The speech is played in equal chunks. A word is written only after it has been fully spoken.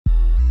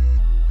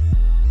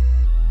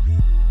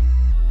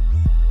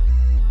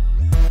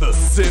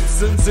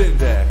Simpsons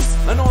Index,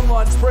 an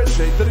online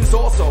spreadsheet that is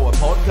also a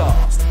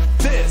podcast.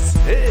 This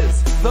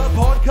is the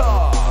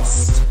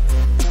podcast.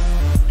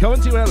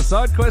 Coming to you out of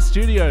SideQuest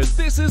Studios,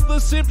 this is the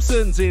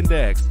Simpsons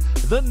Index,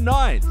 the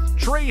 9th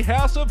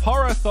Treehouse of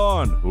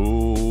Horror-thon.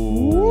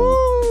 Ooh.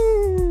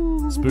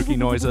 Spooky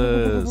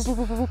noises.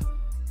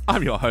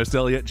 I'm your host,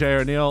 Elliot Jay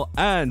O'Neil,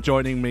 and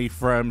joining me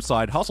from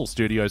Side Hustle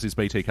Studios is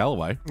BT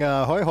Calloway.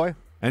 Hoi hoi.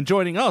 And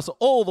joining us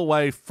all the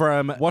way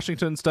from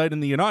Washington State in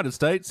the United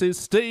States is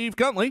Steve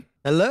Guntli.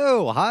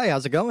 Hello. Hi,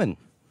 how's it going?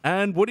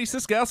 And Woody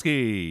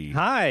Ciskowski.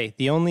 Hi.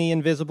 The only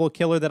invisible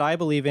killer that I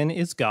believe in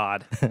is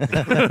God.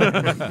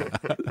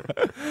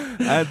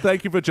 And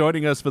thank you for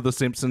joining us for the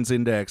Simpsons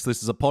Index.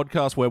 This is a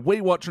podcast where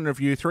we watch and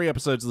review 3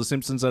 episodes of The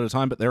Simpsons at a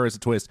time, but there is a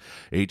twist.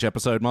 Each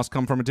episode must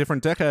come from a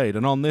different decade.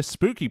 And on this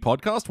spooky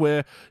podcast,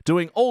 we're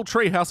doing all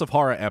Treehouse of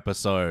Horror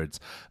episodes.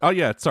 Oh,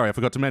 yeah, sorry, I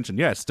forgot to mention.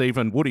 Yeah, Steve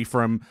and Woody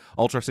from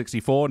Ultra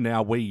 64,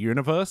 now Wii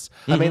Universe.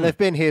 I mean, they've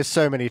been here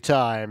so many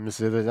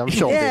times. I'm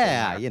sure.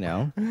 Yeah, you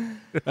know.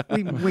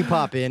 we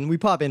pop in. We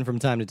pop in from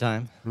time to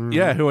time.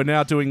 Yeah, who are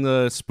now doing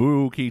the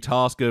spooky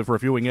task of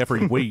reviewing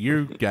every Wii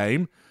U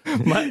game.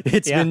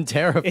 It's been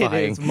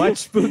terrifying. It is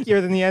much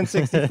spookier than the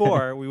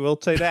N64. We will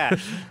say that.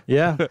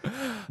 Yeah.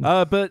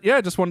 But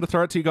yeah, just wanted to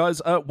throw it to you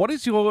guys. What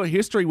is your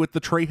history with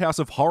the Treehouse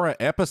of Horror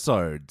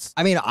episodes?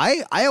 I mean,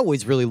 I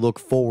always really look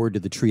forward to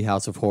the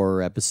Treehouse of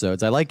Horror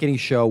episodes. I like any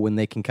show when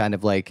they can kind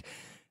of like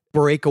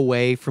break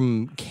away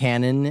from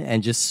canon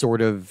and just sort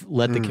of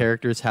let the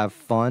characters have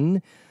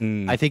fun.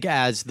 I think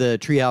as the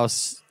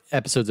Treehouse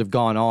episodes have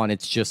gone on,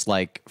 it's just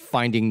like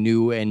finding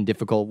new and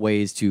difficult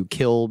ways to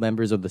kill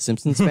members of the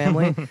Simpsons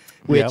family,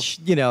 which,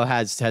 you know,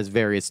 has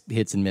various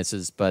hits and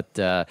misses. But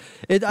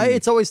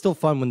it's always still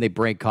fun when they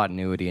break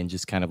continuity and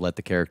just kind of let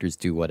the characters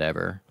do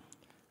whatever.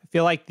 I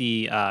feel like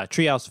the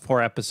Treehouse of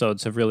Horror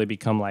episodes have really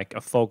become like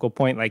a focal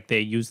point. Like they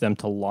use them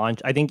to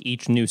launch. I think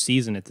each new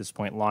season at this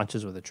point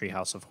launches with a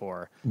Treehouse of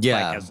Horror.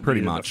 Yeah, like as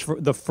pretty much.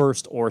 The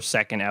first or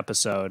second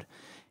episode.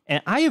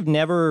 And I have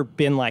never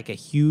been like a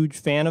huge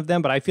fan of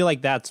them, but I feel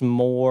like that's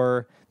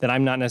more that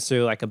I'm not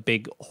necessarily like a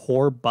big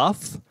horror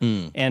buff.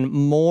 And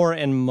more,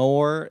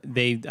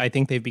 I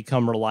think they've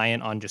become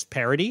reliant on just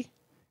parody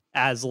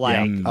as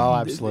like, Oh,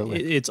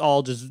 absolutely. It's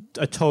all just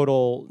a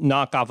total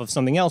knockoff of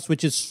something else,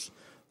 which is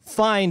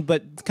fine.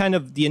 But kind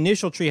of the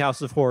initial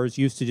Treehouse of Horrors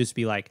used to just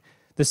be like,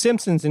 The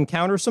Simpsons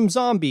encounter some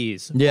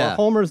zombies. Yeah. Or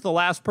Homer's the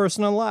last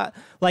person alive.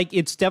 Like,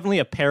 it's definitely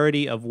a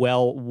parody of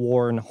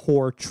well-worn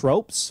horror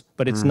tropes,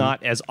 but it's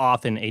not as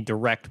often a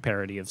direct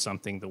parody of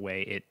something the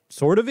way it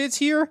sort of is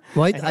here.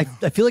 Well, I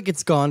feel like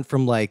it's gone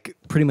from like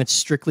pretty much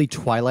strictly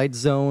Twilight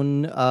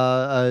Zone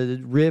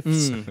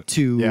riffs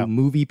to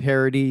movie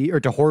parody or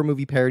to horror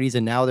movie parodies,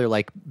 and now they're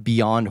like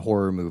beyond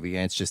horror movie,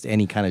 and it's just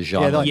any kind of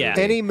genre.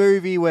 Any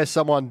movie where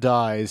someone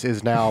dies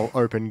is now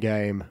open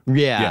game.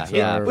 Yeah.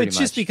 It's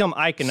just become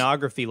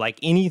iconography, like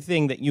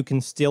anything that you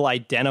can still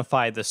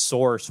identify the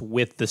source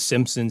with the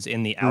Simpsons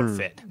in the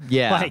outfit.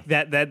 Yeah. Like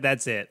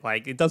that's it.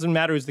 Like it doesn't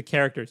matter who's the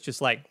character. It's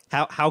just like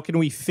how can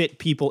we fit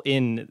people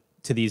in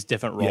to these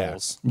different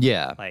roles?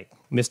 Yeah. Like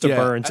Mr.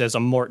 Burns as a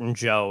Morton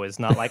Joe is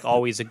not like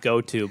always a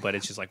go-to, but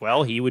it's just like,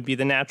 well, he would be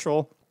the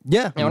natural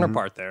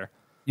counterpart there.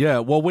 Yeah,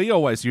 well, we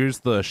always use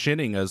the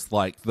shinning as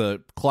like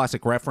the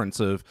classic reference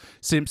of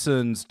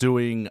Simpsons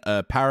doing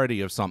a parody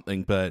of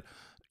something, but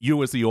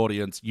you as the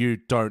audience, you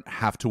don't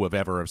have to have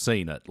ever have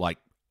seen it. Like,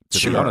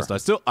 to be honest, I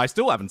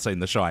still haven't seen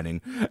The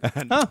Shining.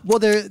 And Well,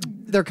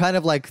 they're kind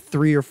of like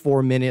 3 or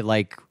 4 minute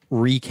like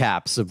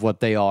recaps of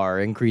what they are.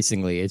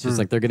 Increasingly, it's just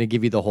like they're going to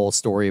give you the whole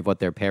story of what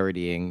they're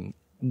parodying,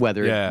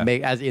 whether it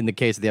as in the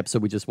case of the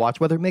episode we just watched,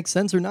 whether it makes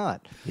sense or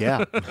not.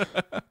 Yeah.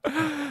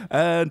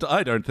 and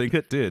I don't think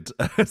it did.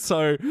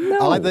 So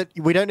I like that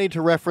we don't need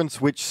to reference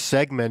which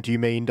segment you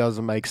mean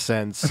doesn't make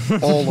sense.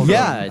 All of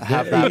them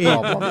have that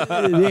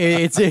problem.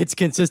 It's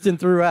consistent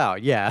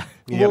throughout. Yeah.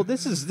 Well,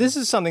 this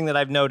is something that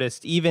I've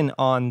noticed even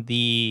on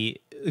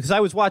because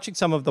I was watching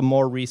some of the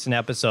more recent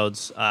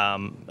episodes,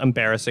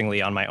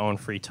 embarrassingly on my own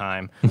free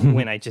time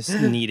when I just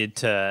needed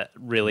to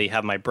really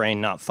have my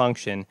brain not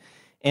function.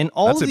 And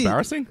That's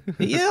embarrassing?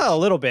 Yeah, a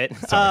little bit.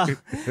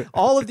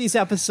 All of these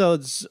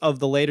episodes of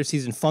the later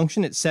season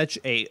function at such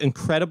a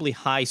incredibly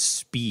high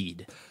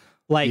speed.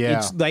 Like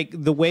it's like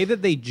the way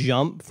that they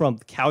jump from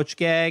couch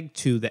gag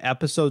to the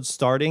episode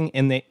starting,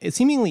 and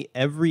seemingly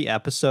every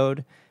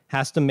episode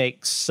has to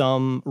make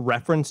some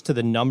reference to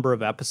the number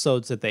of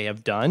episodes that they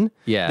have done.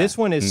 Yeah. This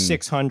one is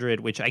 600,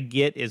 which I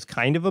get is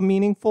kind of a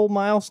meaningful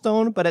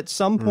milestone, but at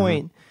some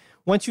point,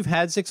 once you've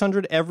had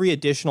 600, every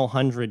additional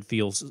 100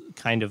 feels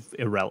kind of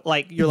irrelevant.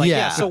 Like, you're like,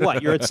 yeah, so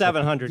what? You're at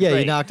 700. Yeah, great.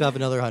 you knocked off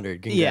another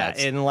 100. Congrats.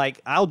 Yeah, and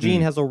like Al Jean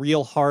has a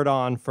real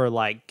hard-on for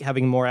like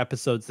having more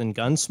episodes than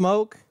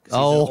Gunsmoke. He's an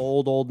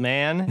old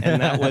man,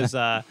 and that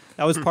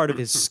was part of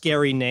his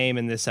scary name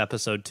in this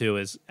episode too.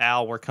 Is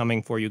Al, we're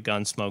coming for you,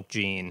 Gunsmoke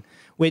Gene.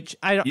 Which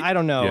I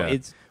don't know. Yeah.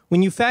 It's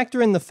when you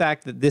factor in the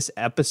fact that this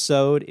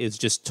episode is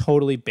just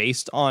totally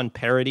based on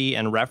parody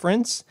and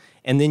reference,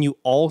 and then you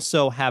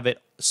also have it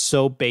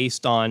so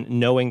based on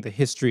knowing the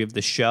history of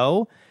the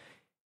show.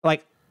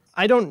 Like,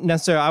 I don't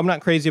necessarily, I'm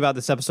not crazy about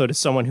this episode as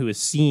someone who has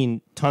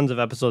seen tons of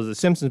episodes of The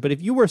Simpsons, but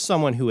if you were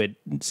someone who had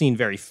seen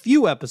very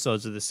few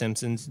episodes of The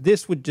Simpsons,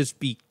 this would just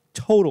be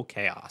total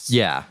chaos.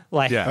 Yeah.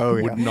 Like,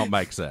 would not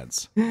make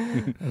sense.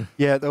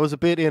 Yeah, there was a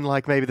bit in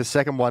like maybe the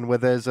second one where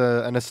there's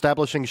an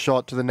establishing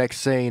shot to the next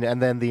scene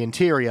and then the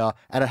interior,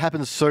 and it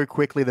happens so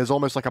quickly there's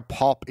almost like a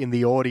pop in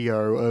the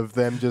audio of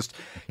them just,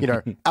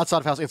 outside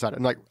of house, inside.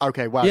 And like,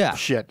 okay, wow,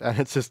 shit. And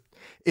it's just,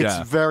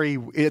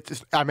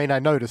 I mean, I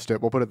noticed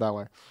it. We'll put it that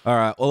way. All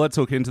right, well, let's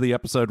hook into the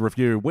episode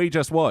review. We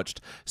just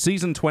watched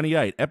Season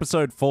 28,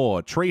 Episode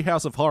 4,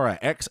 Treehouse of Horror,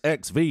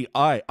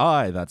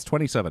 XXVIII. That's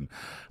 27.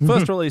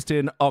 First released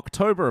in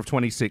October of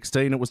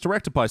 2016. It was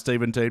directed by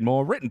Stephen Dean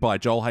Moore, written by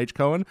Joel H.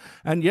 Cohen.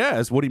 And yeah,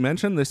 as Woody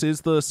mentioned, this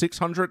is the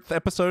 600th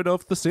episode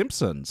of The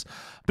Simpsons.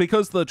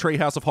 Because the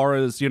Treehouse of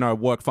Horrors,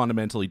 work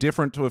fundamentally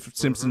different to a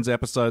Simpsons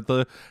episode,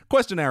 the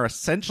questionnaire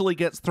essentially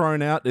gets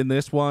thrown out in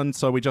this one.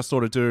 So we just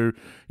sort of do,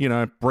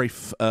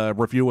 brief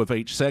review of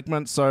each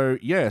segment. So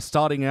yeah,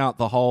 starting out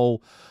the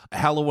whole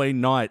Halloween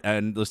night,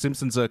 and the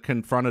Simpsons are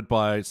confronted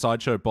by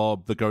Sideshow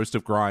Bob, the ghost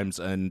of Grimes,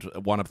 and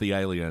one of the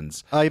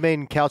aliens. Oh, you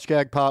mean Couch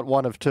Gag Part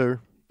 1 of 2?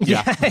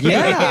 Yeah.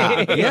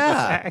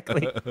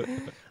 Exactly.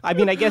 I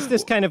mean, I guess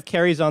this kind of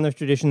carries on the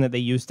tradition that they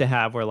used to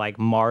have where like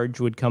Marge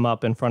would come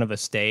up in front of a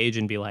stage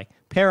and be like,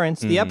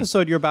 parents, the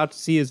episode you're about to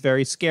see is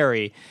very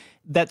scary.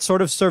 That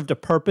sort of served a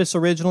purpose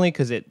originally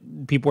because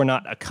people were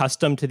not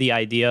accustomed to the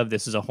idea of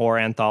this is a horror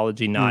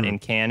anthology, not in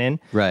canon.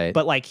 Right.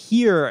 But like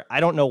here, I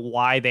don't know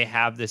why they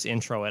have this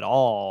intro at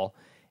all.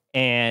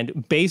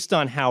 And based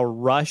on how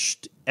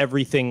rushed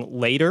everything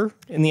later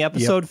in the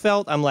episode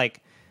felt, I'm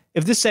like,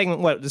 if this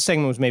segment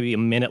was maybe a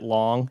minute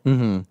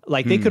long,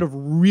 like they could have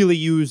really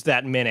used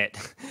that minute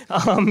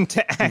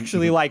to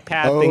actually like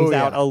pad things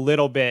out a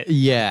little bit.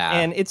 Yeah.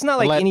 And it's not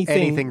like Let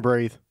anything anything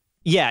breathe.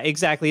 Yeah,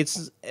 exactly.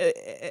 It's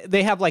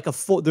they have like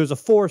there's a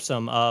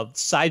foursome of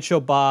Sideshow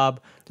Bob,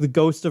 the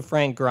ghost of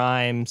Frank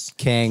Grimes,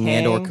 Kang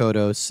and or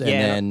Kodos,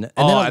 and then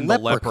a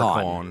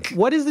leprechaun.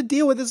 What is the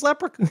deal with this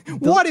leprechaun?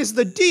 What is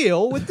the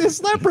deal with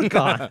this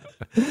leprechaun?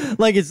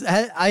 Like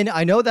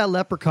I know that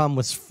leprechaun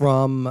was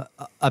from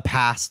a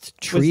past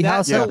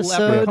Treehouse episode. Was that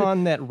the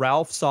leprechaun that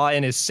Ralph saw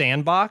in his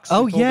sandbox?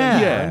 Oh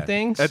yeah.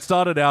 Things? It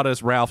started out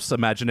as Ralph's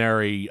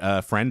imaginary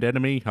friend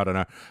enemy, I don't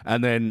know,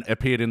 and then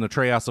appeared in the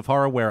Treehouse of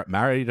Horror where it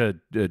married a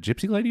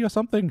gypsy lady or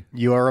something.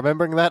 You are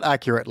remembering that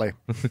accurately.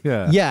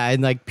 Yeah,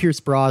 and like Pierce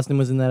Brosnan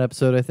was in that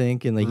episode, I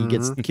think, and like he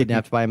gets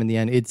kidnapped by him in the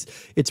end.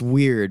 It's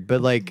weird,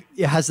 but like,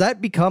 has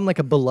that become like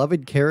a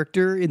beloved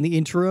character in the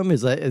interim?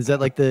 Is that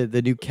like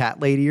the new cat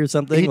lady or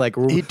something?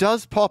 He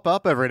does pop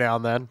up every now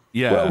and then.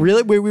 Yeah, well,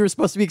 really, we were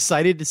supposed to be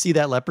excited to see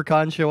that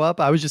leprechaun show up.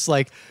 I was just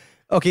like,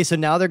 okay, so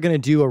now they're going to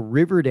do a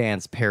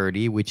Riverdance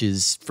parody, which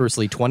is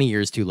firstly 20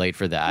 years too late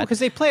for that. Because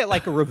they play it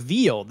like a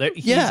reveal.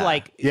 He's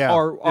like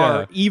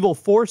our evil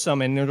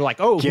foursome, and they're like,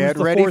 oh, Get who's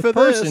the ready fourth for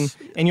person? this.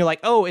 And you're like,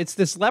 oh, it's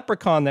this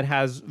leprechaun that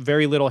has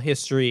very little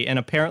history and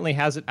apparently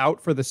has it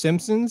out for The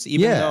Simpsons,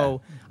 even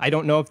though I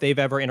don't know if they've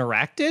ever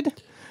interacted.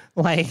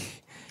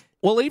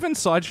 Well, even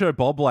Sideshow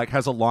Bob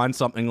has a line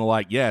something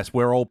like, yes,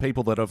 we're all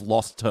people that have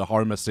lost to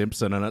Homer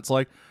Simpson, and it's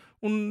like,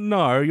 well,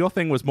 no, your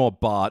thing was more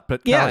Bart,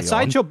 but carry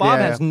Sideshow on. Bob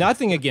has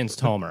nothing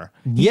against Homer.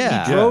 He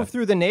drove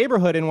through the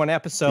neighborhood in one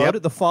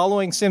episode. The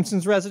following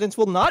Simpsons residents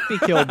will not be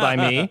killed by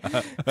me.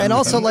 And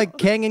also, like,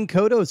 Kang and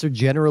Kodos are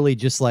generally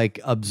just like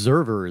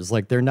observers.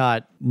 Like, they're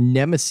not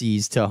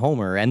nemesis to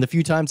Homer. And the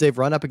few times they've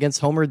run up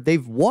against Homer,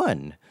 they've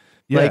won.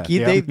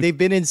 They've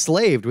been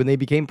enslaved when they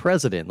became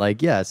president.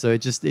 So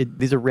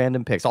these are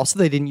random picks. Also,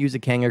 they didn't use a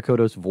Kang or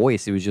Kodos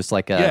voice. It was just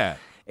like a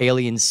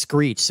alien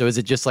screech. So is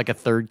it just like a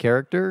third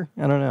character?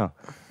 I don't know.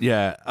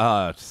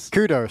 Yeah.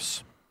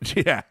 Kudos.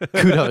 Yeah.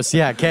 Kudos.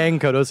 Yeah. Kang,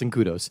 Kodos, and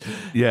Kudos.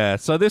 Yeah.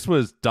 So this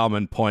was dumb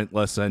and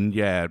pointless, and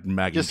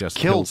Maggie just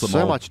killed kills them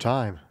so all. much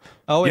time.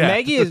 Oh,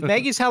 and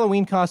Maggie's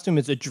Halloween costume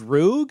is a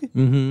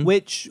droog,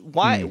 which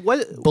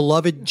what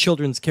beloved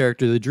children's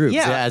character, the Droogs,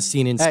 as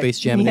seen in Space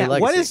Jam: New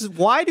Legacy.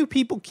 Why do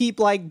people keep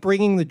like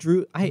bringing the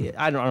Droog?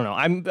 I don't know.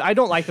 I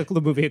don't like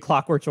the movie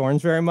Clockwork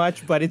Orange very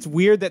much, but it's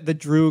weird that the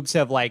Droogs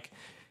have like.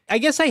 I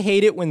guess I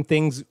hate it when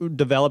things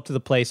develop to the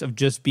place of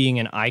just being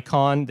an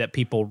icon that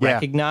people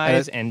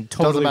recognize and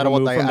totally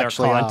remove from their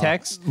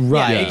context.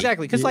 Right. Yeah,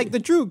 exactly. Because like the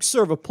Droogs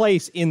serve a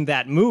place in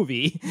that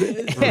movie.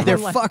 They're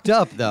fucked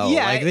up though.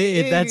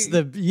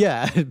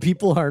 Yeah,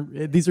 people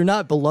aren't. These are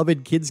not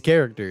beloved kids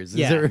characters.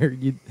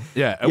 It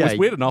was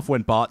weird enough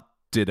when Bart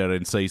did it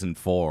in season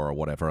 4 or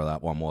whatever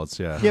that one was.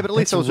 Yeah, but at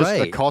least it was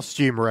just a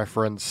costume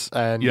reference,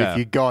 and if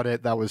you got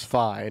it, that was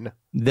fine.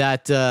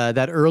 That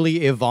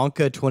early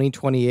Ivanka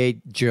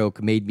 2028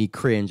 joke made me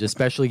cringe,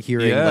 especially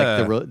hearing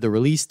the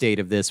release date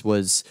of this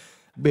was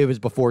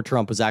before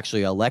Trump was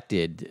actually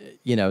elected.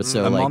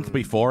 So a month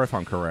before, if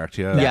I'm correct.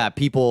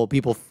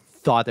 People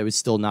thought that was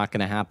still not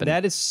going to happen.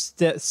 That is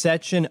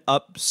such an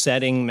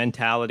upsetting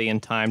mentality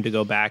and time to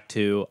go back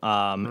to,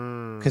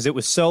 because it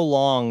was so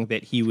long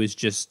that he was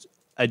just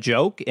a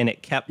joke, and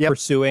it kept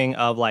pursuing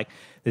of like,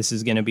 this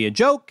is going to be a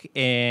joke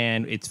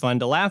and it's fun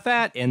to laugh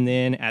at, and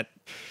then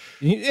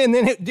And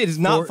then it is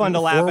not fun to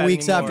laugh at 4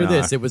 weeks anymore. after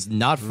this, it was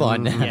not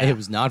fun. It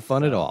was not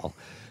fun at all.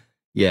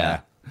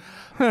 Yeah.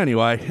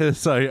 Anyway,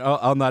 so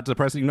on that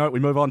depressing note, we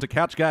move on to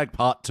Couch Gag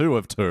Part 2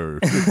 of 2.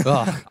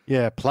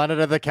 Yeah, Planet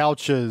of the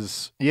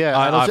Couches. Yeah,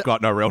 I've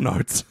got no real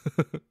notes.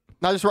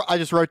 I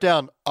just wrote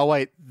down, oh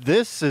wait,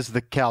 this is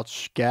the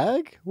couch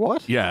gag?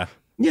 What? Yeah.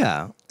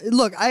 Yeah.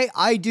 Look,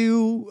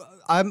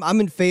 I'm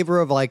in favor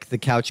of like the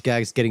couch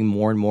gags getting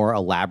more and more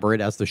elaborate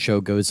as the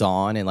show goes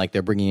on, and like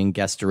they're bringing in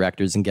guest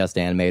directors and guest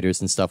animators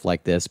and stuff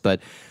like this.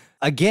 But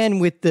again,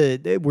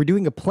 we're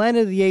doing a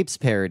Planet of the Apes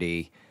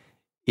parody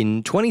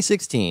in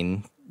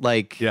 2016,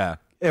 like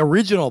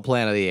original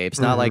Planet of the Apes,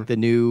 not like the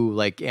new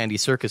like Andy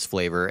Serkis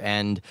flavor.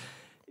 And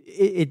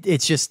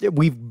it's just,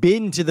 we've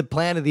been to the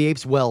Planet of the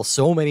Apes well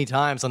so many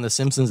times on The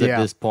Simpsons at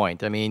this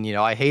point. I mean,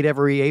 I hate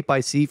every ape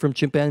I see from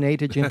chimpanzee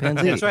to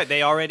chimpanzee. That's right.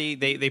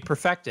 They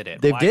perfected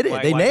it. They did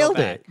it. They nailed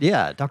it.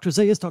 Yeah. Dr.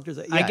 Zayas, Dr.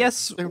 Zayas. Yeah. I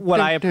guess what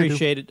I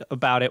appreciated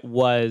about it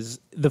was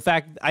the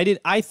fact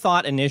I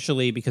thought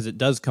initially, because it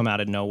does come out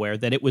of nowhere,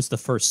 that it was the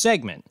first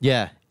segment.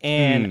 Yeah.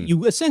 And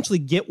you essentially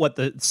get what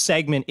the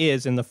segment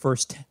is in the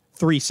first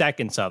 3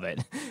 seconds of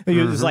it.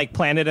 It's like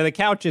Planet of the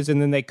Couches,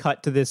 and then they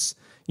cut to this,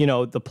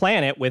 the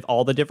planet with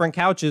all the different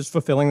couches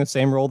fulfilling the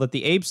same role that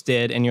the apes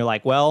did. And you're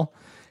like, well,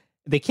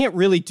 they can't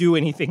really do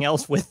anything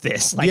else with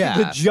this. Like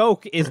the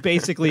joke is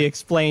basically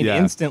explained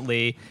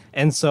instantly.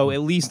 And so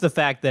at least the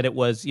fact that it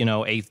was,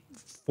 a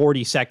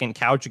 40-second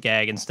couch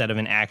gag instead of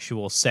an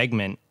actual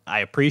segment, I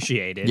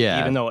appreciated,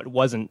 even though it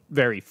wasn't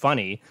very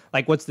funny.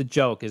 Like, what's the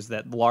joke? Is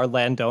that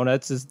Larland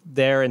Donuts is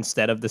there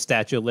instead of the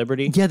Statue of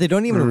Liberty? Yeah, they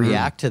don't even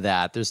react to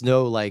that. There's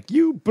no, like,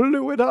 you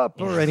blew it up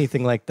or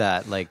anything like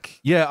that. Like,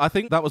 yeah, I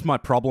think that was my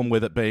problem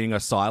with it being a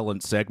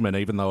silent segment,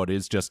 even though it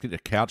is just a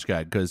couch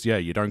gag, because,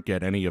 you don't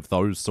get any of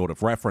those sort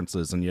of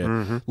references, and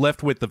you're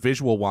left with the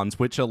visual ones,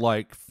 which are,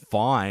 like,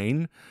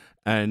 fine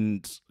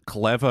and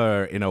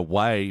clever in a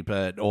way,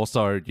 but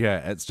also,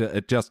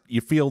 it just you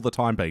feel the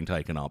time being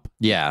taken up.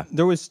 Yeah.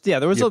 There was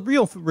a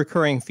real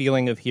recurring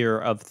feeling of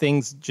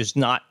things just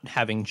not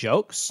having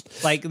jokes.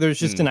 Like, there's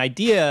just an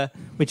idea,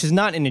 which is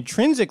not an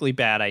intrinsically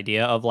bad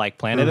idea, of like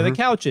Planet of the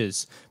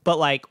Couches, but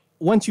like,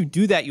 once you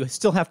do that, you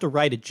still have to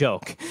write a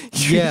joke.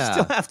 You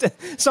still have to,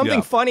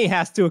 something funny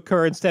has to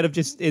occur instead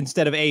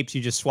of apes,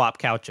 you just swap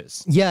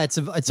couches. Yeah,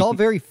 it's all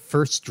very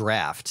first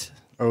draft.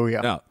 Oh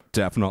yeah. No,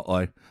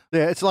 definitely.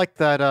 Yeah, it's like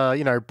that,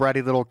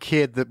 bratty little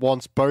kid that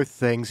wants both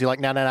things. You're like,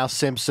 now,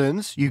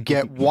 Simpsons, you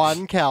get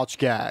one couch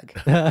gag,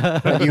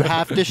 and you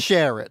have to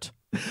share it.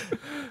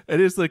 It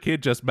is the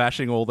kid just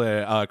mashing all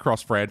their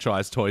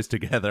cross-franchise toys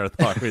together,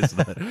 though,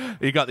 isn't it?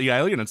 You got the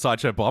Alien and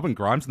Sideshow Bob and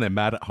Grimes, and they're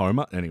mad at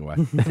Homer. Anyway.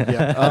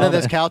 Yeah. And then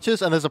there's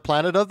couches, and there's a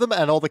planet of them,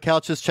 and all the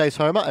couches chase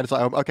Homer, and it's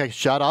like, okay,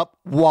 shut up.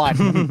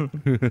 One.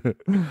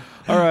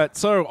 All right,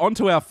 so on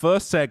to our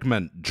first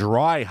segment,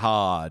 Dry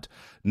Hard.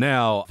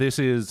 Now, this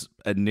is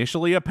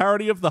initially a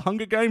parody of The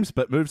Hunger Games,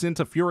 but moves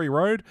into Fury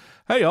Road.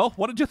 Hey, y'all,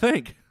 what did you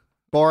think?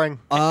 Boring.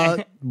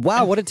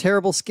 Wow, what a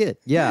terrible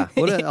skit. Yeah,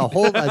 what a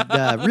whole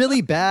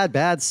really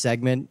bad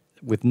segment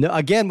with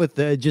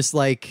just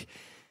like,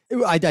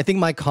 I think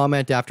my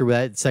comment after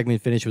that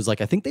segment finished was like,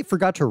 I think they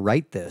forgot to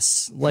write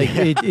this. Like,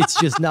 it's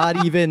just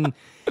not even.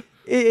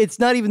 It's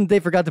not even they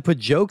forgot to put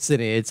jokes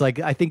in it. It's like,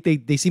 I think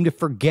they seem to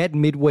forget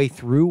midway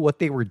through what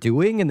they were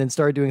doing and then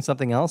started doing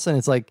something else. And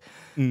it's like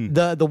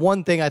the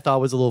one thing I thought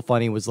was a little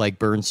funny was like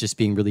Burns just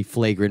being really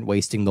flagrant,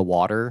 wasting the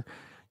water.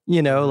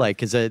 Like,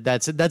 because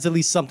that's at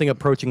least something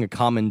approaching a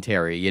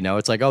commentary.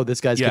 It's like, oh, this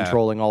guy's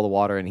controlling all the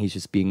water, and he's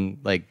just being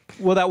like.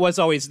 Well, that was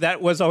always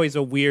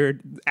a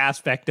weird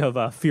aspect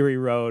of Fury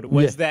Road.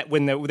 Was that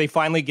when they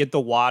finally get the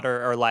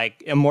water, or like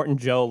Immortan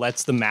Joe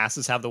lets the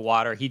masses have the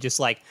water, he just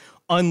like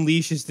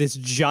unleashes this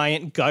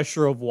giant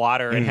gusher of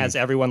water and has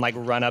everyone like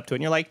run up to it.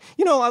 And you're like,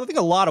 I think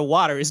a lot of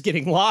water is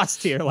getting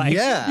lost here. Like,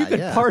 you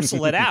could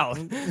parcel it out.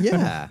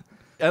 Yeah.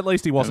 At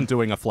least he wasn't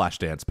doing a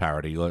Flashdance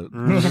parody.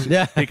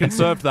 He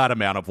conserved that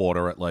amount of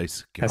water, at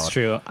least. God. That's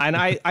true. And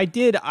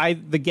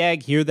the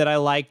gag here that I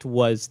liked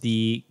was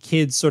the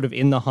kids sort of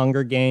in the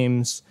Hunger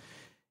Games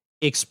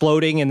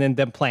exploding and then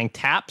them playing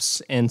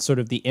taps and sort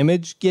of the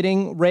image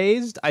getting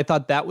raised. I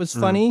thought that was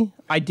funny.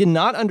 I did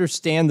not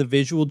understand the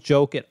visual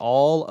joke at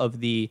all of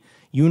the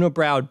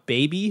unibrow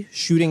baby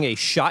shooting a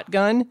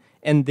shotgun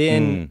and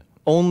then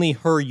only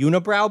her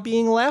unibrow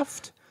being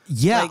left.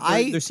 Yeah,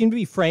 like there seemed to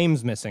be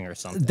frames missing or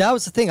something. That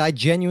was the thing. I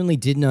genuinely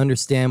didn't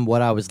understand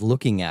what I was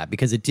looking at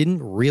because it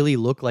didn't really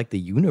look like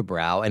the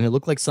unibrow, and it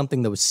looked like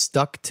something that was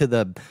stuck to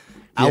the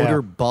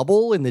outer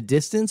bubble in the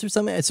distance or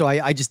something. So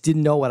I just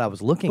didn't know what I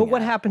was looking at. But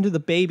what happened to the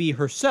baby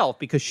herself?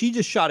 Because she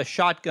just shot a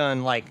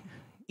shotgun like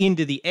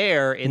into the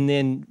air and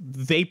then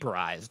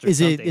vaporized. Or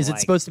is it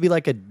supposed to be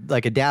like a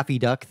Daffy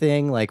Duck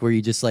thing, like where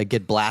you just like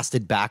get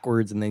blasted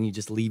backwards and then you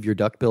just leave your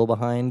duck bill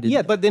behind?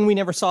 Yeah, but then we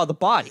never saw the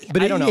body.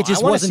 But I don't know. It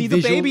just I want to wasn't see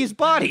visual. the baby's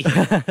body.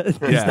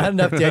 There's not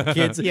enough dead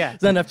kids.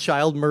 There's not enough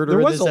child murder. There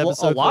was in this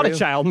episode a lot of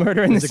child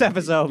murder in this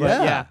episode.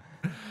 But yeah.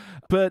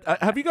 But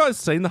have you guys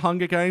seen The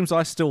Hunger Games?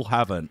 I still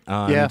haven't.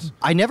 Yeah.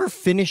 I never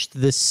finished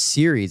this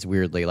series,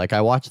 weirdly. Like,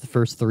 I watched the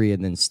first 3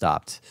 and then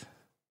stopped.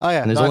 Oh,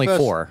 yeah. And there's only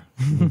 4.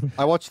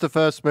 I watched the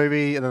first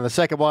movie and then the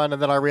second one,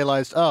 and then I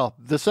realized,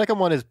 the second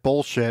one is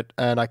bullshit,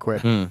 and I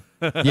quit.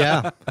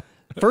 Yeah.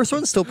 First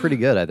one's still pretty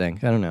good, I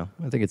think. I don't know.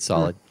 I think it's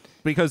solid.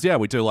 Because,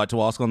 we do like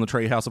to ask on the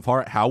Treehouse of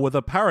Horror, how were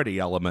the parody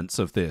elements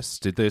of this?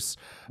 Did this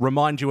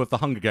remind you of The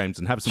Hunger Games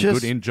and have some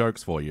good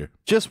in-jokes for you?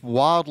 Just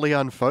wildly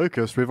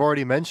unfocused. We've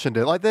already mentioned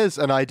it. Like, there's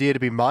an idea to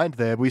be mined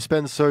there. We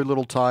spend so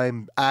little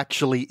time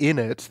actually in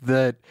it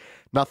that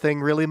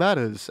nothing really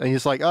matters. And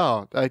it's like,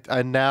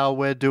 and now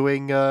we're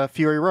doing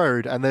Fury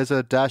Road, and there's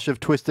a dash of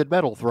Twisted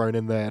Metal thrown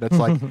in there. And it's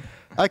like,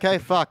 okay,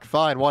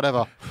 fine,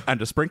 whatever.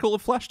 And a sprinkle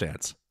of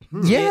Flashdance.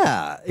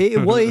 Yeah.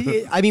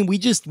 I mean, we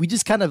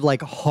just kind of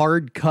like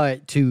hard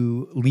cut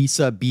to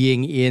Lisa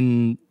being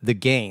in the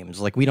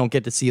games. Like, we don't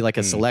get to see like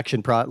a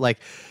selection part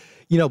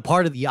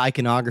of the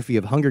iconography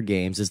of Hunger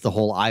Games is the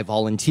whole I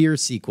volunteer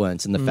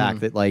sequence and the fact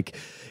that like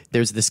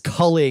there's this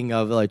culling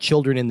of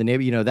children in the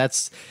neighborhood.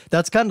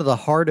 That's kind of the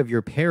heart of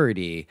your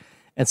parody.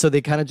 And so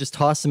they kind of just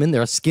toss them in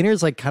there.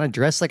 Skinner's like kind of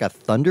dressed like a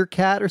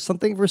Thundercat or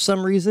something for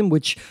some reason,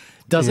 which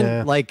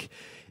doesn't like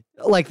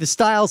the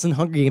styles in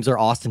Hunger Games are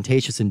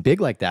ostentatious and big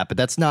like that, but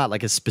that's not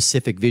like a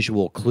specific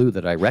visual clue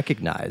that I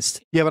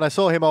recognized. Yeah, when I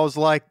saw him, I was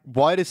like,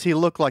 why does he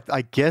look like,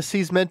 I guess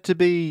he's meant to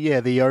be,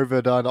 the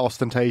overdone,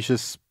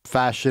 ostentatious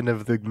fashion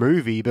of the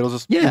movie, but it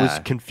was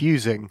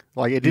confusing.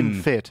 Like, it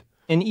didn't fit.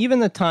 And even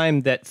the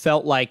time that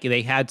felt like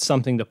they had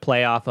something to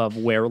play off of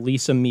where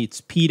Lisa meets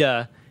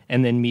PETA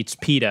and then meets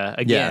PETA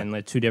again,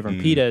 like 2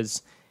 different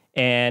PETAs,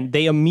 and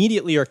they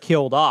immediately are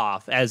killed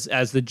off as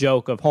the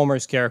joke of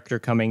Homer's character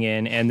coming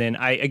in. And then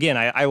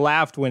I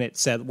laughed when it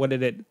said, what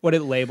did it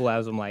label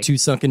as? I'm like, 2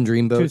 sunken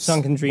dreamboats. 2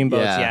 sunken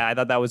dreamboats. Yeah, I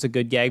thought that was a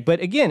good gag. But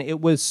again,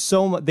 it was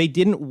so much, they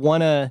didn't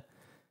want to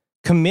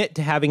commit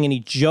to having any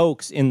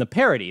jokes in the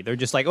parody. They're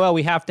just like, well,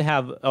 we have to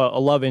have a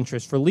love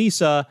interest for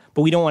Lisa,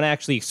 but we don't want to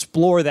actually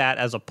explore that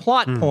as a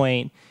plot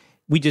point.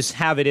 We just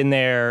have it in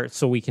there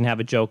so we can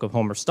have a joke of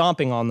Homer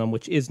stomping on them,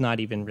 which is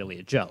not even really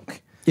a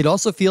joke. It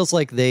also feels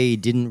like they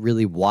didn't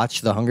really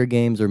watch The Hunger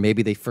Games, or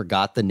maybe they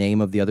forgot the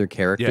name of the other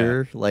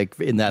character, like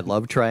in that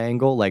love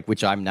triangle, like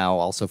which I'm now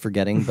also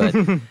forgetting. But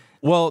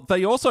well,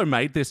 they also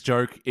made this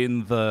joke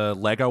in the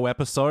Lego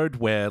episode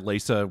where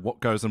Lisa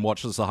goes and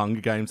watches The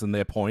Hunger Games, and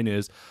their point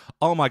is,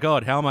 oh my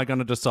God, how am I going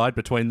to decide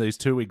between these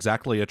 2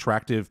 exactly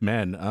attractive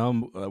men?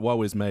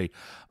 Woe is me.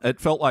 It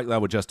felt like they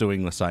were just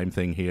doing the same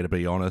thing here, to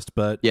be honest.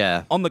 But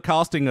on the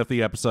casting of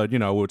the episode, we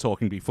were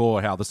talking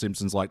before how The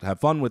Simpsons like to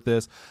have fun with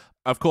this.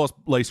 Of course,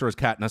 Lisa as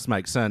Katniss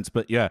makes sense,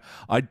 but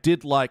I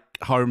did like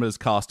Homer's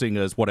casting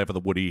as whatever the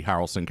Woody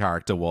Harrelson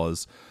character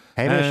was.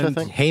 Hamish, I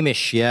think.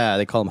 Hamish,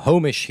 they call him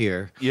Homish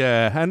here.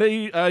 Yeah, and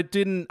I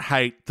didn't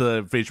hate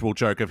the visual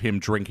joke of him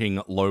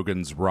drinking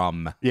Logan's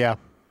rum. Yeah.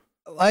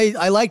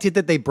 I liked it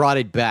that they brought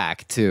it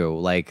back, too.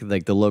 Like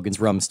the Logan's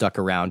rum stuck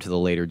around to the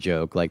later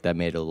joke. Like, that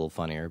made it a little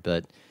funnier,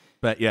 but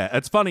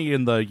it's funny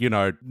in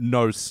the,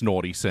 no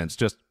snorty sense,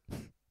 just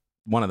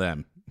one of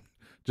them.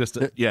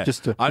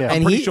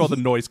 I'm pretty sure the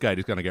noise gate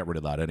is going to get rid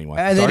of that anyway.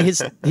 And then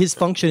his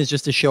function is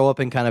just to show up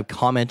and kind of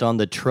comment on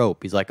the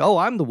trope. He's like, oh,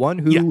 I'm the one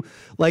who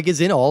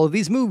is in all of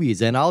these movies,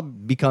 and I'll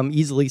become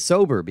easily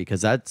sober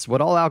because that's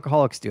what all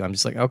alcoholics do. I'm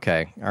just like,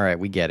 okay, all right,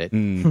 we get it.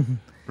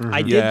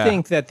 I did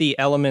think that the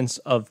elements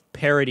of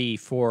parody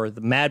for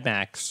the Mad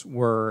Max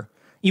were,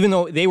 even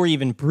though they were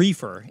even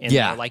briefer in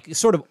there, like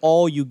sort of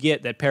all you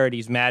get that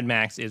parodies Mad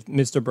Max is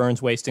Mr.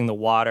 Burns wasting the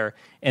water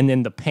and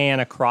then the pan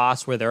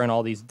across where they're in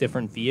all these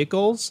different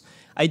vehicles.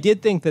 I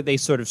did think that they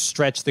sort of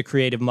stretched the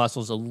creative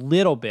muscles a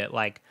little bit.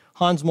 Like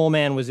Hans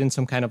Moleman was in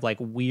some kind of like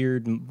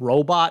weird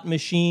robot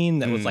machine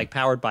that was like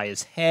powered by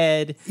his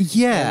head.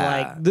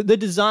 Yeah. And, like the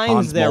designs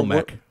Hans there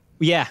Molmek.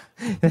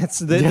 That's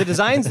the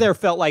designs there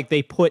felt like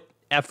they put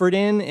effort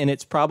in, and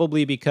it's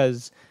probably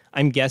because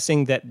I'm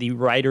guessing that the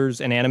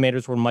writers and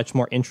animators were much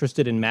more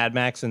interested in Mad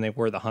Max than they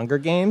were the Hunger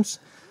Games.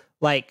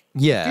 Like,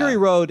 Fury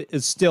Road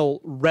is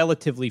still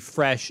relatively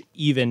fresh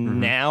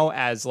even now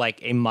as like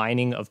a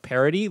mining of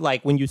parody.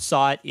 Like when you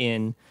saw it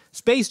in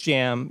Space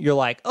Jam, you're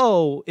like,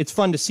 oh, it's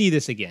fun to see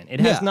this again. It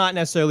has not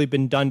necessarily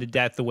been done to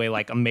death the way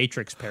like a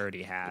Matrix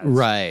parody has.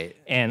 Right.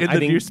 And in the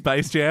new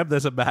Space Jam,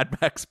 there's a Mad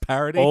Max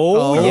parody.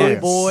 Oh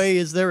yes. boy,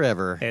 is there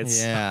ever.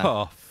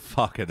 Oh,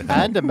 fucking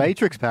hell. And a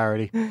Matrix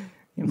parody.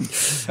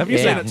 Have you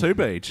seen it too,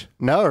 Beach?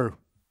 No.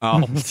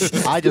 Oh.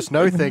 I just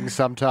know things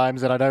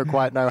sometimes and I don't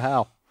quite know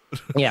how.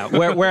 Yeah,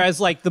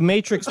 whereas like the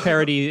Matrix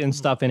parody and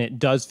stuff in it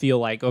does feel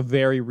like a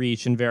very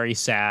reach and very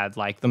sad.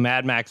 Like the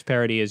Mad Max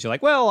parody is, you're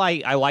like, well,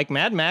 I like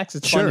Mad Max.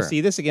 It's fun to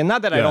see this again.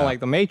 Not that I don't like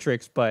the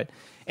Matrix, but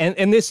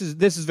and this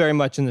is very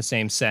much in the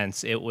same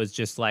sense. It was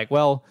just like,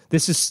 well,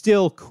 this is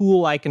still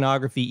cool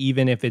iconography,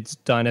 even if it's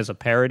done as a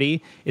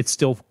parody. It's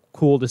still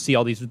cool to see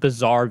all these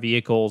bizarre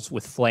vehicles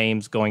with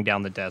flames going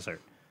down the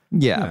desert.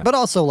 Yeah, but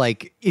also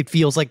like it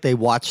feels like they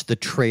watched the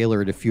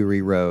trailer to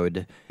Fury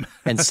Road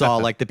and saw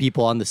like the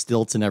people on the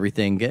stilts and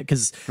everything,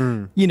 because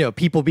you know,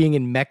 people being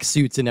in mech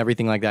suits and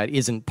everything like that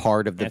isn't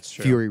part of the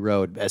Fury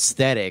Road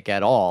aesthetic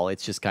at all.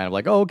 It's just kind of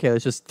like, oh, okay,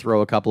 let's just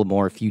throw a couple of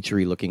more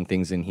future-y looking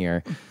things in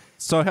here.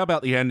 So how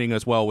about the ending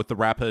as well, with the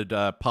rapid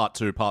part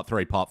 2, part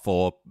 3, part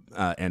 4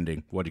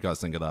 ending? What do you guys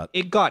think of that?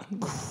 It got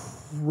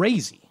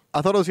crazy.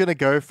 I thought I was going to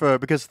go for,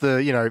 because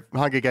the, you know,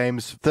 Hunger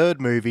Games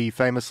third movie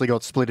famously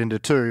got split into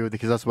 2,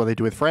 because that's what they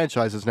do with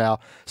franchises now.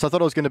 So I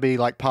thought it was going to be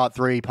like part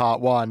 3,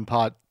 part 1,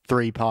 part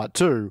 3, part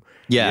 2.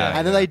 Yeah.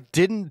 And then they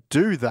didn't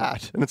do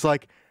that. And it's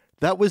like,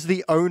 that was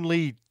the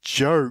only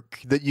joke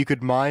that you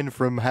could mine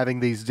from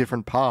having these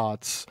different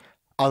parts,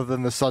 other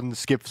than the sudden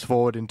skips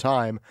forward in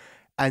time.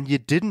 And you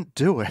didn't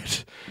do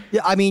it.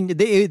 Yeah, I mean,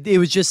 it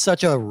was just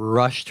such a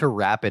rush to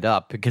wrap it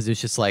up, because it's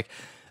just like,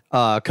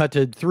 cut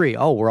to 3,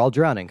 oh, we're all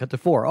drowning. Cut to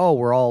 4, oh,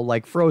 we're all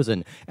like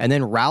frozen. And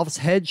then Ralph's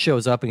head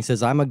shows up and he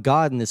says, I'm a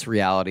god in this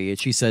reality. And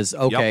she says,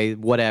 okay,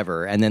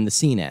 whatever. And then the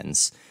scene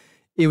ends.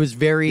 It was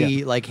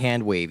very like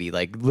hand wavy,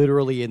 like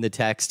literally in the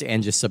text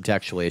and just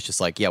subtextually. It's just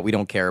like, yeah, we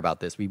don't care about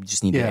this. We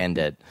just need to end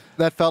it.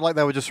 That felt like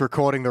they were just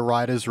recording the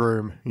writer's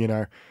room, you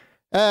know.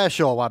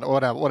 Sure,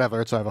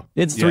 whatever, it's over.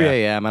 It's 3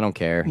 a.m. I don't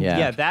care.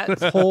 Yeah,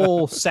 that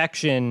whole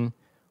section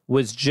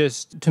was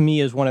just, to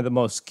me, is one of the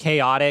most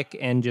chaotic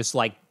and just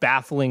like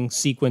baffling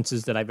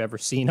sequences that I've ever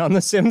seen on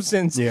The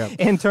Simpsons. Yeah.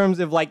 In terms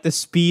of like the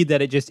speed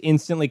that it just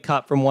instantly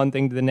cut from one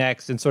thing to the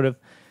next, and sort of,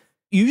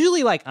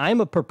 usually like I'm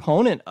a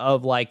proponent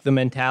of like the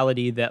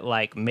mentality that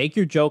like make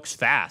your jokes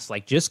fast,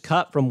 like just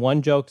cut from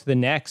one joke to the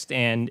next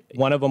and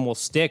one of them will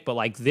stick. But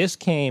like this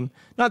came,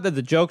 not that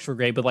the jokes were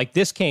great, but like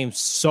this came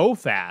so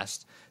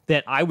fast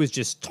that I was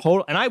just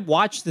total. And I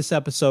watched this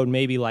episode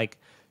maybe like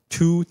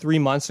 2-3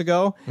 months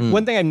ago.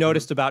 One thing I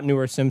noticed about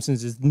newer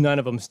Simpsons is none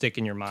of them stick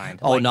in your mind.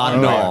 Oh, not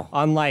at all.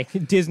 On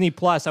like Disney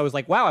Plus, I was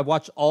like, wow, I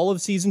watched all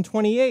of season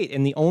 28,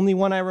 and the only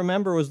one I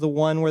remember was the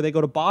one where they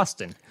go to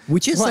Boston.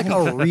 Which is like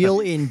a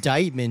real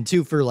indictment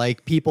too for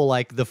like people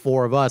like the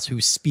four of us who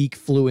speak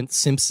fluent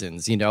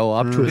Simpsons, you know,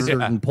 up to a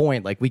certain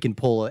point. Like we can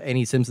pull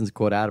any Simpsons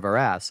quote out of our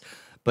ass.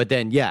 But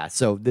then, yeah,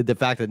 so the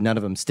fact that none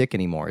of them stick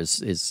anymore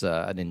is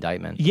an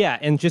indictment. Yeah,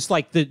 and just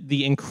like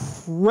the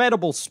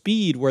incredible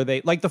speed where they,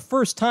 like the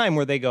first time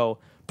where they go,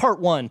 part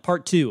 1,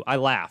 part 2, I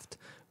laughed.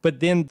 But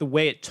then the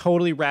way it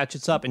totally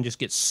ratchets up and just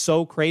gets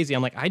so crazy,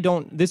 I'm like,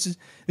 this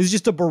is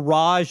just a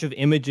barrage of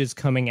images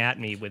coming at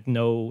me with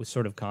no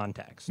sort of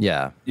context.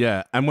 Yeah.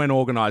 Yeah, and when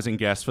organizing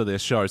guests for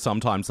this show,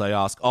 sometimes they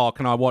ask, oh,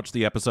 can I watch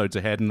the episodes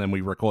ahead and then we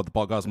record the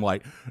podcast? I'm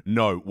like,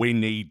 no, we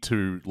need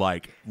to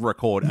like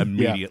record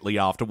immediately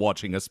after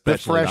watching,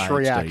 especially the fresh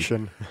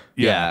reaction.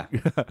 Yeah.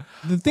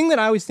 The thing that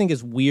I always think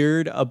is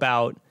weird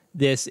about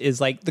this is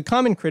like the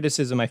common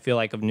criticism I feel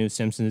like of New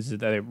Simpsons is that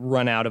they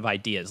run out of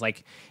ideas.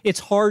 Like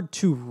it's hard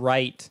to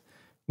write,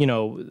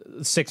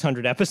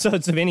 600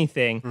 episodes of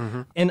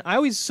anything. And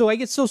I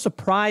get so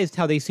surprised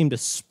how they seem to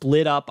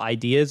split up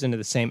ideas into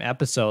the same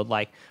episode.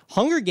 Like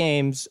Hunger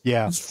Games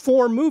is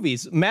 4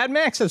 movies. Mad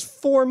Max has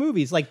 4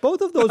 movies. Like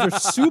both of those are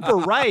super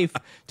rife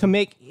to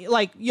make,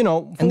 like,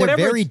 and they're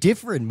very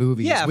different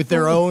movies with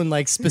their own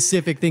like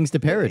specific things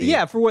to parody.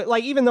 Yeah, for what,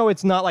 like, even though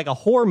it's not like a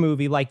horror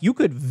movie, like you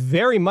could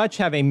very much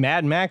have a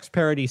Mad Max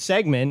parody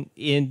segment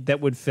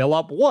that would fill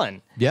up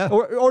 1. Yeah.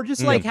 Or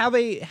just like have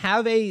a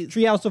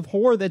Treehouse of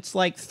Horror that's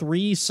like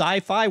 3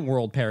 sci-fi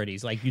world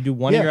parodies. Like you do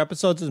one of your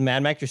episodes is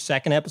Mad Max, your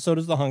second episode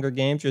is the Hunger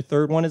Games, your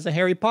third one is the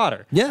Harry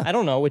Potter. Yeah. I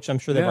don't know, which I'm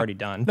sure they've already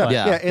done.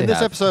 But In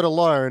this episode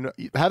alone,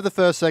 have the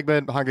first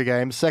segment Hunger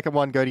Games, second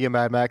one go to your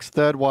Mad Max,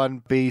 third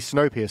one be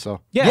Snowpiercer.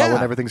 Yeah.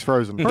 When everything's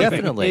frozen.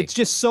 Definitely. It's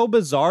just so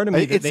bizarre to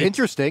me. It's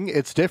interesting.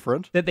 It's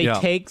different. That they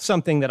take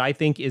something that I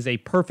think is a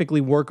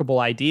perfectly workable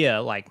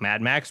idea, like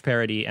Mad Max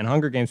parody and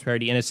Hunger Games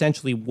parody, and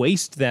essentially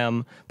waste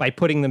them by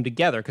putting them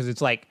together. Because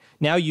it's like,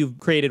 now you've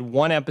created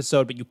one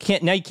episode, but you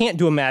can't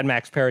do a Mad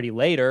Max parody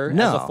later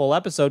as a full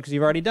episode because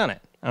you've already done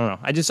it. I don't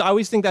know. I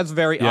always think that's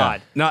very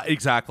odd. No,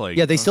 exactly.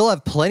 Yeah, they still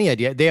have plenty of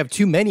ideas. They have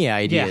too many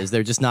ideas. Yeah.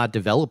 They're just not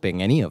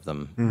developing any of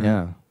them.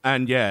 Yeah.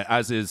 And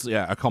as is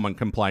a common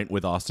complaint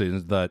with us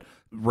is that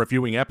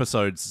reviewing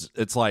episodes,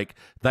 it's like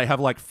they have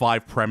like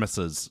 5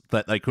 premises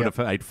that they could have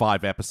made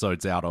 5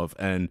 episodes out of.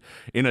 And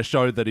in a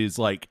show that is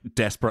like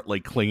desperately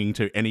clinging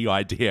to any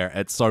idea,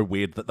 it's so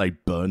weird that they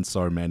burn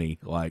so many.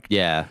 Like,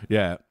 yeah.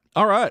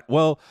 All right.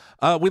 Well,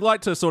 we'd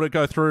like to sort of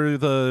go through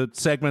the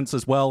segments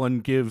as well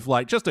and give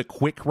like just a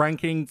quick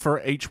ranking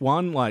for each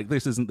one. Like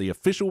this isn't the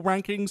official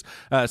rankings.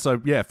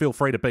 So feel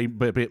free to be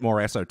a bit more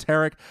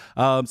esoteric.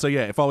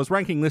 If I was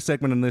ranking this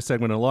segment and this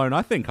segment alone,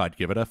 I think I'd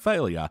give it a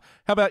failure.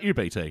 How about you,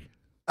 BT?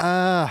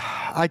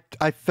 I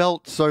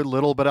felt so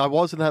little, but I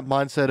was in that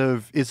mindset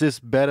of, is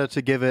this better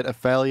to give it a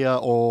failure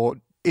or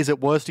is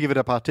it worse to give it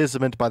a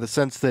participant, by the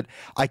sense that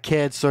I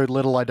cared so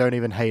little I don't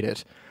even hate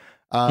it.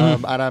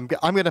 And I'm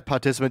going to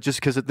participate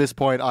just because at this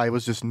point I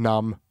was just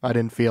numb. I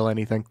didn't feel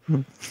anything.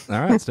 All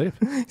right, Steve.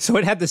 So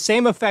it had the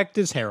same effect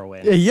as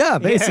heroin. Yeah,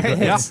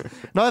 basically. Yeah.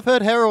 No, I've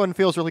heard heroin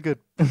feels really good.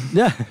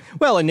 Yeah.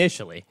 Well,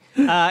 initially.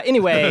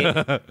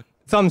 Anyway,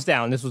 thumbs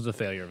down. This was a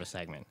failure of a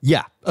segment.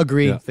 Yeah,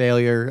 agree.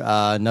 Failure.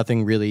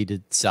 Nothing really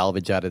to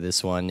salvage out of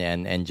this one,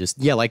 and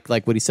just like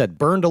what he said,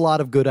 burned a lot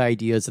of good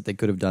ideas that they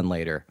could have done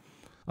later.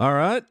 All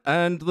right,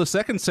 and the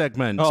second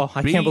segment. Oh,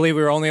 I can't believe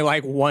we were only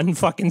like one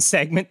fucking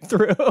segment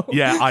through.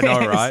 Yeah, I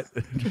know, right?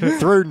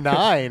 Through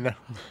 9.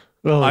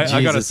 Oh,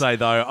 I gotta say,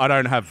 though, I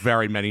don't have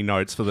very many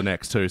notes for the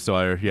next two,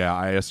 so yeah,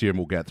 I assume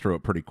we'll get through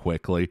it pretty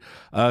quickly.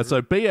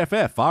 So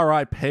BFF,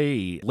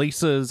 R.I.P.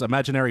 Lisa's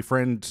imaginary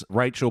friend,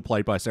 Rachel,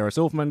 played by Sarah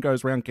Silverman,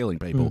 goes around killing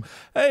people.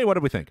 Hey, what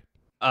did we think?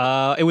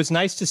 It was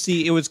nice to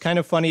see. It was kind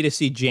of funny to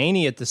see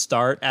Janie at the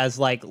start as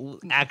like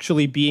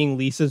actually being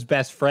Lisa's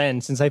best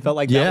friend, since I felt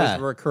like that was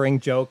a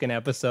recurring joke in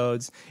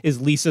episodes, is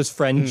Lisa's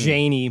friend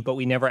Janie, but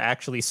we never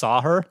actually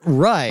saw her.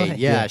 Right.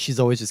 Yeah, she's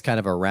always just kind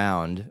of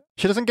around.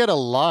 She doesn't get a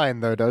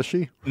line, though, does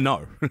she?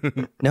 No.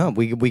 No,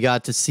 we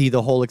got to see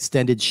the whole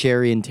extended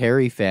Sherry and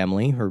Terry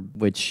family,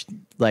 which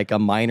like a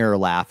minor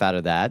laugh out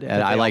of that.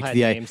 And I liked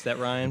the names that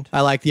rhymed.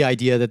 I like the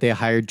idea that they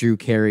hired Drew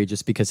Carey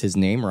just because his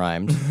name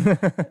rhymed.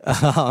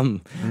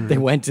 They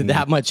went to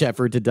that much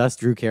effort to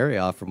dust Drew Carey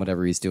off from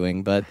whatever he's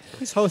doing, but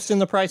he's hosting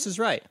The Price is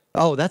Right.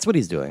 Oh, that's what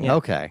he's doing. Yeah.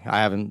 Okay, I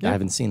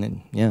haven't seen it.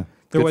 Yeah.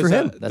 There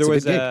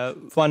was a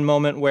fun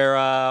moment where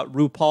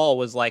RuPaul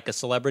was like a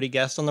celebrity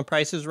guest on The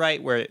Price is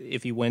Right, where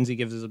if he wins, he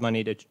gives his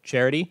money to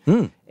charity.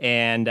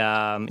 And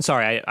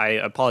sorry, I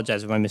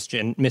apologize if I'm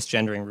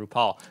misgendering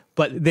RuPaul.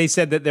 But they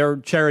said that their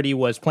charity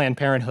was Planned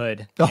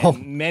Parenthood.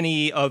 And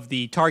many of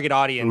the target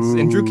audience,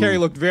 and Drew Carey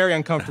looked very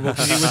uncomfortable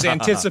because he was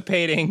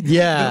anticipating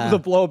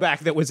the blowback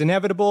that was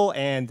inevitable,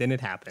 and then it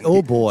happened.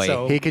 Oh boy,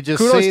 so, he could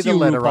just see the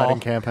letter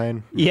writing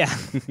campaign. Yeah,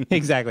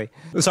 exactly.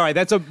 Sorry,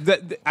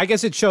 I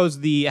guess it shows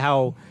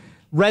how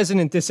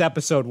resonant this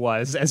episode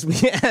was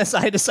as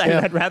I decided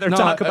I'd rather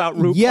talk about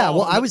RuPaul. Yeah,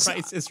 well, I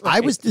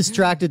was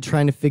distracted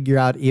trying to figure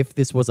out if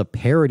this was a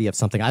parody of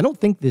something. I don't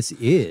think this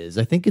is.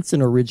 I think it's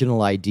an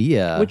original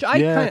idea, which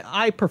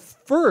I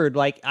preferred.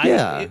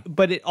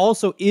 But it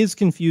also is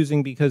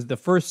confusing because the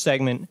first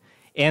segment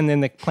and then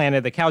the Planet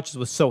of the Couches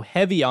was so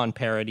heavy on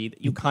parody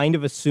that you kind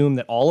of assume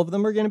that all of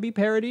them are going to be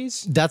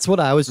parodies. That's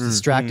what I was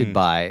distracted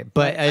by.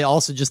 But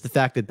also just the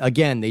fact that,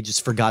 again, they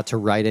just forgot to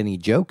write any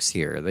jokes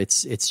here.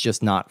 It's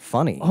just not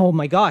funny. Oh,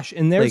 my gosh.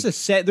 And there's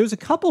there's a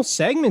couple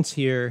segments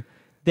here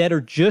that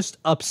are just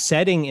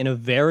upsetting in a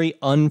very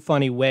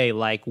unfunny way,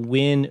 like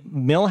when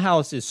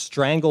Milhouse is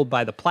strangled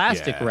by the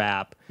plastic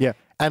wrap. Yeah.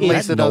 And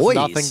Lisa does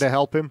nothing to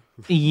help him.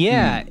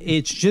 Yeah,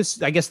 it's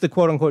just, I guess the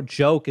quote-unquote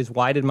joke is,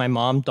 why did my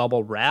mom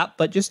double wrap?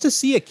 But just to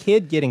see a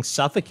kid getting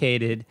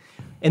suffocated,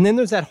 and then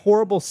there's that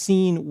horrible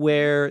scene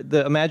where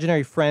the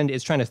imaginary friend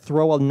is trying to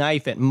throw a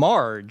knife at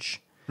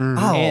Marge,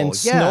 and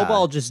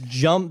Snowball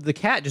the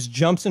cat just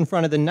jumps in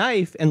front of the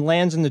knife and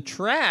lands in the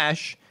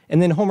trash,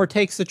 and then Homer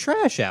takes the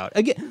trash out.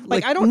 Again,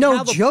 I don't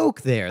have a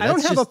joke there. I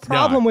don't have a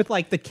problem with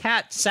like the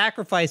cat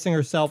sacrificing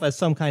herself as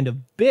some kind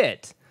of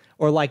bit.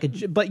 Or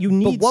but you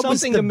need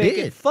something to make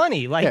it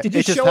funny. Like, did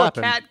you show a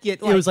cat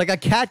get? It was like a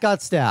cat got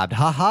stabbed.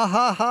 Ha ha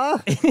ha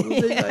ha.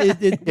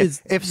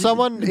 If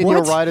someone in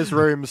your writer's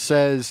room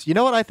says, "You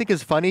know what I think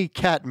is funny?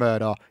 Cat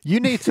murder," you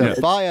need to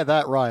fire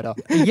that writer.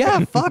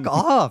 Yeah, fuck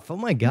off. Oh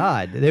my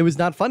god, it was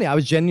not funny. I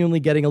was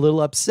genuinely getting a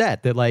little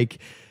upset that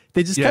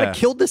they just kind of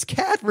killed this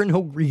cat for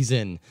no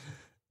reason.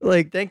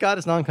 Thank God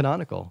it's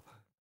non-canonical.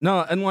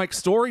 No, and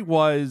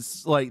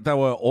story-wise, they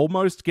were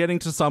almost getting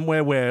to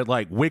somewhere where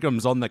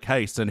Wiggum's on the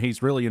case and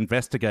he's really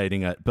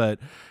investigating it, but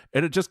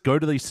it'd just go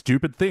to these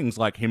stupid things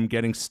like him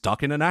getting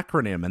stuck in an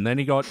acronym, and then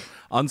he got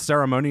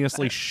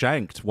unceremoniously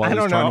shanked while he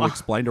was trying to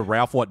explain to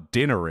Ralph what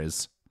dinner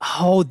is.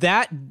 Oh,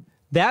 that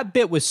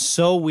bit was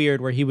so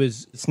weird where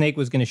Snake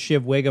was going to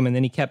shiv Wiggum, and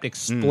then he kept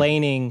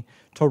explaining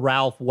to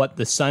Ralph what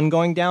the sun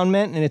going down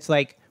meant, and it's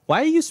like,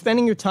 why are you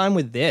spending your time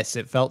with this?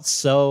 It felt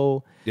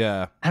so...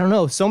 Yeah. I don't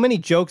know. So many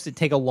jokes that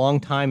take a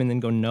long time and then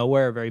go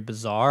nowhere are very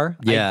bizarre.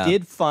 Yeah. I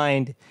did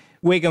find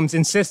Wiggum's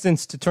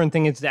insistence to turn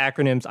things into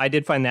acronyms, I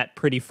did find that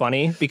pretty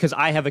funny because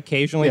I have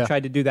occasionally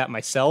tried to do that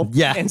myself.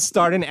 Yeah. And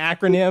start an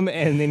acronym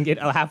and then get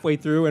halfway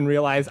through and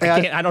realize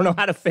I don't know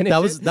how to finish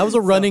it. That was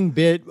a running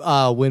bit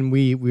when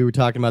we were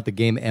talking about the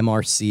game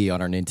MRC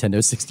on our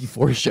Nintendo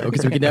 64 show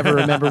because we could never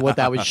remember what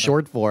that was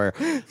short for.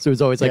 So it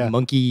was always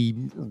Monkey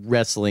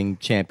Wrestling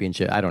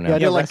Championship. I don't know.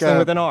 Yeah, wrestling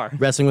with an R.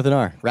 Wrestling with an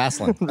R.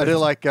 Wrestling. I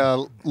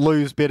do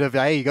Lou's bit of,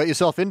 hey, you got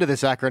yourself into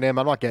this acronym.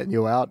 I'm not getting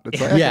you out.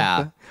 It's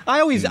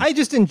I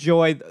just enjoy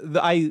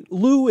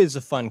Lou is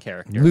a fun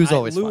character. Lou's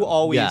always fun. Lou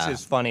always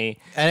is funny.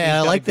 And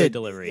I like that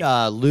delivery.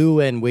 Lou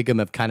and Wiggum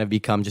have kind of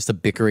become just a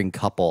bickering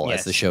couple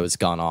as the show's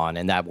gone on,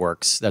 and that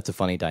works. That's a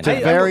funny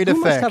dynamic. Lou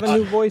must have a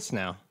new voice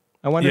now.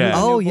 I wonder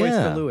who the new voice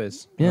for Lou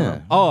is.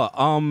 Yeah.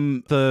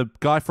 The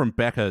guy from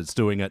Becca's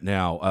doing it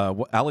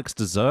now. Alex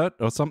Dessert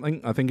or something,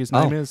 I think his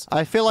name is.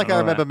 I feel like I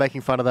remember making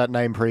fun of that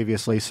name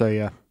previously, so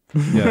yeah.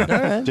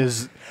 Yeah.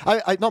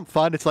 I not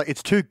fun. It's like,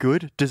 it's too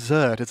good.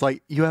 Dessert. It's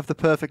like, you have the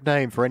perfect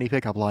name for any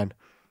pickup line.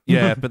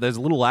 Yeah, but there's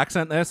a little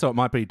accent there, so it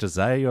might be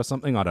dessert or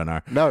something. I don't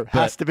know. No,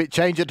 has to be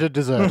change it to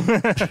dessert.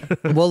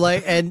 Well,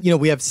 like, and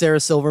we have Sarah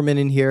Silverman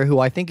in here, who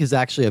I think is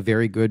actually a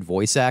very good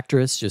voice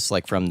actress, just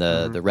like from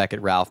the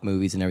Wreck-It Ralph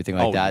movies and everything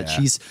like that. Yeah.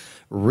 She's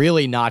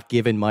really not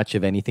given much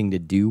of anything to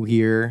do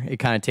here. It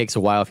kind of takes a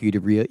while for you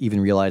to even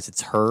realize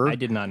it's her. I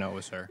did not know it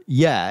was her.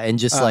 Yeah, and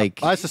just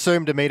like I just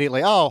assumed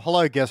immediately. Oh,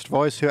 hello, guest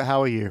voice.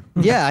 How are you?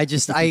 yeah, I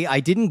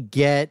didn't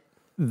get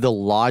the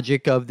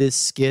logic of this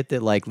skit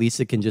that like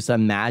Lisa can just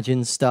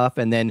imagine stuff,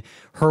 and then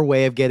her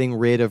way of getting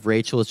rid of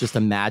Rachel is just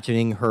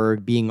imagining her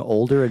being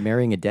older and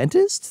marrying a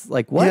dentist.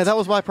 Like what? Yeah, that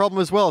was my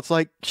problem as well. It's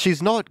like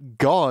she's not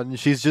gone;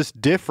 she's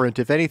just different.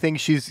 If anything,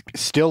 she's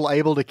still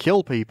able to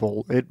kill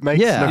people. It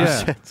makes no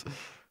sense.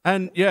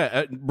 And yeah,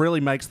 it really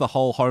makes the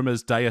whole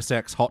Homer's Deus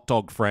Ex hot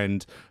dog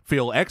friend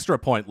feel extra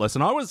pointless.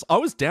 And I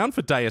was down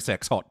for Deus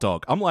Ex hot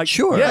dog. I'm like,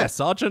 sure, yeah,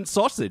 Sergeant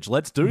Sausage,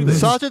 let's do this.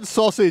 Sergeant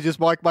Sausage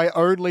is like my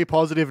only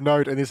positive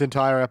note in this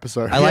entire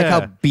episode. I like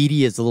how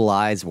beady his little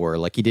eyes were.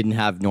 Like he didn't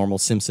have normal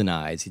Simpson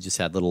eyes. He just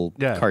had little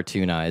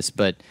cartoon eyes.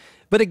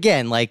 But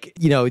again, like,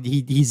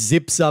 he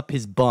zips up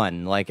his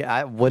bun. Like,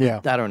 I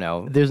don't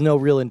know. There's no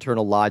real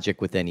internal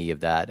logic with any of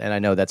that. And I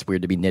know that's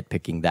weird to be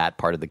nitpicking that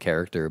part of the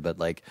character, but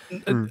like...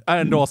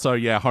 And also,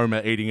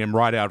 Homer eating him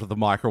right out of the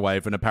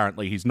microwave, and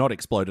apparently he's not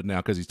exploded now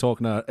because he's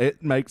talking to...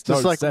 It makes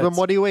no sense. Then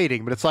what are you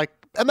eating? But it's like,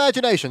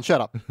 imagination,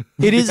 shut up.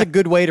 It is a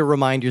good way to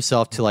remind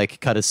yourself to, like,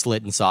 cut a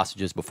slit in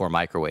sausages before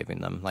microwaving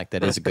them. Like,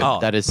 that is a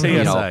good... that is,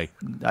 PSA.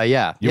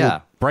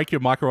 Yeah. Break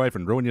your microwave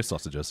and ruin your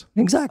sausages.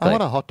 Exactly. I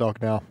want a hot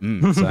dog now.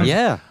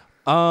 Yeah.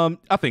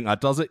 I think that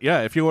does it.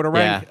 Yeah, if you were to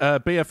rank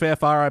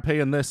BFF RIP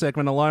in this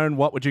segment alone,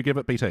 what would you give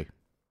it, BT?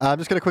 I'm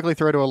just going to quickly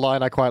throw to a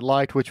line I quite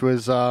liked, which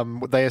was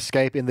they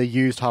escape in the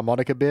used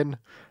harmonica bin.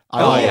 I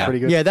thought it was pretty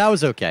good. Yeah, that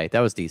was okay. That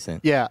was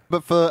decent. Yeah,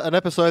 but for an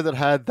episode that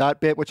had that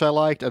bit, which I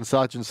liked, and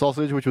Sergeant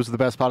Sausage, which was the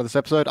best part of this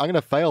episode, I'm going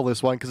to fail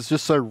this one because it's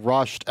just so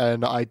rushed,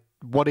 and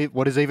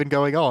what is even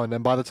going on?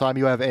 And by the time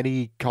you have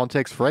any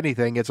context for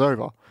anything, it's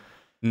over.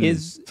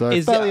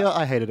 Failure,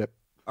 I hated it.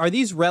 Are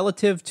these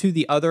relative to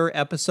the other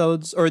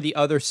episodes or the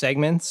other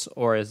segments,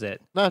 or is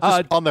it? No,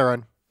 just on their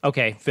own.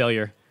 Okay,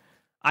 failure.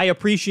 I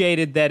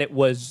appreciated that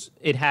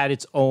it had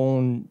its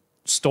own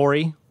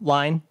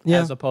storyline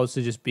as opposed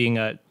to just being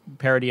a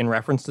parody and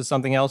reference to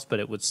something else, but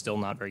it was still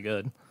not very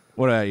good.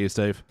 What about you,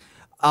 Steve?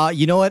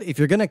 You know what? If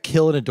you're going to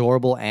kill an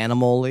adorable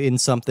animal in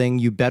something,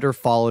 you better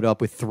follow it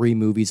up with 3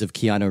 movies of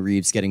Keanu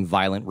Reeves getting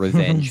violent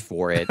revenge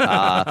for it.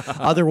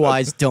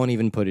 Otherwise, don't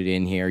even put it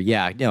in here.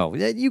 Yeah, no,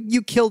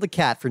 you killed a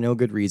cat for no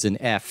good reason.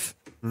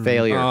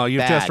 Failure. Oh, you've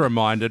Bad. just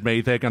reminded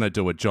me. They're going to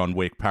do a John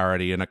Wick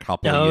parody in a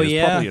couple of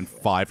years. Probably in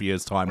 5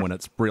 years' time when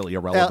it's really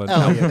irrelevant.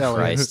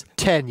 Christ.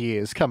 10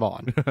 years, come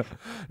on.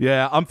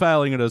 Yeah, I'm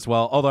failing it as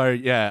well. Although,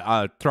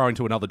 throwing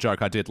to another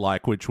joke I did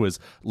like, which was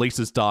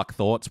Lisa's Dark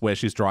Thoughts, where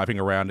she's driving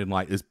around in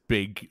like this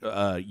big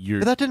But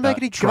that didn't make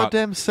any truck.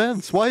 goddamn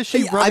sense. Why is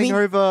she running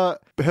over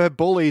her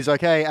bullies,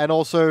 and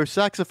also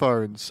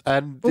saxophones?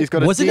 And he's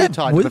got a deer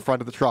tied to the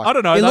front of the truck. I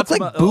don't know. It looked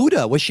like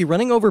Buddha. Was she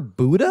running over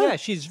Buddha? Yeah,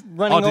 she's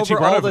running did she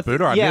over run all over the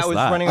Buddha? I missed it was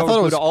that. running I over thought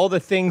it Buddha, was- all the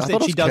things I that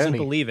thought it she was doesn't Kenny.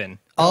 believe in.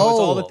 Oh. It's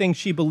all the things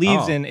she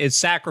believes in is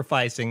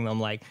sacrificing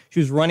them. Like she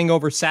was running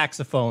over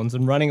saxophones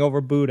and running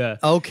over Buddha.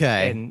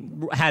 Okay.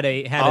 And had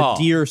a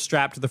deer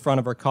strapped to the front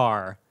of her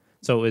car.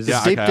 So it was Deep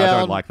I down-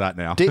 don't like that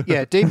now.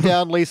 Deep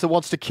down, Lisa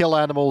wants to kill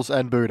animals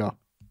and Buddha.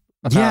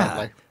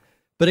 Apparently. Yeah.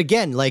 But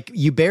again, like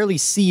you barely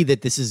see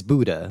that this is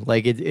Buddha.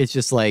 Like it's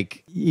just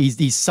like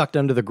he's sucked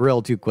under the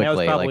grill too that was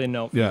quickly. probably like, a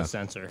note from Yeah. the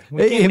censor.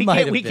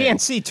 It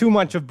Can't see too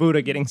much of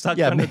Buddha getting sucked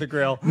under the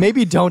grill.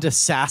 Maybe don't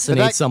assassinate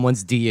But that-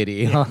 someone's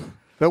deity. Huh?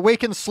 But we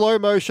can slow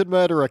motion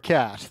murder a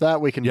cat.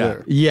 That we can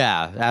do.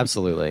 Yeah,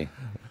 absolutely.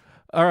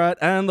 All right,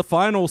 and the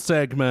final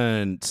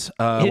segment.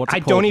 What's it I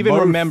called? don't even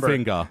Mo remember.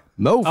 Finger.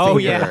 Mo Oh finger.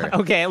 yeah,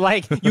 okay.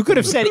 Like you could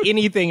have said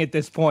anything at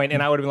this point,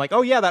 and I would have been like,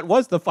 "Oh yeah, that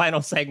was the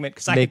final segment,"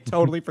 because I had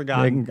totally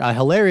forgotten. A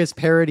hilarious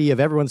parody of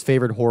everyone's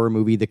favorite horror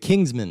movie, The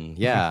Kingsman.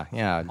 Yeah,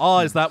 yeah. Oh,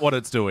 is that what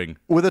it's doing?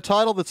 With a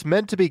title that's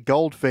meant to be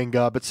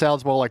Goldfinger, but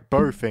sounds more like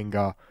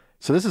Bowfinger.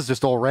 So this is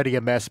just already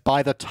a mess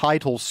by the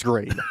title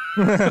screen.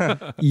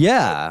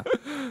 Yeah.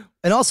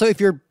 And also, if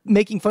you're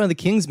making fun of the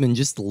Kingsman,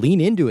 just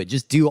lean into it.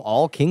 Just do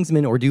all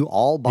Kingsman or do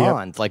all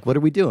Bond. Like, what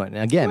are we doing?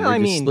 And again, Well, we're I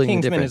just mean, splitting the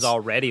Kingsman difference. is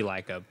already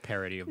like a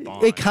parody of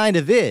Bond. It kind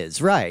of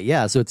is, right?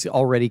 Yeah, so it's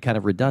already kind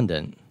of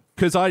redundant.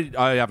 Because I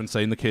haven't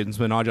seen The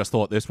Kingsman. I just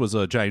thought this was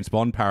a James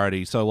Bond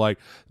parody. So, like,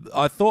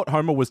 I thought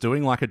Homer was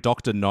doing, like, a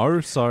Dr. No.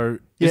 So,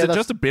 is it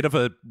just a bit of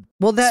a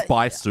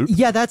spy soup?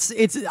 Yeah,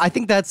 I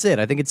think that's it.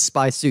 I think it's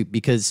spy soup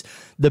because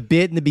the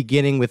bit in the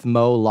beginning with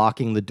Mo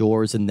locking the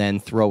doors and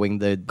then throwing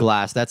the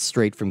glass, that's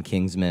straight from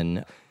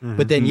Kingsman.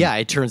 But then,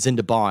 it turns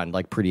into Bond,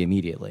 like, pretty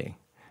immediately.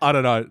 I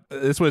don't know.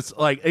 This was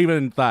like,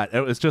 even that,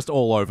 it was just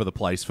all over the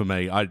place for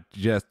me. I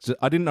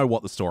didn't know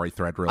what the story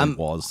thread really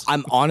was.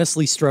 I'm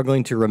honestly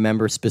struggling to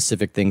remember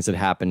specific things that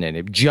happened in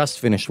it. Just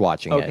finished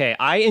watching it. Okay,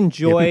 I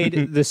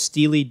enjoyed the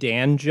Steely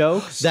Dan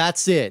jokes.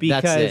 That's it.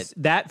 Because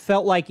that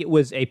felt like it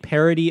was a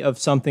parody of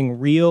something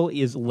real,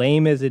 as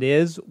lame as it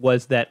is,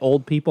 was that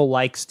old people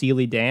like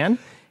Steely Dan.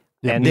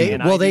 And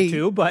I do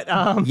too, but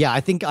yeah,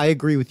 I think I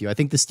agree with you. I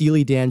think the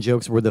Steely Dan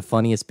jokes were the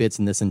funniest bits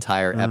in this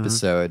entire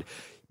episode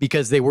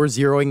because they were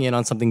zeroing in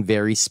on something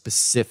very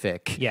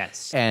specific.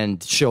 Yes.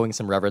 And showing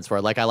some reverence for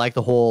it. Like, I like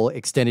the whole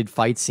extended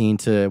fight scene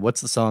to,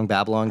 what's the song,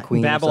 Babylon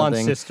Queen? Babylon or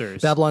something?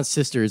 Sisters. Babylon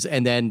Sisters.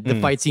 And then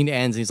the fight scene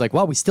ends and he's like,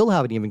 wow, we still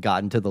haven't even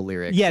gotten to the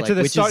lyrics. Yeah, like, to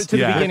the start, to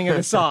the beginning of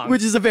the song.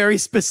 Which is a very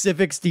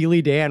specific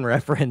Steely Dan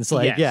reference.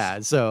 Like,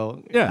 Yes.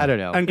 so I don't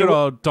know. And good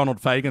old Donald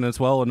Fagen as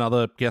well,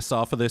 another guest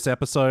star for this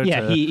episode.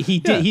 Yeah, he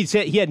did. He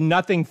said he had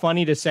nothing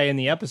funny to say in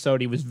the episode.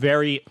 He was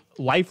very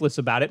lifeless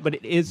about it, but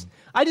it is,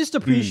 I just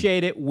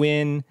appreciate it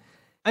when,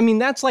 I mean,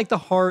 that's like the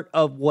heart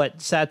of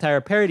what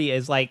satire parody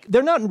is. Like,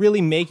 they're not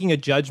really making a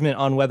judgment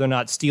on whether or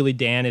not Steely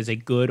Dan is a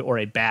good or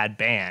a bad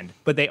band,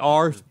 but they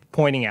are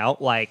pointing out,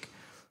 like,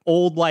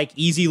 old, like,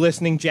 easy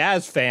listening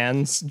jazz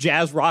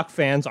rock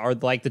fans are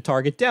like the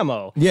target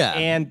demo. Yeah.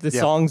 And the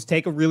songs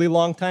take a really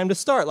long time to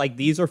start. Like,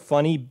 these are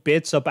funny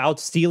bits about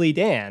Steely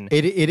Dan.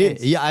 It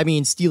is. Yeah, I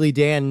mean, Steely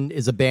Dan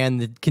is a band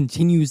that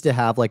continues to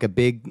have like a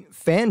big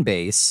fan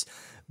base,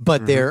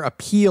 but their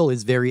appeal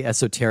is very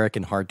esoteric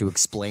and hard to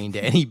explain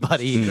to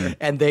anybody.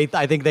 And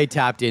I think they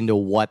tapped into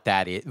what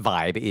that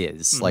vibe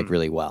is like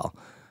really well.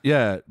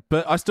 Yeah,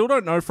 but I still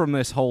don't know from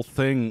this whole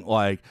thing,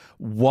 like,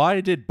 why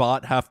did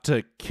Bart have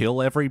to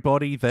kill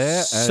everybody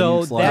there?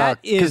 So that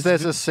is... Because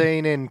there's a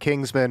scene in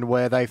Kingsman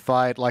where they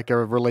fight like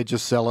a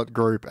religious zealot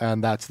group,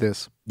 and that's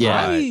this.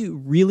 Yeah. I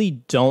really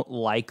don't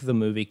like the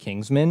movie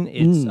Kingsman.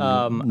 It's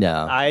no.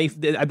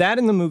 That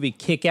in the movie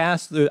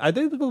Kick-Ass, are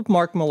they both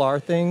Mark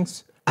Millar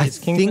things? Is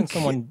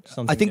Kingsman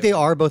something I think they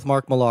are both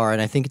Mark Millar,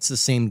 and I think it's the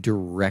same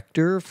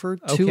director for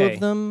two of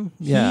them.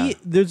 Yeah.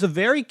 There's a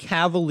very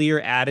cavalier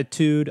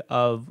attitude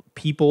of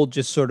people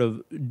just sort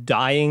of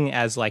dying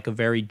as like a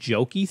very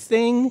jokey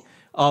thing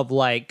of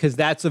like, because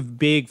that's a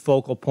big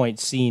focal point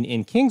scene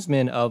in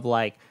Kingsman of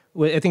like,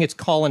 I think it's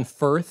Colin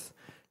Firth,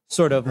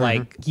 sort of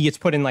like he gets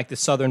put in like the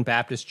Southern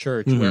Baptist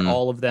Church where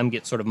all of them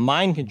get sort of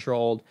mind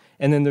controlled.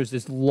 And then there's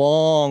this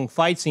long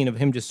fight scene of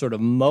him just sort of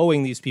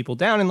mowing these people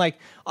down. And like,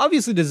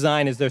 obviously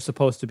design is they're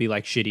supposed to be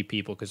like shitty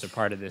people because they're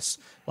part of this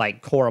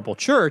like horrible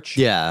church.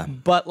 Yeah.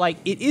 But like,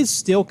 it is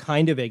still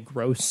kind of a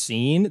gross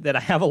scene that I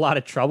have a lot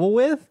of trouble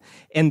with.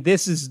 And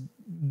this is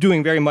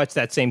doing very much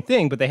that same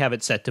thing, but they have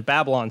it set to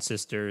Babylon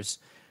Sisters,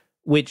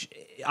 which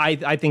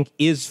I think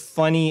is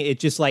funny. It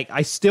just like,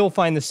 I still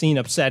find the scene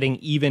upsetting,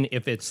 even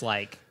if it's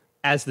like,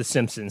 as the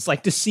Simpsons,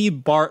 like to see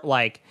Bart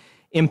like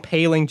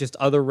impaling just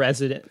other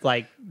resident,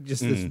 like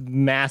just this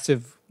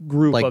massive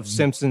group like of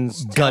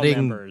Simpsons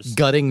members.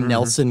 Gutting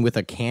Nelson with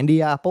a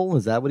candy apple.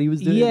 Is that what he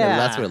was doing? Yeah, or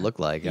that's what it looked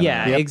like.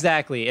 Yeah,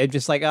 exactly. It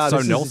just like, so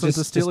Nelson's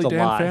a Steely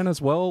Dan fan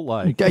as well.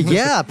 Like,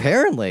 yeah,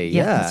 apparently,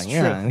 that's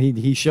yeah.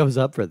 He shows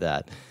up for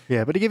that.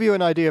 Yeah, but to give you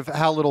an idea of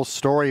how little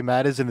story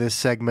matters in this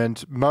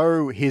segment,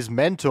 Mo, his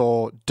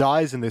mentor,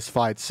 dies in this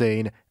fight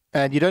scene.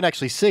 And you don't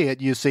actually see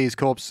it. You see his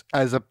corpse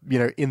as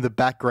in the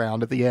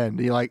background at the end.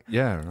 You're like,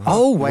 yeah. Right.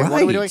 Oh, wait, right.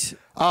 What are we doing?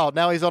 Oh,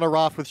 now he's on a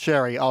raft with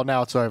Sherry. Oh,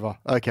 now it's over.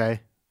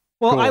 Okay.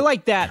 Well, cool. I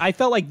like that. I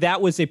felt like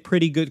that was a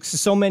pretty good.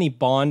 So many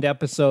Bond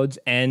episodes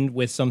end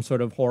with some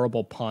sort of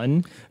horrible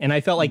pun, and I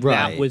felt like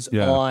that was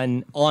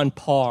on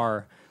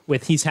par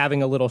with he's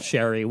having a little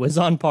Sherry. Was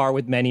on par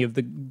with many of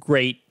the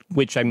great.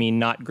 Which, I mean,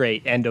 not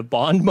great end of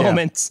Bond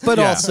moments. But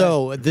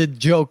also, the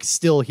joke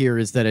still here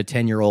is that a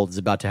 10-year-old is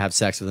about to have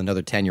sex with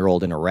another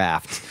 10-year-old in a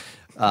raft,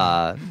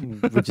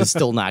 which is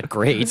still not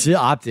great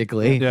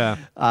optically. Yeah.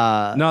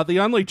 No,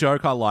 the only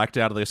joke I liked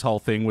out of this whole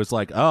thing was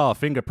like, oh,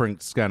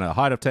 fingerprint scanner,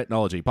 height of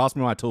technology, pass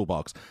me my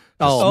toolbox.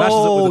 Smashes it with a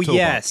toolbox.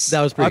 Yes.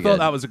 That was pretty good. I thought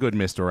that was a good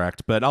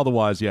misdirect, but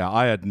otherwise,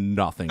 I had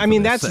nothing. I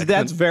mean,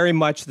 that's very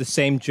much the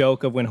same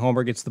joke of when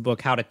Homer gets the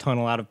book How to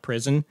Tunnel Out of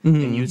Prison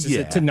and uses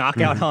it to knock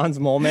out Hans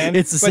Moleman.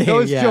 It's the same. But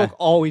those jokes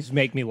always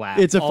make me laugh.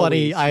 It's a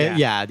funny,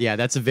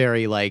 that's a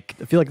very like,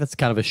 I feel like that's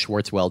kind of a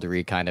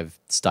Schwartzweldery kind of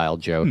style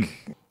joke.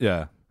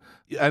 Yeah.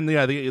 And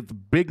the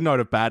big note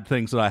of bad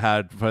things that I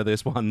had for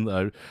this one,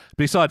 though,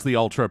 besides the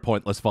ultra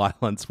pointless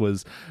violence,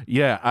 was,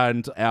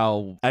 and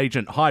our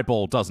agent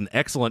Highball does an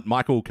excellent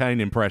Michael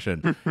Caine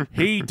impression.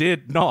 He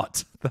did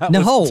not. That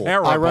was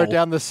terrible. I wrote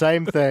down the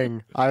same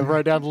thing. I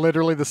wrote down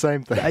literally the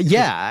same thing. And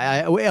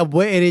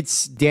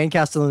it's Dan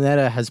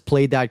Castellaneta has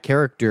played that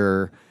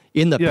character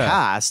in the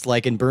past,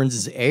 like in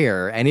Burns'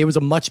 Air, and it was a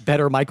much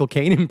better Michael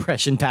Caine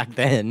impression back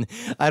then.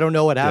 I don't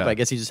know what happened. I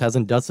guess he just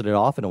hasn't dusted it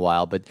off in a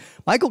while, but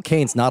Michael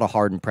Caine's not a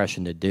hard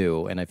impression to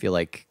do, and I feel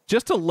like...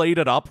 Just to lead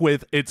it up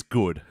with, it's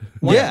good.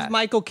 Why is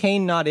Michael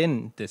Caine not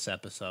in this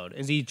episode?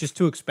 Is he just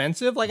too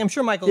expensive? Like, I'm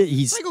sure Michael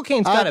Caine's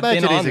got to have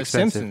been on The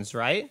Simpsons,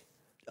 right?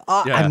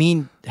 I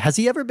mean, has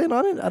he ever been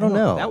on it? I don't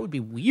know. That would be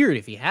weird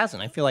if he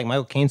hasn't. I feel like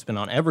Michael Caine's been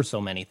on ever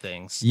so many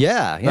things.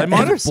 Yeah. They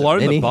might have blown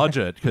the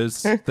budget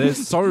because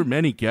there's so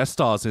many guest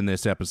stars in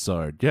this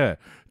episode. Yeah.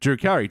 Drew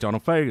Carey,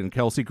 Donald Fagen,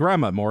 Kelsey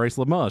Grammer, Maurice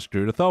LaMarche,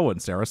 Judith Owen,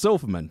 Sarah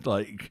Silverman.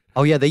 Like,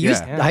 oh yeah, they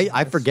used.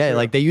 I forget.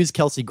 Like they used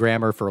Kelsey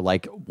Grammer for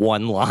like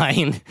one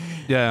line.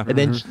 Yeah, and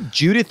then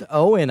Judith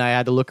Owen, I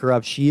had to look her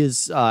up. She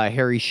is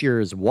Harry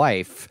Shearer's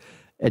wife,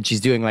 and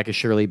she's doing like a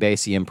Shirley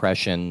Bassey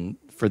impression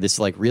for this.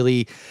 Like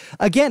really,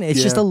 again,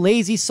 it's just a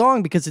lazy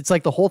song because it's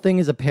like the whole thing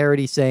is a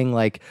parody saying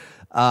like.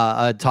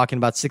 Talking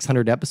about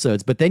 600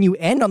 episodes, but then you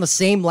end on the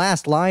same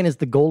last line as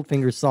the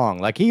Goldfinger song,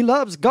 like he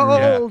loves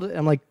gold.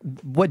 I'm like,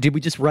 what? Did we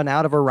just run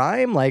out of a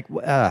rhyme? Like,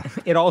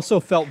 it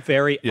also felt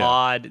very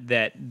odd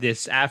that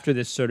after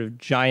this sort of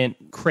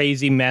giant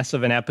crazy mess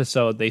of an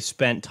episode, they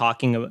spent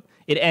talking about.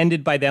 It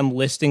ended by them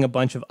listing a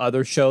bunch of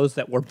other shows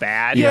that were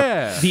bad.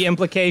 Yeah. The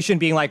implication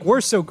being like, we're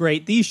so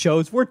great, these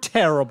shows were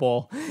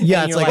terrible.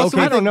 Yeah, and it's like,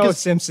 okay, I don't know,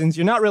 Simpsons,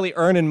 you're not really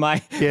earning my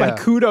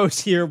kudos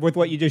here with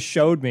what you just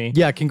showed me.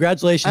 Yeah,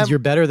 congratulations, you're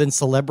better than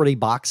celebrity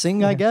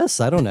boxing, I guess.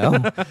 I don't know.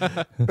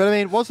 But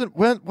I mean,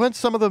 weren't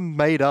some of them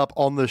made up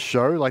on the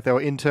show? Like they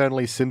were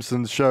internally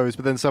Simpsons shows,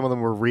 but then some of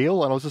them were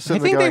real? And I was just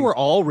sitting there going, they were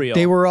all real.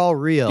 They were all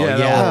real,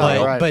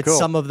 but cool.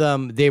 some of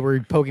them, they were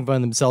poking fun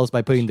of themselves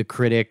by putting The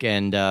Critic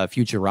and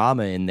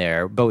Futurama in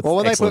there. Both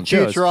when they put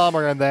shows.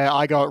 Futurama in there,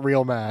 I got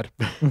real mad.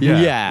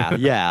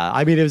 Yeah.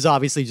 I mean, it was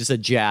obviously just a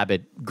jab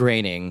at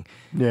graining.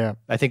 Yeah.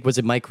 I think, was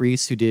it Mike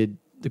Reese who did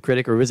The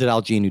Critic, or was it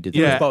Al Jean who did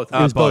it? Both.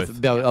 It was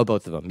both.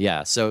 Both of them.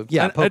 Yeah. So,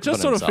 yeah. And it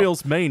just sort of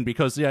feels mean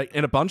because,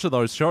 in a bunch of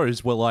those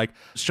shows were like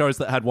shows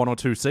that had 1 or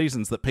 2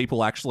 seasons that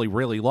people actually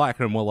really like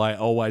and were like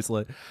always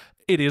like,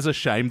 it is a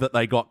shame that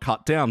they got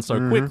cut down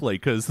so quickly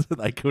because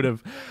they could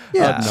have...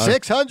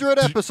 600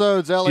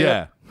 episodes, Elliot.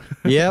 Yeah.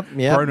 Yep.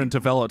 Grown and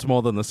developed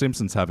more than the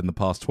Simpsons have in the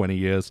past 20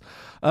 years.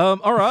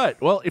 All right.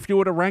 Well, if you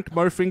were to rank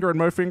Mofinger and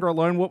Mofinger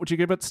alone, what would you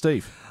give it,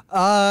 Steve?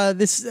 I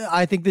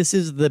think this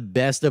is the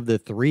best of the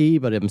 3,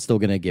 but I'm still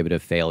gonna give it a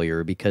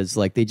failure because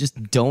like they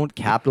just don't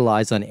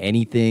capitalize on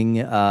anything.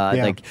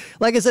 Like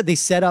I said, they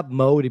set up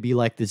Mo to be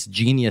like this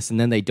genius, and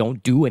then they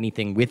don't do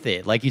anything with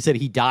it. Like you said,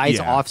 he dies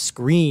off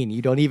screen.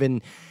 You don't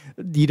even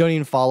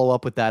follow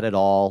up with that at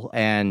all.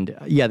 And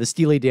the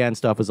Steely Dan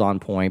stuff was on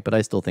point, but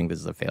I still think this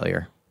is a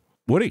failure.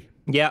 Woody?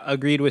 Yeah,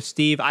 agreed with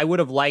Steve. I would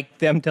have liked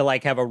them to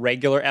like have a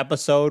regular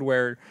episode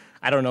where,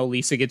 I don't know,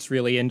 Lisa gets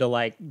really into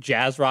like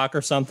jazz rock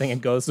or something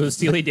and goes to a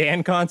Steely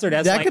Dan concert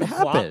as like a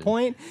plot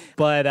point.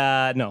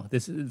 But no,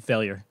 this is a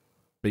failure.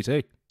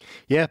 BT?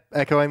 Yeah,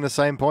 echoing the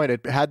same point.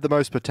 It had the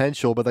most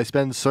potential, but they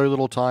spend so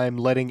little time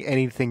letting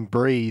anything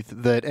breathe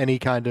that any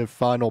kind of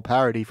final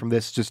parody from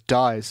this just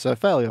dies. So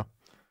failure.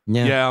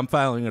 Yeah, I'm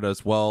failing it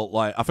as well.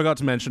 Like I forgot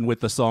to mention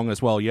with the song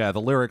as well. Yeah,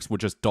 the lyrics were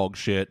just dog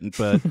shit,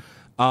 but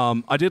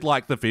I did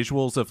like the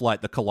visuals of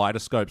like the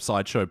kaleidoscope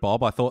sideshow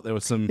Bob. I thought there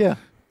was some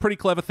pretty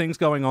clever things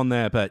going on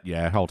there, but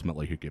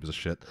ultimately, who gives a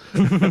shit?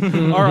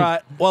 All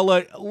right, well,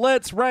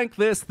 let's rank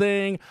this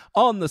thing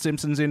on the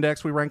Simpsons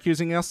Index. We rank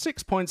using our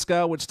 6-point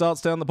scale, which starts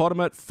down the bottom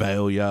at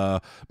failure.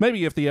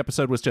 Maybe if the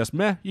episode was just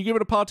meh, you give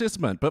it a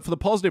participant, but for the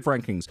positive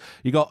rankings,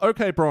 you got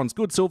okay bronze,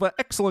 good silver,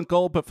 excellent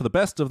gold, but for the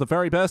best of the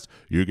very best,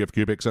 you give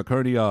cubic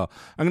zirconia.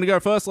 I'm going to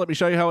go first. Let me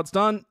show you how it's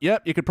done.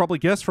 Yep, you could probably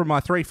guess from my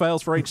 3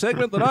 fails for each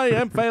segment that I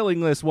am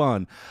failing this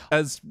one.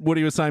 As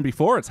Woody was saying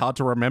before, it's hard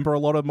to remember a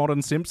lot of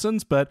modern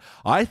Simpsons, but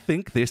I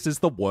think this is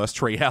the worst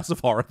Treehouse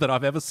of Horror that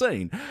I've ever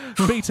seen.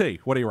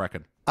 BT, what do you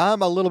reckon?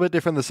 I'm a little bit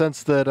different in the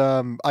sense that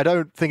I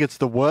don't think it's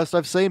the worst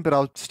I've seen, but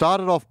I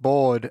started off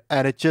bored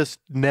and it just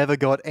never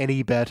got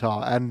any better.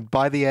 And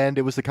by the end,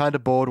 it was the kind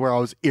of bored where I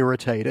was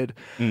irritated.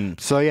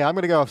 So yeah, I'm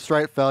going to go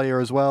straight failure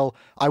as well.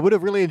 I would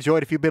have really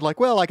enjoyed if you'd been like,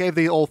 well, I gave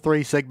all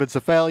 3 segments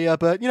a failure,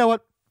 but you know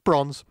what?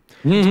 Bronze.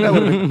 That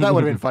would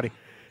have been funny.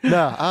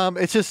 No,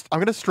 it's just, I'm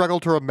going to struggle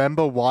to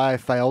remember why I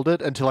failed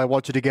it until I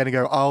watch it again and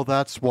go, oh,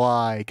 that's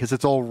why, because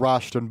it's all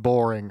rushed and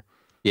boring.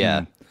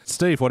 Yeah.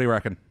 Steve, what do you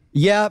reckon?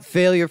 Yeah,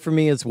 failure for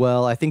me as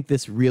well. I think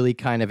this really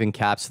kind of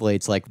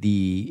encapsulates like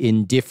the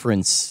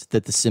indifference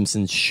that The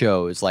Simpsons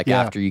shows, like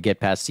after you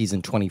get past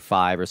season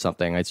 25 or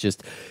something.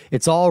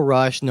 It's all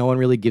rushed. No one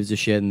really gives a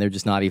shit, and they're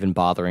just not even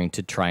bothering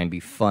to try and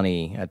be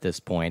funny at this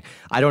point.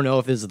 I don't know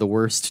if this is the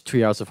worst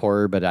Treehouse of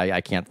Horror, but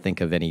I can't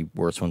think of any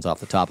worse ones off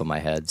the top of my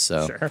head.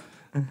 So. Sure.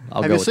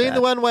 Have you seen the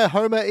one where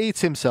Homer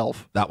eats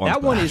himself? That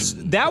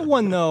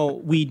one though,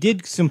 we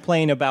did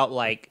complain about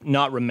like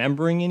not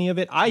remembering any of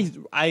it.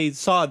 I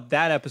saw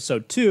that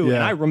episode too,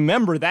 and I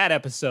remember that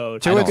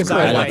episode.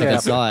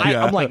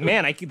 I'm like,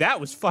 man,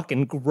 that was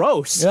fucking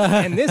gross.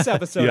 And this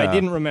episode, I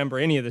didn't remember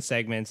any of the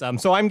segments.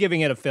 So I'm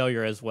giving it a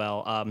failure as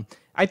well.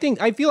 I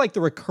feel like the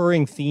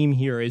recurring theme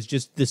here is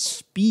just the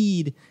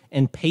speed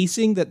and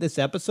pacing that this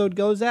episode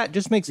goes at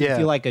just makes it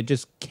feel like a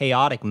just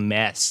chaotic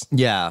mess.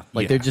 Yeah,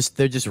 they're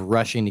just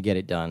rushing to get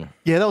it done.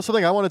 Yeah, that was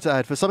something I wanted to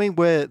add. For something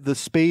where the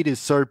speed is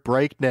so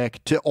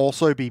breakneck to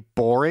also be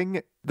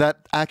boring,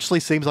 that actually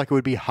seems like it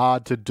would be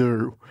hard to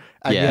do.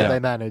 And yet they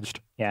managed.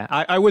 Yeah,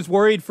 I was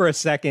worried for a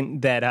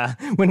second that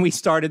when we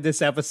started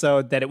this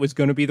episode that it was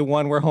going to be the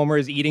one where Homer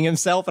is eating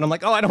himself, and I'm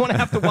like, oh, I don't want to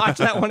have to watch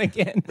that one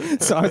again.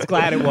 So I was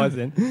glad it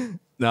wasn't.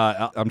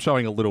 No, I'm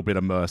showing a little bit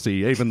of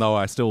mercy, even though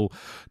I still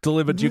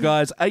delivered you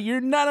guys a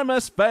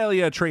unanimous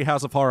failure,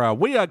 Treehouse of Horror.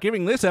 We are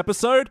giving this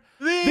episode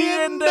the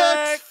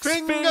Index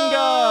Finger!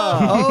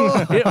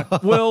 Oh.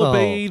 It will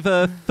be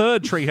the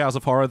third Treehouse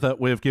of Horror that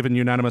we've given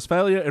unanimous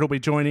failure. It'll be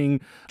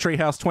joining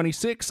Treehouse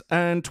 26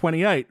 and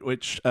 28,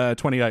 which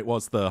 28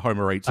 was the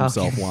Homer Eats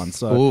Himself one.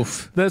 So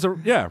there's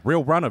a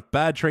real run of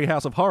bad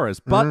Treehouse of Horrors.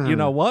 But you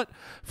know what?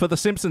 For the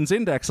Simpsons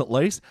Index, at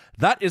least,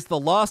 that is the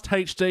last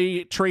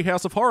HD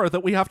Treehouse of Horror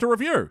that we have to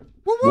review.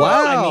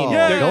 Wow. I mean,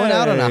 they're going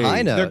out on a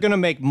high note. They're going to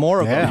make more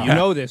of them. You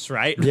know this,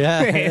 right? Yeah.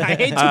 I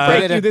hate to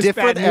break you this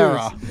bad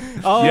era.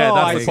 news. Oh,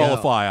 Yeah, that's the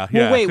qualifier.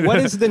 Well, wait, what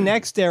is the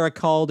next era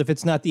called if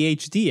it's not the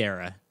HD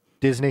era?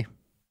 Disney.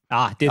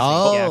 Disney.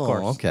 Oh, yeah, of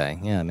course. okay.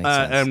 Yeah, makes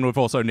sense. And we've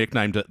also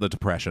nicknamed it the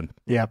Depression.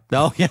 Yeah.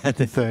 Oh, yeah.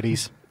 The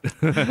 30s.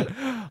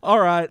 All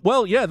right.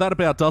 Well, yeah, that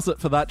about does it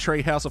for that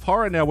Treehouse of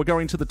Horror. Now we're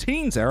going to the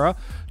teens era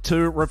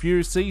to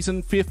review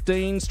season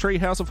 15's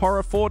Treehouse of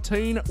Horror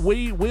 14.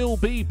 We will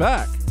be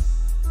back.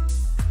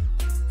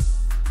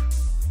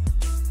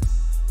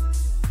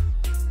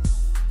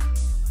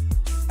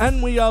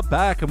 And we are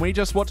back, and we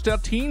just watched our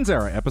Teens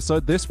Era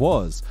episode. This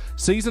was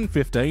Season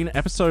 15,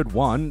 Episode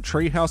 1,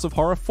 Treehouse of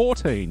Horror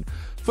 14.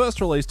 First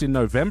released in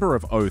November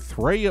of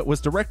 2003, it was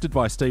directed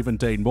by Stephen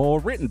Dean Moore,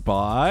 written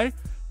by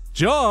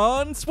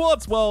John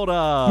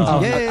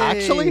Swartzwelder. Yay.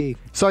 Actually?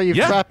 So you've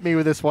trapped me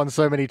with this one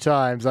so many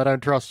times, I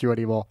don't trust you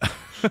anymore.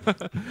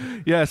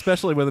 Yeah,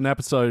 especially with an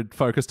episode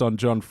focused on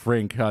John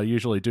Frink. I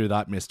usually do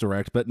that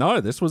misdirect, but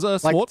no, this was a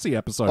Swartzy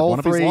episode, one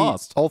of his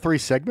last. All three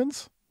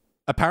segments?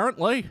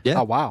 Apparently. Yeah.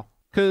 Oh, wow.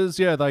 Because,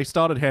 they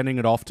started handing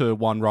it off to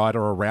one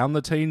writer around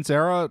the teens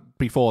era.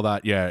 Before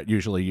that, it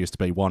usually used to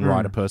be one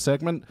writer per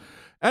segment.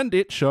 And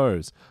it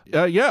shows.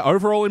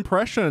 Overall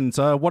impressions.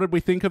 What did we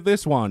think of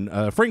this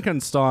one?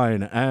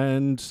 Frankenstein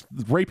and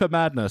Reaper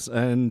Madness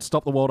and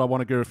Stop the World, I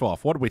Want to Goof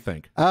Off. What did we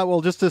think? Well,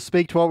 just to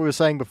speak to what we were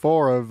saying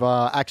before of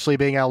actually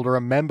being able to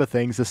remember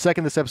things, the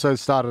second this episode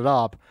started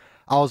up,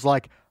 I was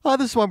like, oh,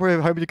 this is one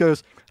where Homer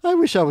goes, I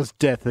wish I was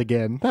death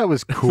again. That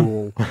was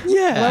cool.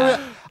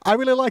 Yeah. I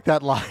really like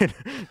that line.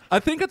 I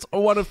think it's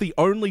one of the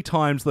only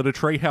times that a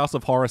Treehouse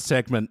of Horror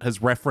segment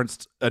has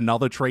referenced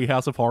another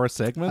Treehouse of Horror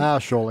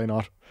segment. Surely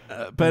not.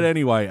 But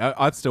anyway,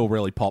 I'd still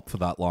really pop for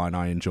that line.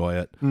 I enjoy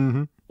it.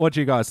 Mm-hmm. What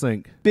do you guys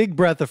think? Big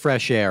breath of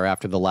fresh air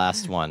after the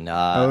last one.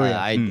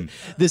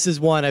 This is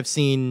one I've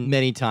seen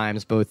many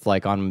times, both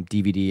like on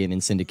DVD and in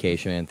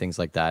syndication and things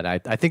like that. I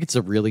think it's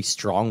a really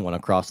strong one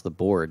across the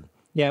board.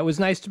 Yeah, it was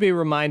nice to be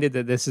reminded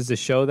that this is a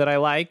show that I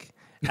like.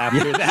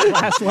 After that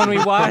last one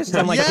we watched,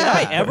 I'm like, did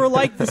I ever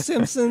like The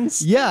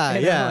Simpsons? Yeah,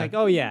 and I'm like,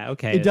 oh yeah,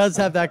 okay. It does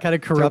have that kind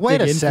of corrupting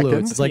wait a influence.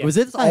 second. It's like, was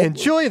it? I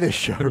enjoy this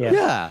show.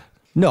 Yeah.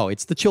 No,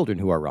 it's the children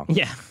who are wrong.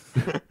 Yeah.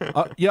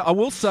 I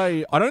will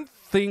say, I don't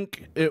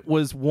think it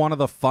was one of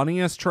the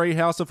funniest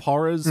Treehouse of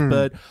Horrors,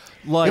 but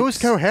like It was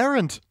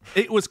coherent.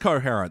 It was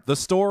coherent. The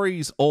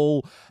stories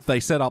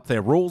they set up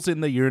their rules in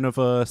the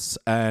universe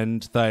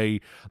and they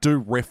do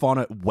riff on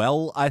it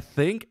well, I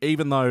think,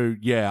 even though,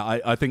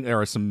 I think there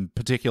are some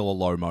particular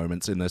low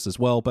moments in this as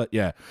well. But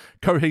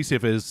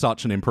cohesive is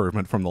such an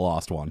improvement from the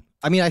last one.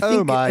 I mean, I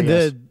think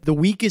the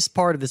weakest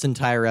part of this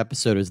entire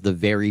episode is the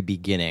very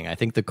beginning. I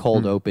think the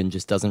cold open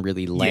just doesn't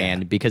really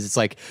land because it's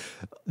like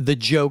the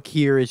joke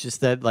here is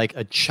just that like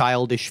a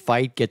childish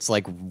fight gets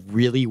like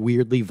really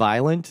weirdly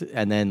violent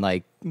and then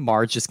like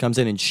Marge just comes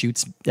in and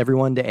shoots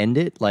everyone to end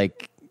it.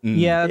 Like,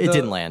 it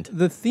didn't land.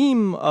 The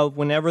theme of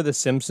whenever the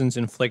Simpsons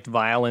inflict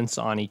violence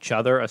on each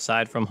other,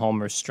 aside from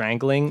Homer's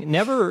strangling,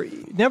 never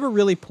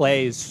really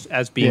plays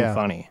as being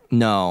funny.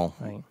 No.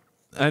 Right.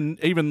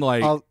 And even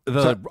like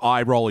the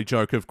eye-rolly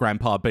joke of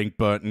Grandpa being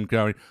burnt and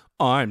going,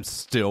 I'm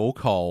still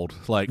cold.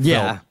 Like,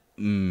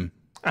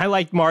 I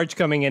like Marge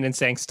coming in and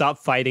saying, stop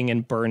fighting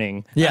and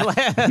burning. Yeah.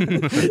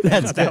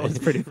 That was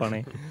pretty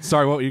funny.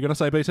 Sorry, what were you going to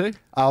say, BT?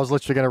 I was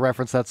literally going to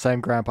reference that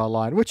same Grandpa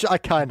line, which I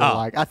kind of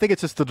like. I think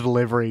it's just the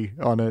delivery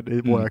on it.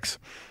 It works.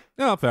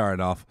 Yeah, fair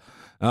enough.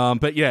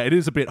 But it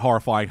is a bit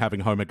horrifying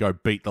having Homer go,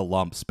 beat the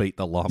lumps.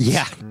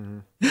 Yeah.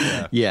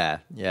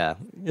 Yeah.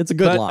 It's a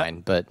good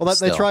line, but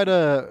they try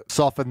to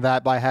soften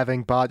that by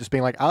having Bart just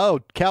being like,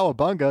 oh,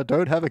 cowabunga,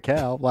 don't have a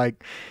cow.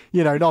 Like,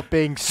 not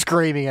being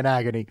screaming in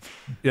agony.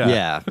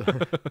 Yeah.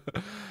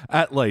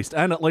 At least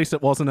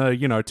it wasn't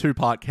a,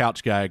 two-part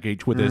couch gag,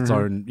 each with its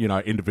own,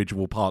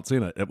 individual parts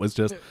in it. It was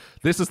just,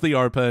 this is the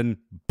open,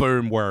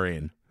 boom, we're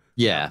in.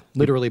 Yeah,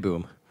 literally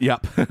boom.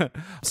 Yep.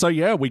 So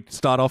we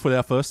start off with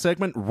our first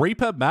segment,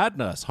 Reaper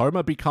Madness,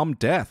 Homer Become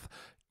Death.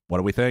 What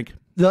do we think?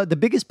 The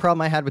biggest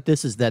problem I had with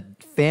this is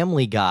that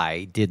Family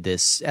Guy did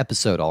this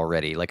episode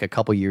already, like a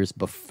couple years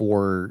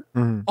before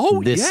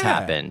this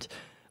happened.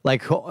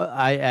 Like,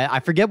 I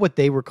forget what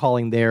they were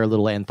calling their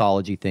little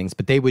anthology things,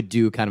 but they would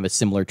do kind of a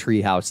similar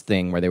Treehouse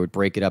thing where they would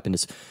break it up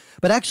into...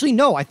 But actually,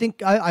 no, I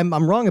think I'm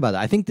wrong about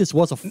that. I think this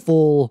was a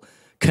full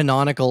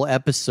canonical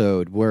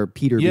episode where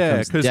Peter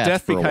becomes because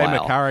Death for a became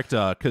while. a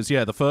character. Because,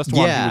 the first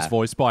one he was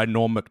voiced by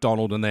Norm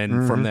Macdonald, and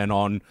then from then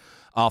on,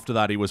 after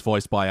that, he was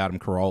voiced by Adam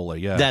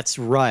Carolla, That's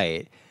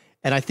right.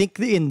 And I think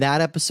in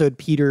that episode,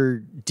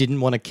 Peter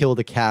didn't want to kill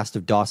the cast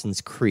of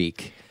Dawson's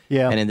Creek.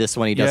 Yeah. And in this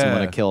one, he doesn't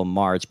want to kill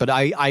Marge. But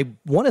I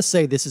want to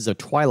say this is a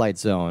Twilight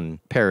Zone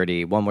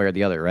parody, one way or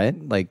the other, right?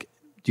 Like,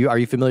 are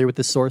you familiar with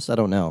this source? I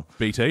don't know.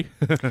 BT?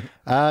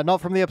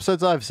 Not from the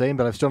episodes I've seen,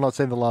 but I've still not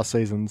seen the last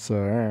season,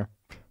 so...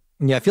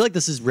 Yeah, I feel like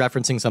this is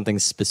referencing something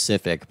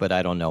specific, but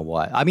I don't know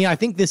what. I mean, I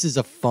think this is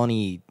a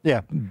funny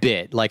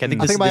bit. Like, I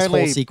think this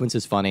whole sequence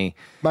is funny.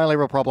 My only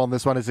real problem on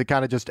this one is it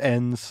kind of just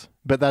ends.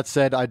 But that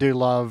said, I do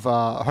love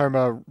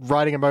Homer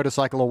riding a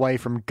motorcycle away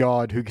from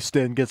God, who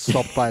then gets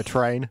stopped by a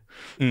train.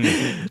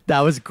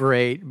 That was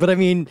great. But I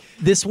mean,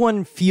 this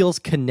one feels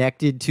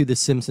connected to The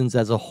Simpsons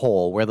as a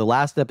whole, where the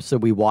last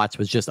episode we watched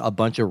was just a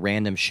bunch of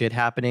random shit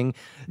happening.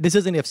 This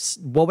isn't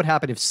what would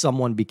happen if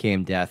someone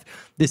became Death.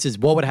 This is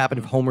what would happen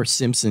if Homer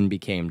Simpson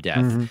became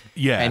Death.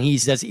 Yeah. And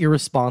he's as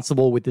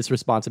irresponsible with this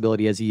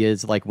responsibility as he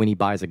is like when he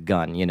buys a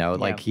gun,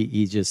 like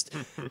he's just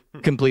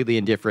completely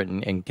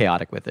indifferent and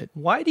chaotic with it.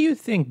 Why do you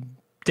think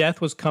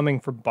Death was coming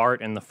for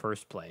Bart in the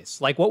first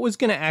place? Like, what was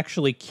going to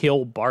actually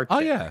kill Bart? Oh,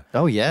 yeah.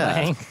 Oh,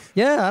 yeah.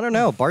 Yeah, I don't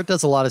know. Bart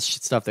does a lot of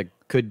stuff that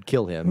could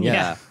kill him.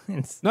 Yeah.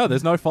 No,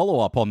 there's no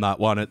follow-up on that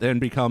one. It then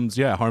becomes,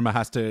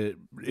 Homer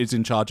is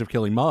in charge of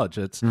killing Marge.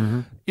 It's,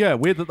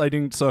 weird that they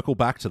didn't circle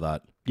back to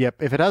that.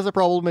 Yep. If it has a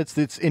problem, it's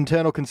its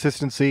internal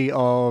consistency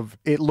of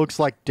it looks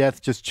like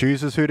Death just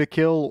chooses who to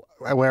kill,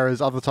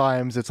 whereas other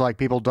times it's like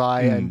people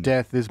die and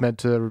Death is meant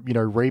to,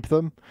 reap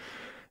them.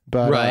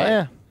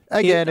 But,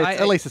 again,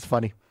 at least it's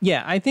funny.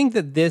 Yeah, I think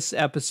that this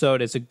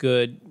episode is a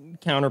good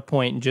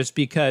counterpoint just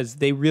because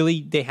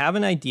they have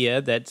an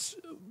idea that's,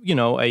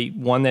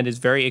 one that is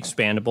very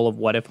expandable of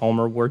what if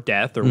Homer were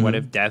Death or what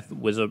if Death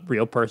was a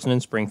real person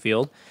in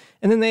Springfield.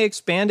 And then they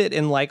expand it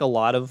in like a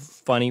lot of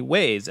funny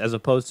ways as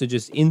opposed to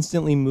just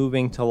instantly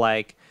moving to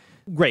like,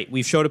 great,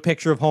 we've showed a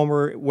picture of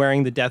Homer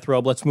wearing the death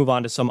robe. Let's move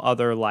on to some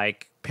other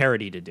like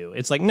parody to do.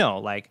 It's like, no,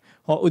 like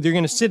they're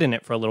going to sit in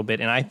it for a little bit.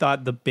 And I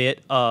thought the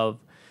bit of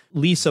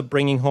Lisa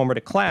bringing Homer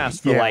to class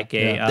for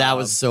that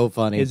was so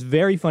funny. It's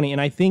very funny. And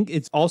I think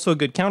it's also a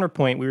good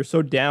counterpoint. We were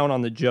so down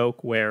on the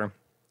joke where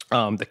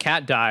the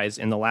cat dies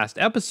in the last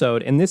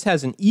episode. And this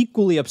has an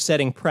equally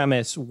upsetting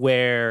premise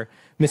where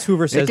Miss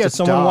Hoover says, does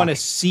someone want to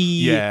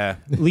see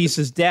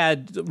Lisa's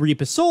dad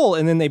reap his soul?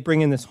 And then they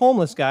bring in this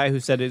homeless guy who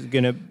said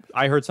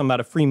I heard something about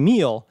a free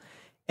meal.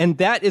 And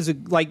that is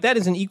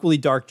an equally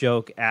dark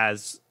joke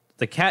as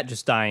the cat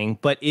just dying,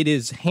 but it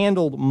is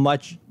handled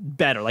much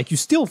better. Like, you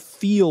still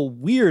feel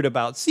weird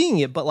about seeing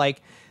it, but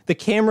like the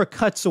camera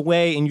cuts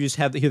away and you just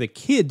hear the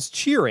kids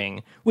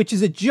cheering, which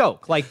is a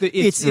joke. Like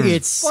it's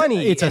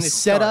funny. It's a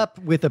setup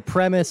with a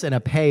premise and a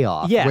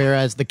payoff. Yeah.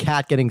 Whereas the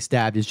cat getting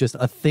stabbed is just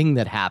a thing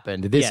that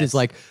happened. This is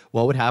like,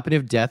 what would happen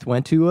if Death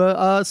went to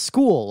a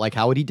school? Like,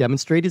 how would he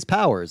demonstrate his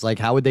powers? Like,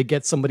 how would they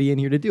get somebody in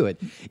here to do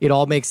it? It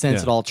all makes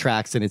sense. It all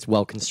tracks and it's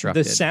well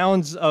constructed. The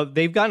sounds of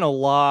they've gotten a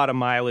lot of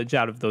mileage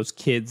out of those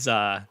kids.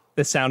 The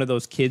sound of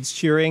those kids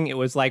cheering. It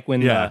was like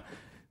when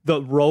the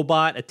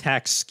robot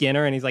attacks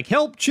Skinner and he's like,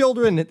 help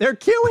children, they're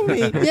killing me.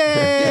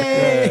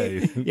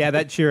 Yay! Yeah,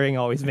 that cheering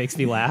always makes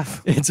me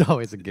laugh. It's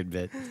always a good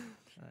bit.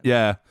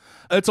 Yeah.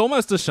 It's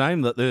almost a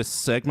shame that this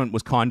segment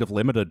was kind of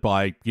limited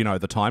by,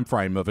 the time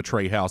frame of a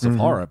Treehouse of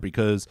Horror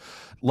because,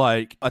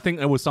 like, I think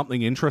there was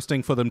something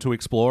interesting for them to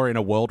explore in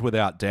a world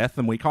without death,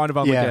 and we kind of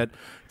only get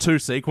two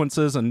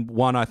sequences, and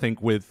one, I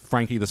think, with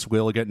Frankie the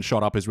Squealer getting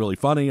shot up is really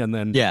funny, and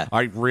then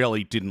I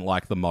really didn't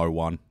like the Moe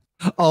one.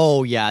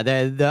 Oh, yeah.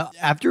 The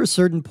after a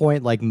certain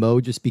point, like,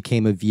 Moe just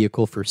became a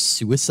vehicle for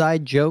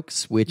suicide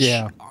jokes, which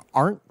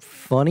aren't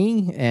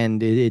funny,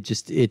 and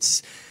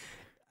it's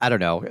I don't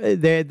know.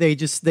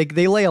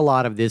 They lay a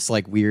lot of this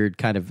like weird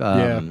kind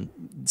of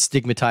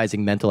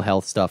stigmatizing mental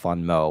health stuff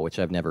on Moe, which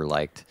I've never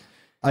liked.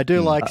 I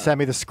do like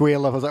Sammy the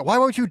Squealer. I was like, why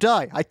won't you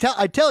die? I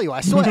tell you,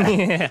 I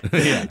swear.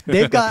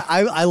 They've got.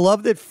 I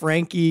love that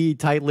Frankie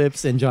Tight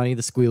Lips and Johnny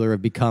the Squealer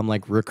have become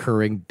like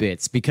recurring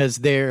bits because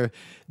they're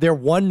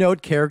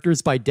one-note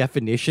characters by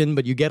definition,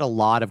 but you get a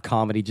lot of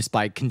comedy just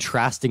by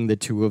contrasting the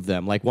two of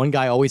them. Like, one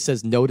guy always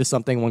says no to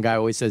something, one guy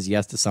always says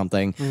yes to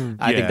something.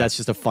 I think that's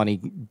just a funny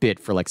bit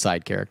for like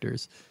side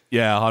characters.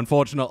 Yeah,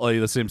 unfortunately,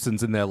 The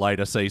Simpsons in their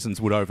later seasons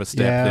would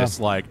overstep this.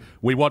 Like,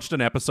 we watched an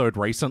episode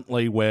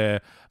recently where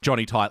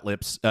Johnny Tight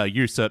Lips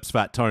usurps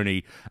Fat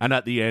Tony, and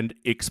at the end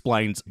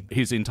explains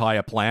his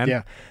entire plan.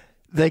 Yeah.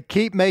 They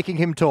keep making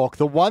him talk.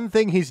 The one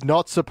thing he's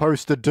not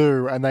supposed to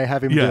do, and they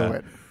have him do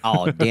it.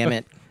 Oh, damn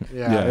it.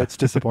 Yeah, it's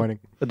disappointing.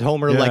 But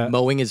Homer like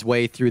mowing his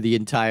way through the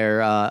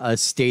entire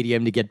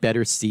stadium to get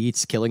better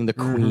seats, killing the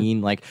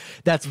queen. Like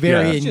that's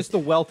very. It's just the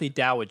wealthy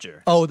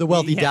dowager. Oh, the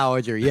wealthy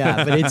dowager.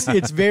 Yeah, but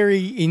it's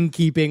very in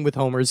keeping with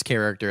Homer's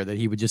character that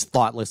he would just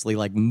thoughtlessly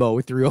like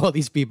mow through all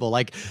these people.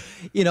 Like,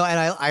 and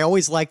I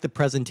always like the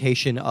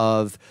presentation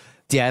of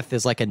death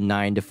is like a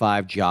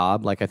 9-to-5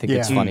 job. Like, I think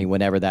it's funny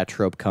whenever that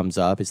trope comes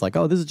up. It's like,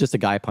 oh, this is just a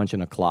guy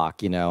punching a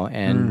clock,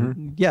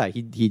 And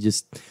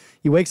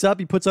he wakes up,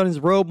 he puts on his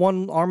robe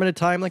one arm at a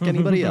time like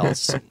anybody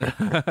else.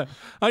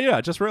 Oh, yeah,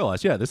 I just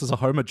realized. Yeah, this is a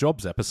Homer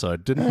Jobs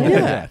episode. Didn't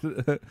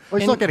Well,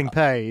 he's not getting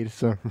paid,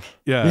 so.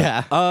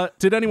 Yeah.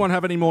 Did anyone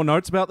have any more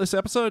notes about this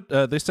episode,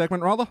 this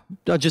segment, rather?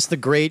 Just the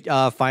great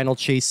final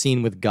chase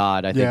scene with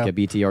God. I think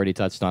BT already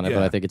touched on it,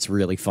 but I think it's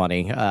really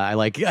funny. I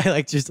like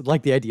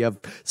the idea of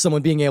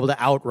someone being able to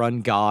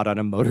outrun God on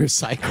a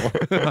motorcycle.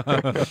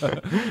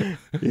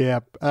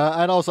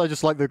 And also I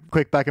just like the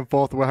quick back and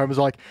forth where Homer's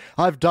like,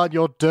 I've done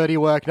your dirty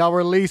work, now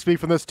release me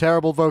from this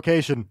terrible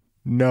vocation.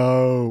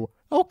 No.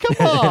 Oh,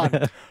 come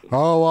on.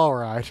 Oh, all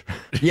right.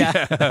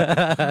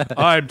 Yeah.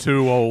 I'm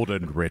too old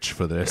and rich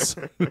for this.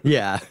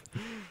 Yeah.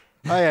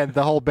 Oh, yeah, and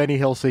the whole Benny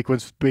Hill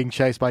sequence being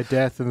chased by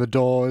death in the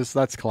doors,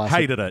 that's classic.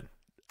 Hated it.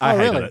 I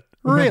hated it.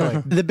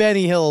 Really? The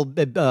Benny Hill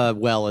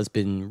well has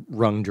been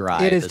wrung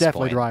dry. It is at this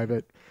definitely point. dry,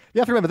 but you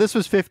have to remember, this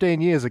was 15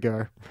 years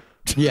ago.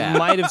 Yeah.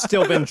 Might have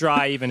still been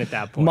dry even at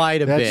that point. Might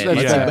have been.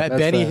 That's fair, that's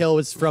Benny fair. Hill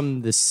was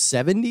from the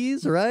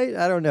 70s, right?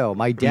 I don't know.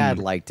 My dad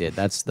liked it.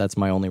 That's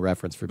my only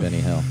reference for Benny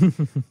Hill.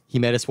 He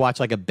made us watch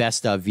like a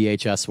best of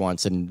VHS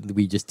once, and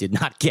we just did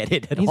not get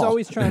it at all. He's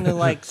always trying to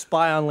like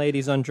spy on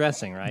ladies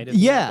undressing, right? Isn't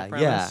that Yeah, the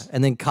yeah. premise?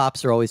 And then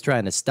cops are always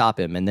trying to stop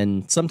him, and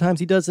then sometimes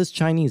he does this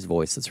Chinese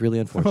voice. It's really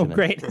Oh, unfortunate.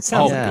 great! It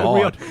sounds Yeah.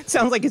 real.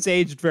 Sounds like it's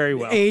aged very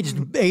well.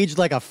 Aged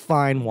like a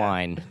fine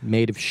wine,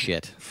 made of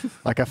shit.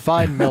 Like a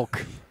fine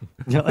milk.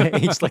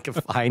 Aged like a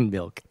fine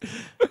milk.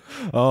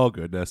 Oh,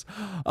 goodness.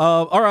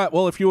 All right,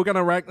 well, if you were going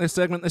to rank this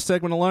segment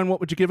alone, what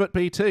would you give it,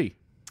 BT?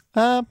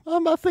 I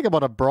think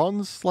about a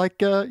bronze. Like,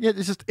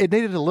 it's just it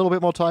needed a little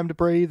bit more time to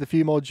breathe, a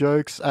few more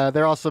jokes.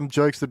 There are some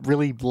jokes that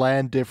really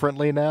land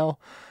differently now.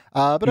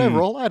 But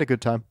overall, I had a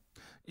good time.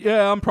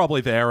 Yeah, I'm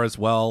probably there as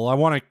well. I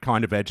want to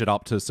kind of edge it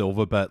up to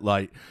silver, but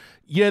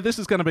this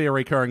is going to be a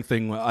recurring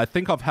thing. I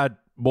think I've had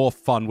more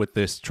fun with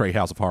this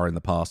Treehouse of Horror in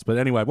the past. But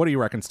anyway, what do you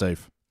reckon,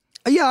 Steve?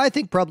 Yeah, I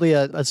think probably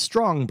a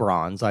strong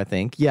bronze, I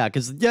think. Yeah,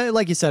 because,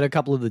 like you said, a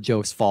couple of the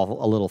jokes fall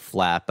a little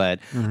flat, but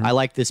I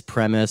like this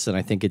premise, and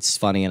I think it's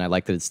funny, and I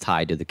like that it's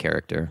tied to the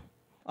character.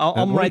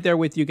 I'm right there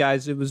with you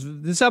guys. It was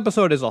this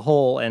episode as a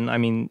whole, and I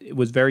mean, it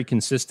was very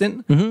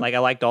consistent. Like, I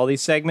liked all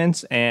these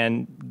segments,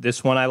 and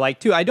this one I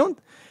liked too.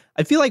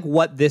 I feel like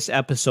what this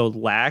episode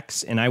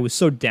lacks, and I was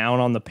so down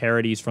on the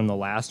parodies from the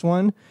last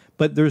one,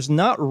 but there's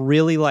not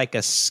really like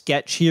a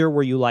sketch here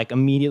where you like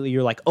immediately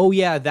you're like, oh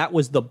yeah, that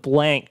was the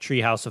blank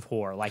Treehouse of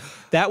Horror. Like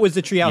that was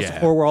the Treehouse of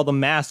Horror where all the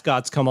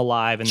mascots come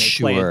alive and they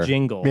play a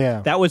jingle. Yeah.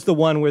 That was the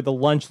one where the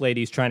lunch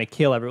lady's trying to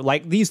kill everyone.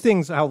 Like these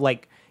things have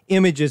like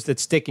images that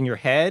stick in your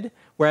head,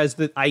 whereas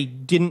I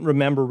didn't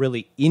remember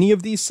really any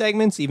of these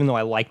segments, even though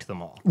I liked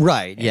them all.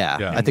 Right,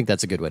 yeah. I think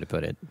that's a good way to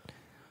put it.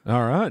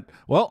 All right.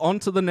 Well, on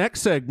to the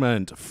next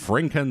segment,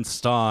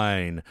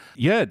 Frankenstein.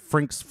 Yeah,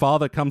 Frink's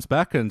father comes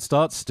back and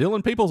starts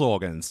stealing people's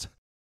organs.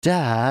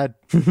 Dad.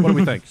 What do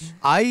we think?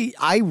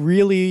 I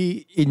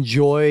really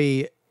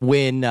enjoy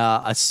when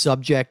a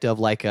subject of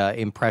like a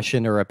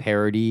impression or a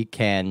parody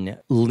can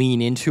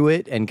lean into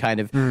it and kind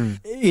of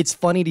it's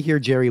funny to hear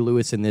Jerry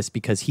Lewis in this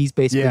because he's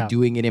basically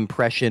doing an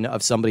impression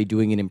of somebody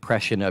doing an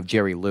impression of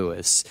Jerry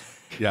Lewis.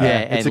 Yeah,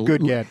 it's a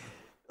good get.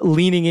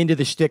 Leaning into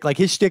the shtick, like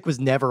his shtick was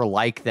never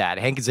like that.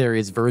 Hank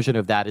Azaria's version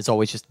of that has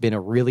always just been a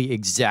really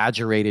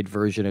exaggerated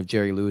version of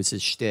Jerry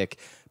Lewis's shtick.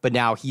 But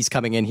now he's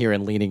coming in here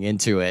and leaning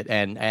into it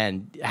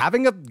and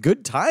having a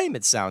good time.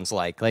 It sounds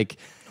like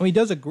he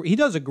does a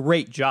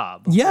great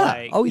job.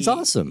 Yeah. Like, he's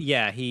awesome.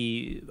 Yeah,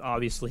 he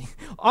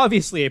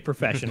obviously a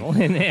professional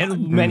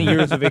and many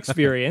years of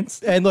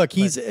experience. And look,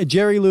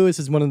 Jerry Lewis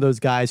is one of those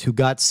guys who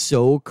got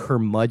so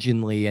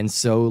curmudgeonly and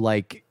so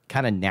like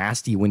kind of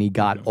nasty when he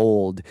got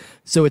old.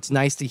 So it's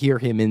nice to hear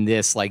him in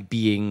this, like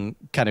being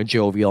kind of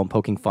jovial and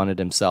poking fun at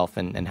himself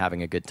and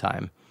having a good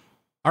time.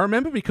 I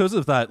remember because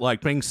of that,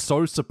 like being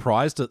so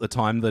surprised at the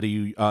time that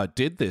he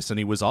did this and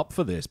he was up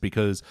for this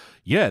because,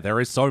 there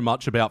is so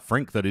much about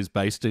Frink that is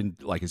based in,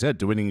 like you said,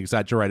 doing an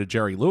exaggerated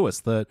Jerry Lewis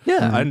that,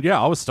 and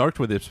I was stoked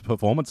with his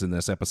performance in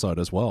this episode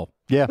as well.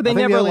 Yeah, but they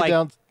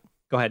never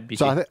Go ahead, BT.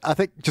 So I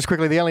think just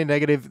quickly, the only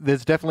negative,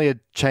 there's definitely a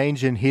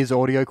change in his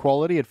audio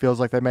quality. It feels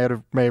like they may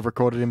have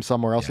recorded him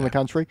somewhere else in the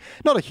country.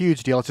 Not a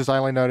huge deal. It's just I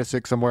only noticed it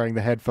because I'm wearing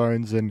the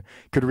headphones and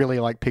could really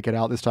like pick it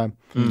out this time.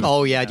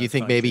 Oh yeah, do you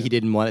think maybe he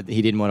didn't want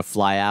to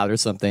fly out or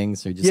something?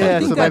 So just Yeah, I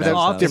think so that's maybe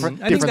often,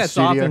 different I think that's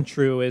studio. often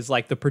true. Is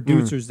like the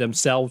producers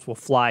themselves will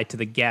fly to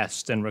the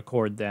guest and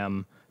record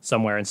them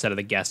somewhere instead of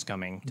the guest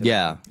coming. To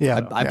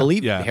them. I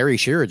believe Harry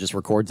Shearer just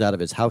records out of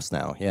his house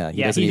now. Yeah,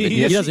 he doesn't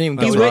even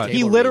go to the He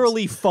table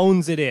literally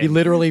phones it in. He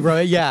literally,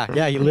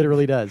 he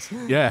literally does.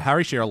 Yeah,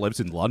 Harry Shearer lives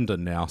in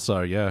London now,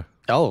 so yeah.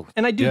 Oh,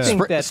 And I do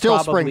think that Still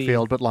probably,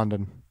 Springfield, but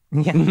London.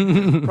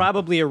 Yeah,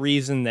 probably a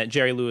reason that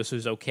Jerry Lewis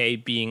was okay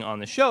being on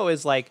the show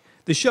is like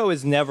the show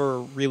has never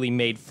really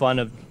made fun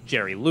of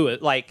Jerry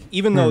Lewis. Like,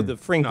 even though the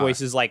Frink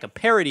voice is like a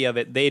parody of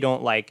it, they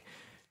don't like.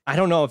 I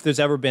don't know if there's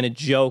ever been a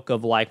joke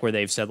of like where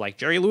they've said like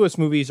Jerry Lewis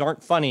movies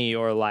aren't funny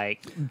or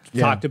like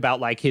talked about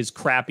like his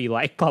crappy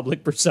like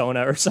public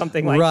persona or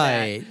something like that.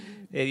 right.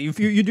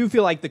 You do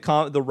feel like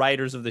the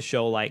writers of the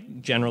show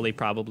like generally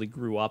probably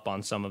grew up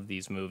on some of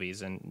these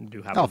movies and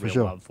do have a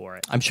real love for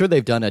it. I'm sure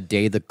they've done a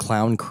Day the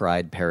Clown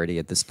Cried parody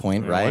at this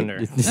point, right?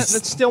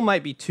 that still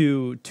might be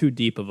too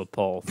deep of a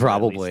pull. For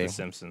Probably. at least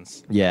the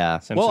Simpsons. Yeah.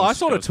 Well, I Simpsons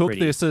sort of goes took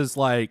pretty- this as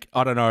like,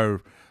 I don't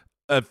know,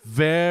 a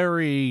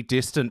very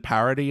distant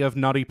parody of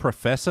Nutty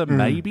Professor,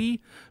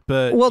 maybe.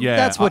 But Well, yeah,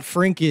 that's what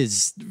Frink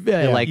is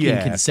like in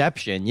Yeah.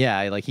 conception.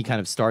 Yeah, like he kind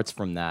of starts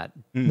from that.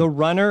 The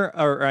runner,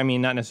 or I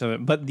mean, not necessarily,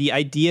 but the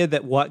idea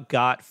that what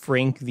got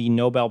Frink the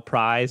Nobel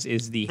Prize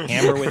is the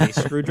hammer with a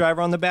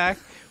screwdriver on the back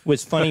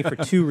was funny for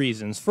two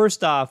reasons.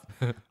 First off,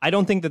 I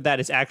don't think that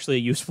is actually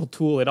a useful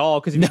tool at all,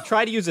 because if you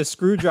try to use a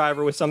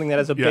screwdriver with something that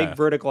has a big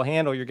vertical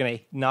handle, you're going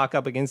to knock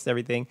up against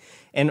everything.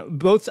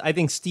 And I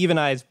think Steve and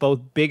I's both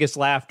biggest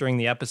laugh during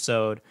the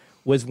episode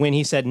was when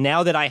he said,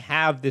 now that I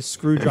have this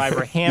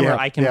screwdriver hammer,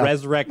 I can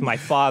resurrect my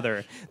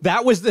father.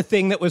 That was the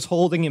thing that was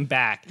holding him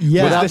back.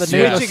 Yeah. Without the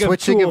the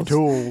switching of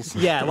tools.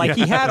 Yeah, like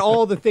he had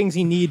all the things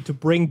he needed to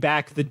bring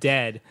back the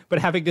dead, but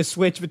having to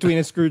switch between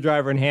a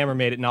screwdriver and hammer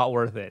made it not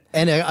worth it.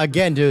 And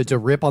again, to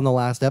rip on the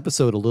last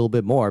episode a little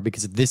bit more,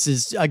 because this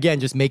is,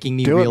 again, just making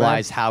me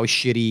realize how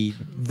shitty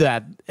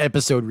that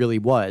episode really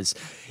was.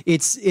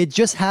 It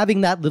just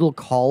having that little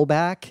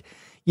callback,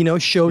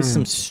 shows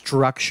some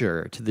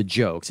structure to the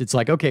jokes. It's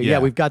like, okay,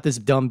 we've got this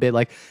dumb bit.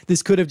 Like,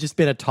 this could have just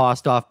been a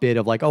tossed off bit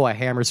of like, a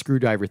hammer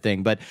screwdriver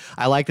thing. But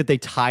I like that they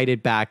tied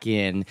it back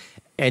in,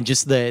 and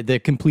just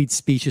the complete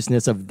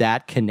speciousness of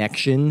that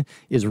connection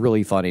is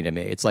really funny to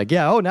me. It's like,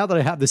 now that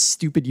I have this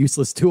stupid,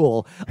 useless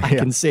tool, I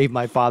can save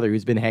my father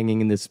who's been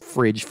hanging in this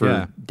fridge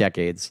for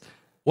decades.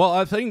 Well,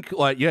 I think,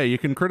 you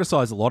can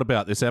criticize a lot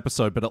about this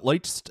episode, but at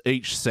least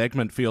each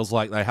segment feels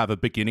like they have a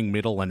beginning,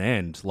 middle, and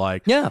end.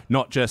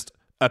 Not just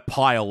a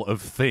pile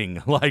of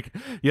thing. Like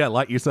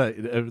you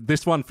said,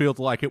 this one feels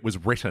like it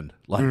was written.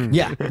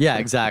 Yeah,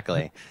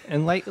 exactly.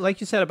 And like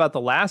you said about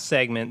the last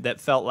segment,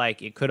 that felt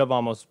like it could have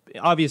almost,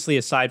 obviously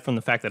aside from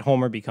the fact that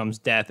Homer becomes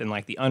death and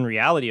like the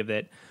unreality of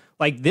it,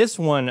 like this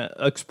one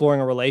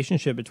exploring a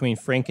relationship between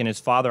Frink and his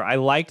father, I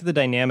liked the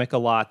dynamic a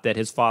lot, that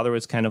his father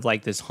was kind of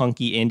like this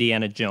hunky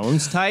Indiana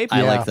Jones type.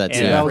 I like that too.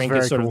 And that was Frink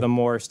very is sort of the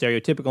more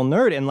stereotypical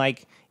nerd. And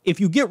like, if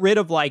you get rid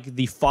of like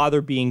the father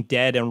being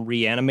dead and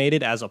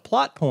reanimated as a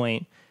plot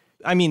point,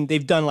 I mean,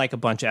 they've done like a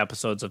bunch of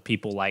episodes of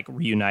people like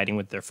reuniting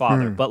with their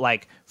father, but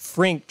like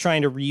Frink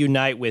trying to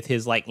reunite with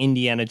his like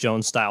Indiana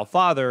Jones style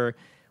father,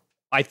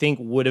 I think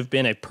would have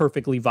been a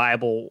perfectly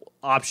viable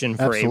option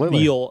for a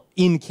real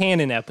in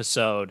canon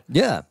episode.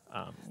 Yeah.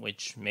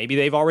 Which maybe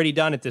they've already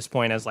done at this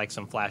point as like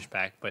some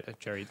flashback, but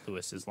Jerry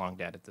Lewis is long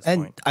dead at this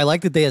And point. I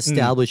like that they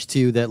established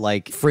too that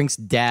like Frink's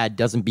dad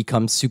doesn't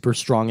become super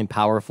strong and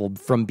powerful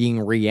from being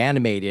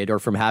reanimated or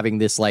from having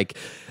this like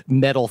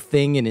metal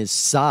thing in his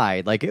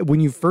side. Like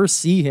when you first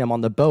see him on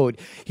the boat,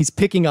 he's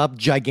picking up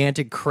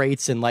gigantic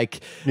crates and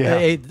like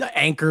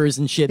anchors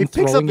and shit He and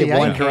picks up throwing the it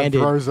anchor and one-handed.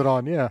 throws it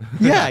on,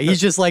 Yeah,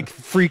 he's just like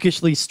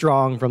freakishly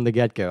strong from the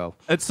get-go.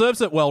 It serves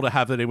it well to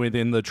have it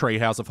within the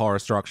Treehouse of Horror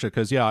structure,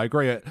 because I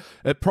agree.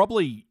 It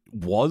probably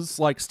was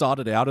like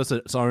started out as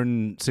its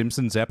own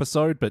Simpsons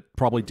episode, but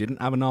probably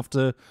didn't have enough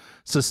to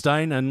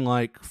sustain. And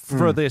like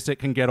for this, it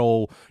can get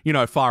all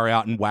far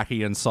out and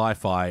wacky and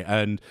sci-fi,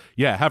 and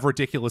have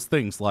ridiculous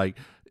things like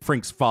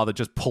Frink's father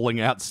just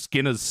pulling out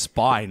Skinner's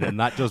spine, and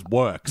that just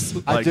works.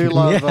 I do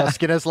love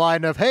Skinner's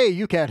line of, hey,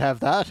 you can't have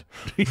that.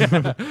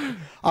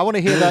 I want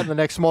to hear that in the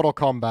next Mortal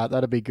Kombat.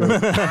 That'd be good.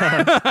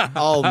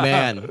 Oh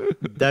man,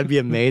 that'd be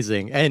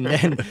amazing.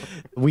 And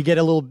we get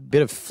a little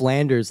bit of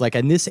Flanders. Like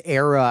in this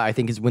era, I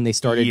think is when they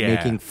started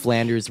making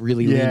Flanders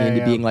really lean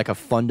into being like a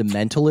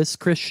fundamentalist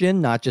Christian,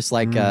 not just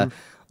like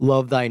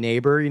love thy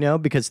neighbor,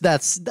 because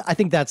I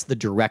think that's the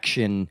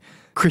direction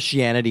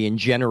Christianity in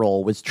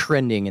general was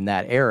trending in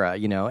that era,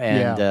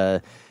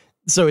 and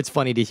so it's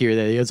funny to hear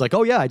that it was like,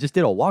 oh yeah, I just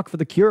did a walk for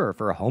the cure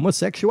for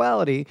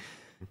homosexuality.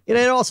 And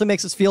it also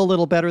makes us feel a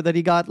little better that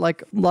he got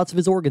like lots of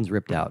his organs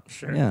ripped out.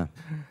 Sure.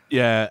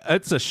 Yeah,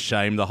 it's a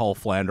shame, the whole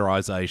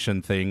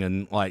Flanderization thing,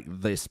 and like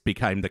this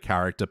became the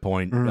character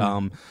point.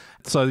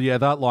 So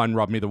that line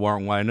rubbed me the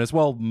wrong way. And as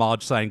well,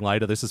 Marge saying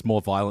later, this is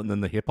more violent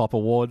than the Hip Hop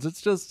Awards.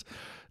 It's just,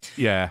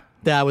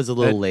 that was a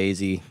little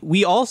lazy.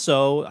 We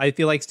also, I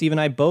feel like Steve and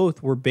I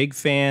both were big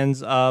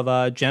fans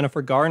of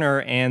Jennifer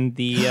Garner and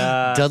the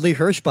Dudley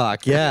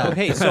Hirschbach. Yeah.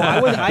 Okay, so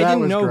I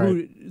didn't know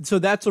great. who. So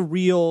that's a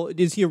real.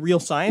 Is he a real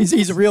scientist?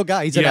 He's a real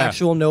guy. He's an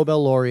actual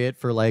Nobel laureate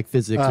for like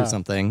physics or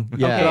something.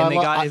 Yeah. Okay, and they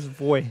I- got his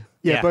voice.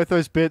 Both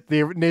those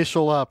the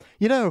initial,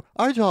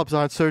 our jobs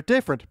aren't so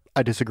different.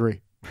 I disagree.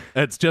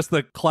 It's just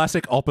the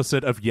classic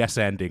opposite of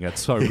yes-ending.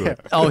 It's so good.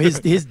 Oh, his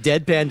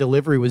deadpan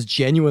delivery was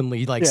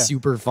genuinely like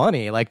super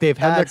funny. Like they've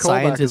had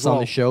scientists on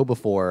the show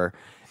before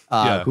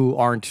who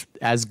aren't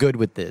as good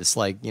with this,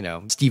 like, you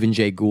know, Stephen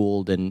Jay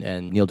Gould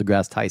and Neil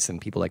deGrasse Tyson,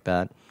 people like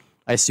that.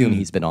 I assume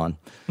he's been on.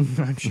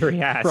 I'm sure he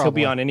has. Probably. He'll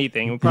be on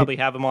anything. We'll probably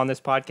have him on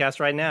this podcast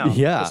right now.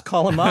 Yeah. Just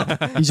call him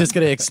up. He's just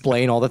going to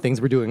explain all the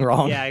things we're doing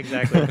wrong. Yeah,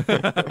 exactly.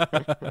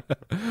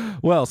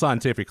 Well,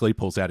 scientifically,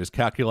 pulls out his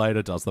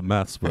calculator, does the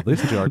maths, but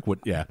this joke would,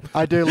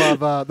 I do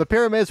love the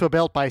pyramids were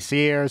built by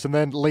seers, and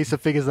then Lisa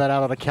figures that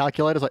out on a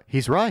calculator. It's like,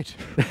 he's right.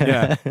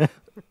 Yeah.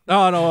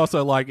 Oh, and I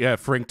also like,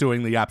 Frink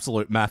doing the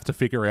absolute math to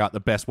figure out the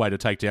best way to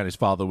take down his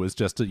father was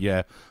just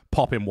to,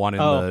 pop him one in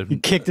the He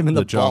kicked him in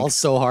the junk. balls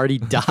so hard he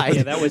died.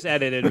 Yeah, that was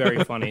edited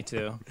very funny,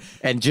 too.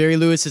 And Jerry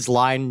Lewis's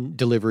line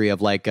delivery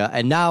of like,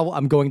 and now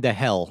I'm going to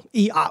hell.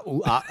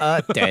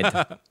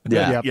 Dead.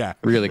 Yeah.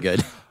 Really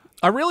good.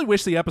 I really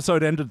wish the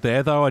episode ended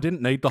there, though. I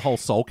didn't need the whole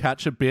soul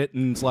catcher bit,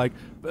 and it's like,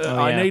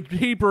 I need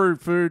Hebrew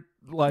food.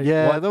 Like,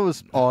 Yeah, what? that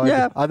was odd.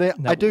 Yeah,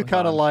 I do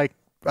kind of like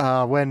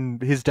when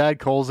his dad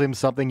calls him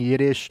something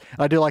Yiddish.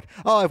 I do like,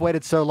 oh, I've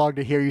waited so long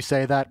to hear you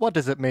say that. What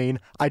does it mean?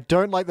 I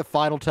don't like the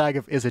final tag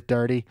of, is it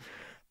dirty?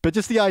 But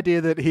just the idea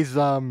that he's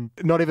not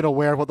even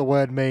aware of what the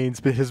word means,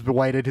 but has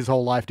waited his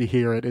whole life to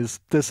hear it,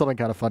 there's something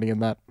kind of funny in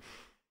that.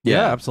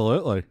 Yeah,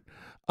 absolutely.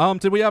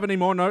 Did we have any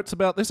more notes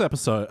about this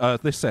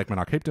episode, this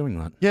segment? I keep doing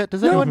that. Yeah,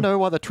 does anyone know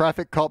why the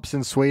traffic cops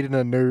in Sweden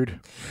are nude?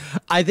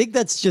 I think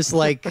that's just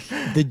like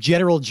the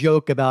general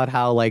joke about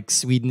how like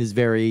Sweden is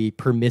very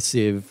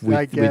permissive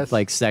with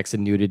like sex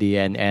and nudity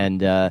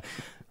and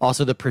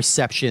also the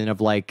perception of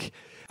like,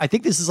 I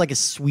think this is like a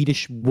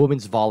Swedish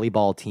women's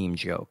volleyball team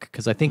joke,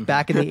 because I think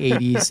back in the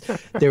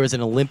 80s, there was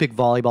an Olympic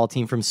volleyball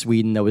team from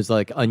Sweden that was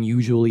like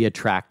unusually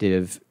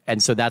attractive.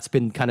 And so that's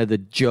been kind of the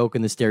joke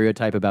and the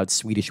stereotype about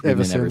Swedish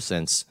women ever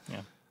since.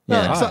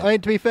 No, so, I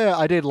mean, to be fair,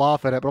 I did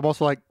laugh at it, but I'm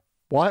also like,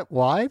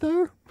 why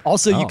though?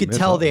 Also, you could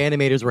tell the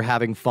animators were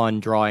having fun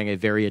drawing a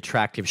very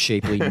attractive,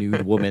 shapely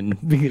nude woman.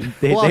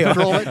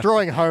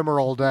 Drawing Homer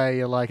all day,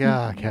 you're like,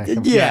 okay.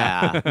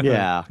 Yeah.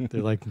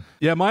 They're like,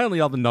 My only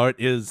other note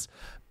is,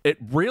 it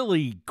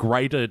really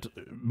grated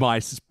my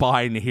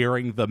spine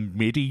hearing the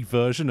MIDI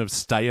version of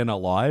Stayin'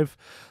 Alive.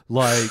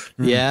 Like,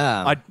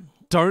 I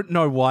don't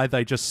know why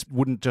they just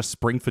wouldn't just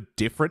spring for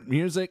different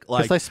music.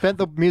 Like, because they spent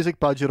the music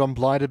budget on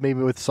Blinded Me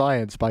with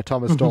Science by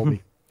Thomas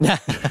Dolby.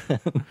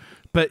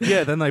 But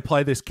yeah, then they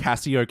play this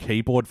Casio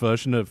keyboard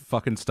version of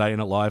fucking Stayin'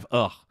 Alive.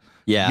 Ugh.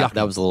 yeah, Yuck.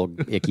 that was a little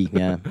icky.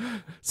 Yeah.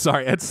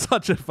 Sorry, it's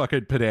such a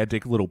fucking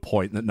pedantic little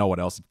point that no one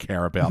else would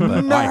care about.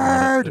 But I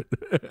heard it.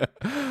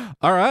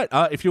 All right,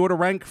 if you were to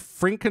rank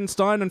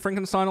Frankenstein and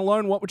Frankenstein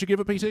alone, what would you give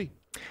it, PT?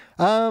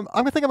 I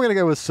think I'm going to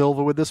go with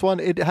Silver with this one.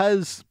 It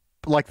has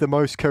like the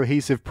most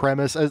cohesive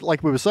premise. As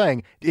like we were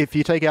saying, if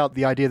you take out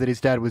the idea that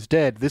his dad was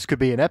dead, this could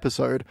be an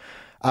episode.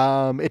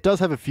 It does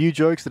have a few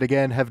jokes that,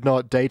 again, have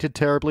not dated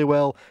terribly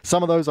well.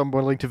 Some of those I'm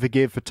willing to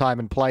forgive for time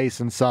and place,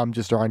 and some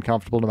just are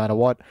uncomfortable no matter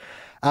what.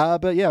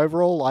 But yeah,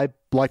 overall, I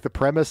like the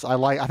premise. I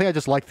think I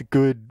just like the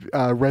good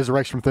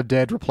resurrection from the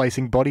dead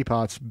replacing body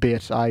parts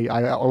bit.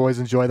 I always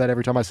enjoy that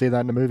every time I see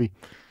that in a movie.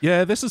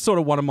 Yeah, this is sort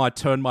of one of my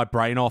turn my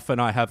brain off and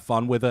I have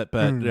fun with it.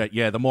 But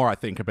yeah, the more I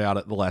think about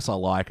it, the less I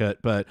like it.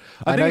 But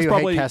I think know it's you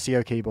probably hate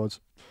Casio keyboards.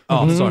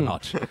 Oh, so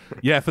much.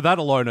 Yeah, for that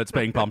alone, it's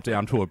being bumped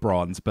down to a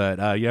bronze.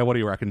 But yeah, what do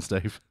you reckon,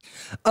 Steve?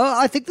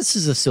 I think this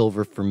is a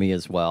silver for me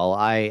as well.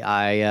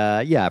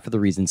 Yeah, for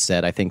the reasons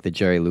said, I think that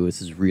Jerry Lewis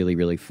is really,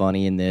 really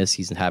funny in this.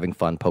 He's having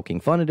fun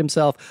poking fun at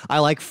himself. I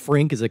like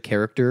Frink as a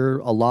character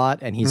a lot,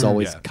 and he's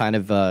always kind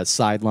of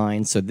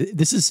sidelined. So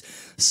this is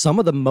some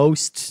of the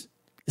most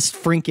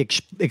Frink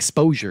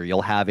exposure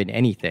you'll have in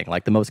anything,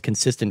 like the most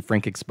consistent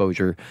Frink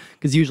exposure,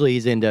 because usually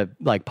he's into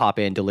like pop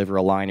in, deliver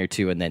a line or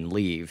two, and then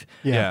leave.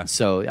 Yeah.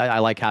 So I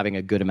like having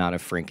a good amount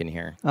of Frink in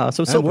here.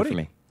 So silver for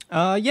me.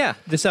 Yeah,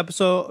 this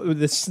episode,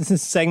 this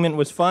segment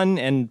was fun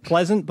and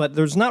pleasant, but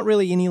there's not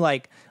really any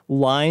like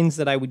lines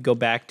that I would go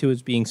back to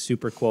as being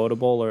super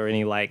quotable or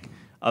any like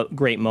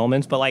great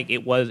moments. But like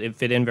it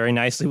fit in very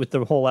nicely with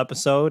the whole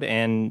episode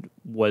and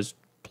was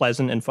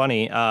pleasant and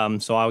funny.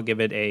 So I'll give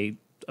it a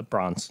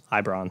bronze,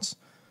 high bronze.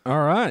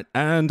 All right,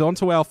 and on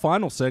to our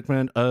final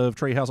segment of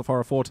Treehouse of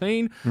Horror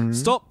 14.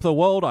 Stop the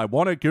world, I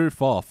want to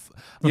goof off.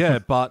 Yeah,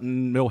 Bart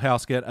and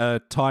Milhouse get a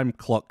time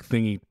clock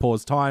thingy,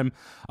 pause time.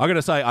 I'm going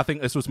to say, I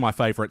think this was my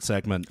favorite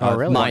segment. Oh,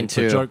 really? Mine like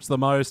too. The jokes the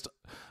most.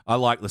 I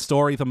like the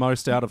story the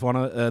most out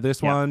of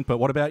this one, but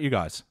what about you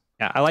guys?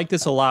 Yeah, I like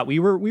this a lot. We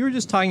were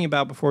just talking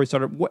about before we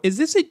started, is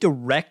this a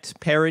direct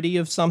parody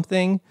of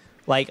something?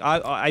 Like,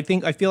 I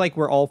feel like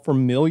we're all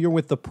familiar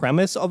with the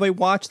premise of a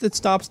watch that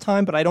stops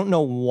time, but I don't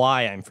know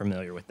why I'm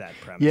familiar with that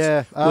premise.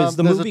 Yeah. Was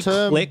the there's movie a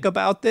term, Click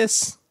about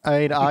this? I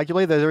mean,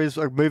 arguably, there is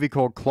a movie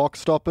called Clock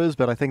Stoppers,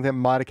 but I think that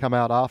might have come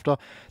out after.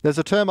 There's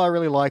a term I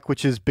really like,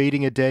 which is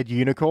beating a dead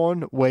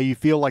unicorn, where you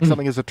feel like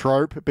something is a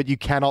trope, but you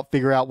cannot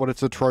figure out what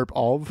it's a trope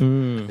of.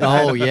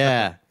 Oh,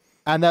 yeah.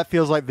 And that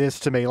feels like this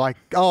to me. Like,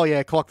 oh,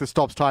 yeah, clock that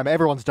stops time.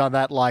 Everyone's done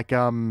that, like,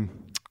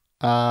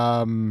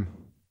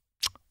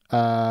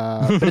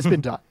 but it's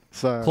been done.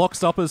 So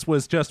Clockstoppers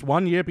was just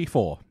 1 year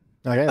before.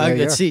 okay, there you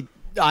go. Let's see.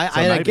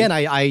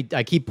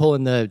 I keep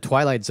pulling the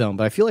Twilight Zone,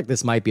 but I feel like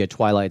this might be a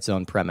Twilight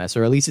Zone premise,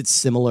 or at least it's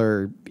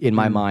similar in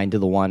my mind to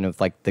the one of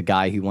like the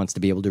guy who wants to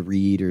be able to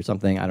read or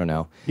something. I don't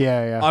know.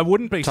 Yeah. I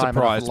wouldn't be Time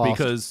surprised enough lost.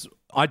 because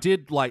I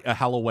did like a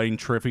Halloween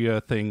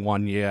trivia thing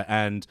 1 year,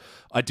 and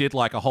I did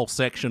like a whole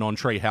section on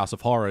Treehouse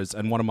of Horrors,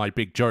 and one of my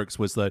big jokes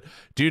was that,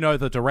 do you know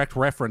the direct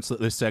reference that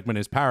this segment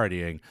is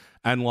parodying?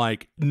 And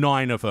like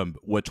 9 of them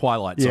were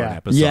Twilight Zone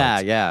episodes.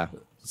 Yeah.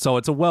 So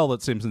it's a well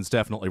that Simpsons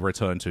definitely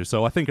returned to,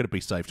 so I think it'd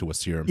be safe to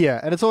assume. Yeah,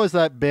 and it's always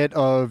that bit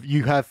of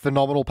you have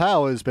phenomenal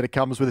powers, but it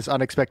comes with this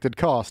unexpected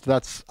cost.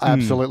 That's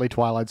absolutely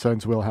Twilight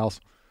Zone's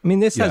wheelhouse. I mean,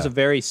 this has a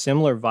very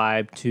similar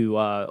vibe to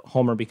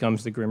Homer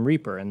Becomes the Grim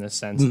Reaper in the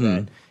sense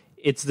that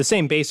it's the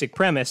same basic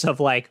premise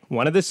of like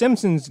one of the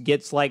Simpsons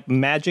gets like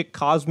magic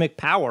cosmic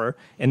power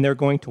and they're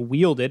going to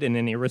wield it in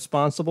an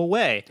irresponsible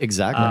way.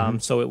 Exactly.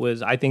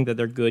 So I think that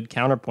they're good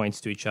counterpoints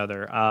to each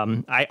other.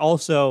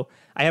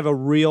 I have a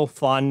real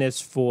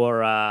fondness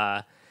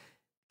for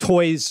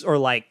toys or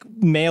like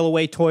mail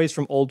away toys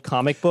from old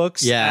comic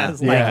books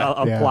as like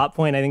a plot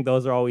point. I think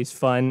those are always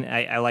fun.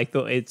 I like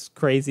it's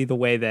crazy the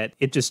way that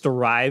it just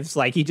arrives.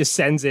 Like he just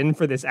sends in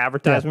for this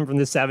advertisement from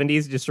the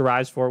 70s, just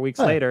arrives 4 weeks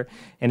later,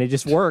 and it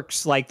just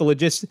works. Like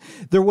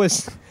there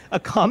was a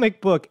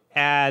comic book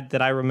ad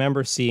that I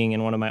remember seeing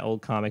in one of my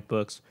old comic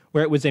books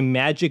where it was a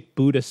magic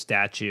Buddha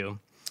statue.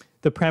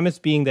 The premise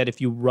being that if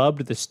you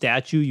rubbed the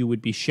statue, you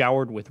would be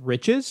showered with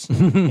riches.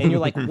 And you're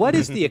like, what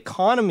is the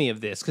economy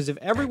of this? Because if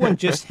everyone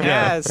just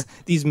has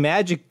these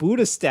magic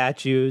Buddha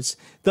statues,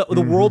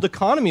 the world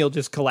economy will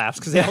just collapse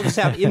because they all just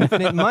have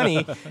infinite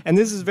money. And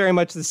this is very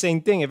much the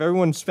same thing. If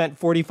everyone spent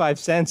 45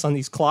 cents on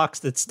these clocks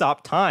that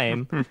stop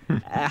time,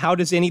 how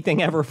does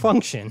anything ever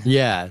function?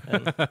 Yeah.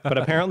 But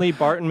apparently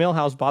Bart and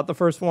Milhouse bought the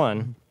first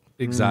one.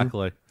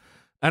 Exactly.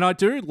 And I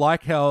do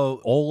like how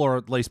all, or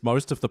at least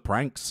most of the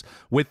pranks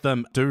with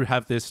them do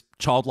have this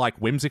childlike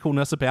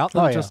whimsicalness about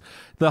them. Just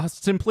the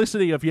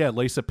simplicity of,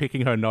 Lisa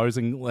picking her nose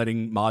and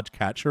letting Marge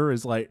catch her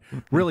is like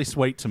really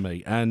sweet to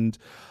me. And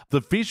the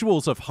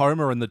visuals of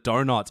Homer and the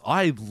donuts,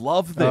 I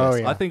love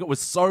this. I think it was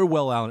so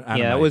well animated.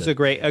 Yeah, it was a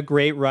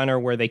great runner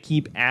where they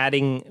keep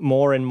adding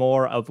more and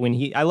more of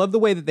I love the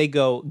way that they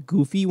go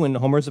goofy when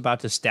Homer's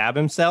about to stab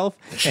himself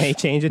and they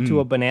change it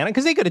to a banana,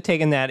 because they could have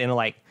taken that in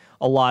like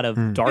a lot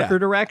of darker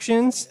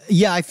directions.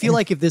 Yeah, I feel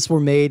like if this were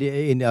made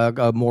in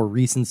a more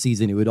recent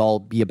season, it would all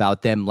be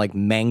about them like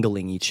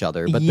mangling each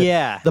other. But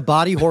the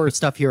body horror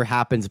stuff here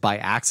happens by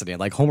accident.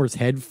 Like Homer's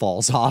head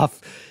falls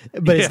off,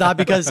 but it's not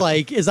because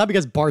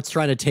Bart's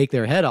trying to take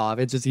their head off.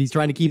 It's just he's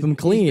trying to keep them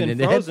clean, and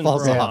the head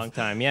falls for off. a long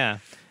time. Yeah.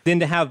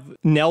 Then to have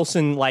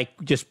Nelson like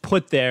just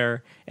put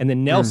there and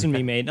then Nelson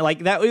be made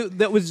like that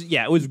was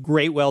it was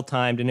great, well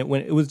timed, and it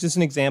was just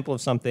an example of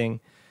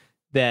something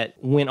that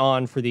went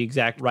on for the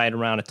exact right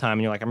amount of time,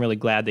 and you're like, I'm really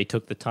glad they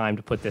took the time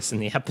to put this in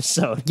the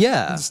episode.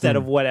 Yeah. Instead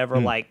of whatever,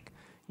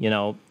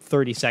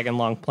 30-second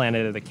long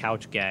Planet of the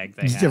Couch gag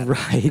they had.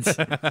 Right.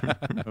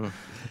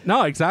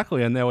 No,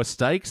 exactly. And there were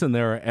stakes and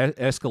there were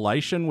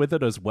escalation with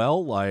it as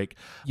well. Like,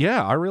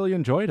 yeah, I really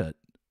enjoyed it.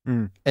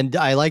 And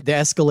I like the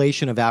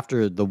escalation of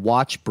after the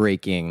watch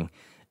breaking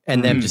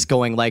and them just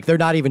going like, they're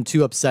not even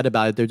too upset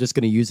about it. They're just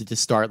going to use it to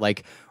start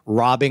like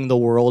robbing the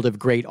world of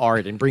great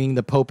art and bringing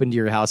the Pope into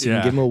your house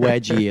and give him a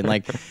wedgie and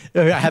like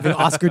having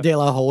Oscar de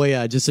la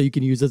Hoya just so you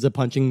can use as a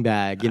punching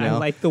bag, you know? I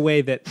like the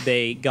way that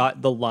they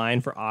got the line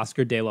for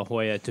Oscar de la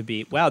Hoya to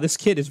be, wow, this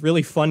kid is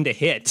really fun to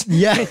hit.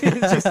 Yeah.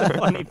 It's just a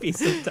funny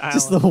piece of dialogue.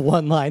 Just the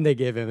one line they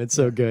give him. It's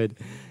so good.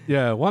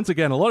 Yeah, once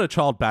again, a lot of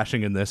child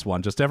bashing in this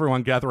one. Just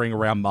everyone gathering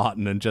around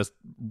Martin and just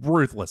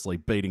ruthlessly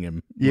beating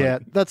him. Yeah,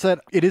 that's it.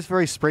 It is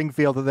very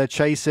Springfield that they're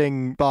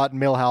chasing Bart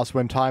and Milhouse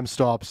when time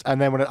stops,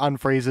 and then when it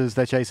unfreezes,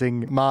 they're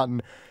chasing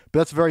Martin. But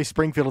that's very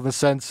Springfield in the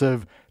sense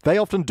of they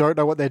often don't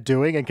know what they're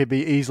doing and can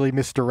be easily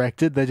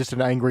misdirected. They're just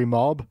an angry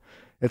mob.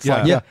 It's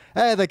like,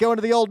 hey, they're going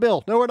to the old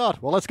mill. No, we're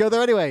not. Well, let's go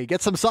there anyway.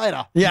 Get some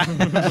cider. Yeah.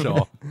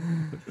 Sure.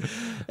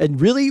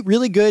 And really,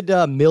 really good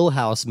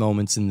Milhouse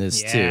moments in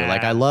this, too.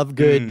 Like, I love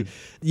good...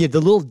 the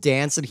little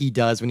dance that he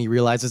does when he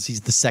realizes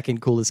he's the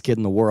second coolest kid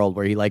in the world,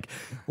 where he, like,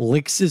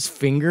 licks his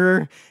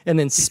finger and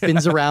then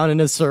spins around in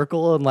a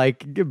circle and,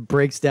 like,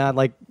 breaks down.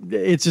 Like,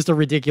 it's just a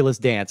ridiculous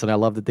dance, and I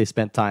love that they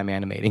spent time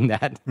animating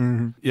that.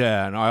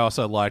 Yeah, and I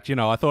also liked,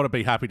 I thought I'd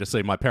be happy to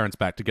see my parents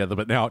back together,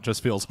 but now it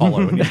just feels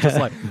hollow, and he's just,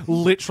 like,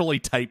 literally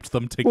taped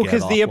them together. Well,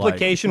 because the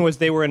implication was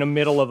they were in the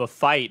middle of a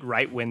fight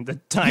right when the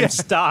time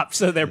stopped,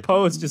 so their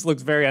pose just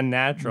looks very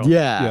unnatural.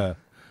 Yeah.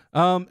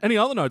 Any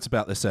other notes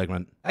about this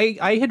segment?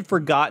 I had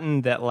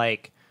forgotten that,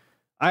 like,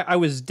 I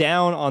was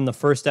down on the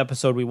first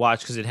episode we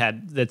watched because it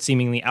had that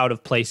seemingly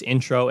out-of-place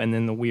intro and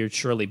then the weird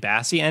Shirley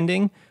Bassey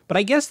ending. But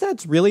I guess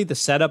that's really the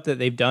setup that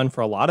they've done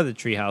for a lot of the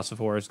Treehouse of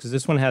Horrors, because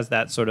this one has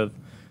that sort of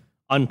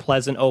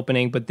unpleasant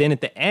opening. But then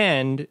at the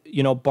end,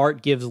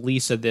 Bart gives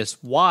Lisa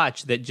this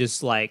watch that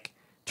just, like,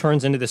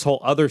 turns into this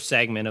whole other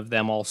segment of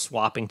them all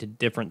swapping to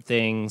different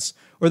things.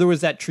 Or there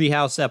was that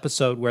Treehouse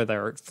episode where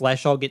their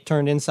flesh all get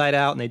turned inside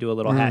out and they do a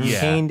little hat and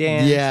cane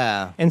dance.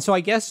 Yeah. And so I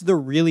guess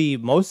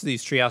most of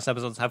these Treehouse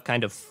episodes have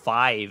kind of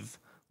 5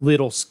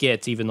 little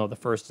skits, even though the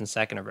first and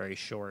second are very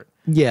short.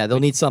 Yeah, they'll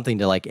need something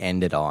to like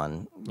end it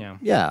on. Yeah.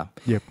 Yeah.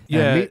 Yep.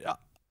 Yeah.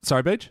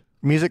 Sorry, Beach?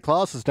 Music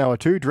class is now a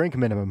 2-drink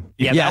minimum.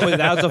 Yeah,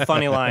 that was a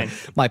funny line.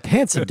 My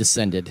pants have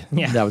descended.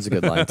 Yeah. That was a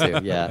good line too.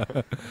 Yeah.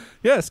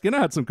 Yeah, Skinner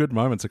had some good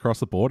moments across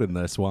the board in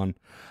this one.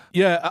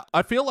 Yeah,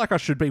 I feel like I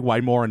should be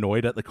way more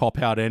annoyed at the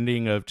cop-out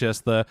ending of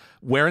just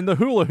we're in the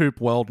hula hoop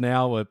world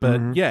now,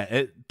 but yeah,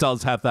 it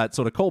does have that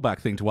sort of callback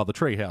thing to other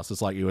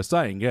Treehouses, like you were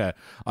saying. Yeah,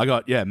 I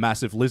got,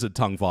 massive lizard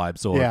tongue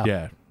vibes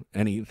or,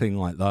 anything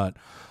like that.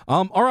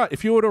 All right,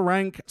 if you were to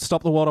rank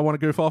Stop the World I Want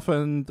to Goof Off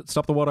and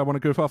Stop the World I Want to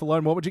Goof Off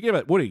Alone, what would you give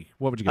it? Woody,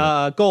 what would you give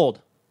it?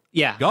 Gold.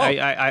 Yeah, Gold.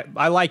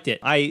 I liked it.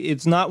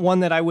 It's not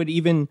one that I would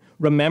even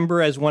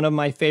remember as one of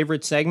my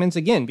favorite segments,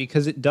 again,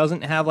 because it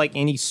doesn't have like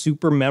any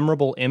super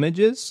memorable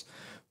images,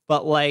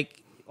 but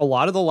like a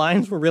lot of the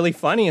lines were really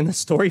funny and the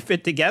story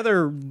fit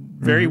together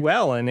very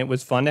well, and it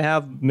was fun to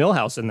have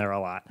Milhouse in there a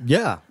lot.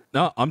 Yeah.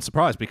 No, I'm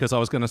surprised because I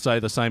was going to say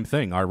the same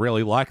thing. I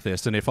really like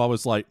this, and if I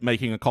was like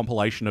making a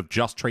compilation of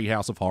just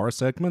Treehouse of Horror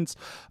segments,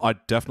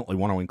 I'd definitely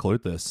want to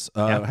include this.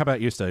 How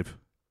about you, Steve?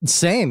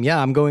 Same, yeah.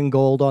 I'm going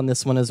gold on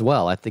this one as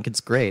well. I think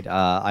it's great.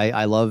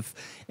 I love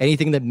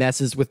anything that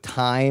messes with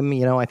time.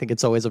 You know, I think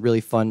it's always a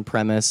really fun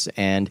premise.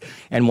 And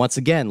once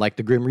again, like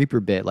the Grim Reaper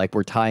bit, like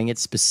we're tying it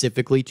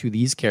specifically to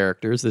these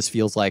characters. This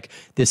feels like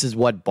this is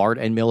what Bart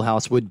and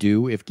Milhouse would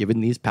do if given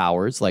these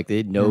powers. Like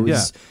it knows.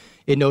 Yeah.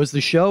 It knows the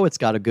show. It's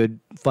got a good,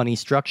 funny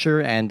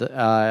structure. And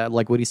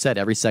like what he said,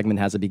 every segment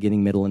has a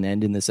beginning, middle, and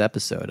end in this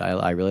episode.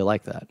 I really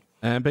like that.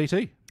 And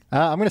BT?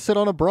 I'm going to sit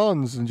on a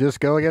bronze and just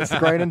go against the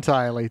grain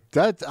entirely.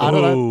 I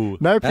don't know.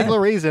 No particular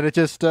reason. It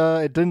just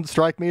it didn't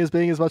strike me as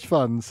being as much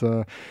fun.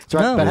 So,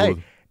 no. But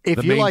hey,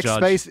 if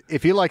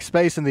you like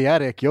space in the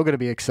attic, you're going to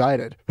be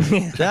excited.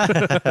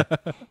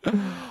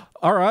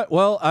 All right,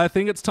 well, I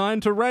think it's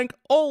time to rank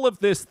all of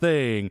this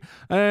thing.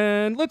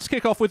 And let's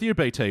kick off with you,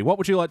 BT. What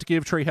would you like to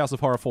give Treehouse of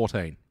Horror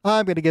 14?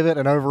 I'm going to give it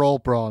an overall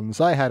bronze.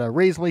 I had a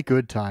reasonably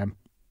good time.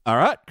 All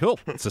right,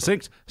 cool.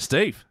 Succinct.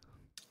 Steve?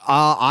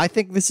 I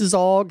think this is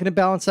all going to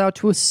balance out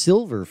to a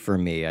silver for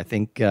me. I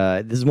think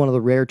this is one of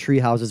the rare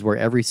Treehouses where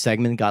every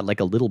segment got like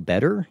a little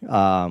better,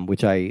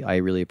 which I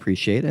really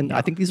appreciate. And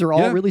I think these are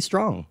all really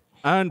strong.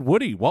 And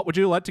Woody, what would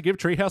you like to give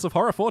Treehouse of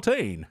Horror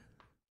 14?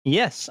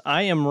 Yes,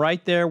 I am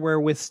right there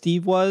with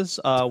Steve was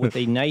with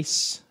a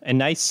nice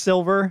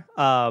silver.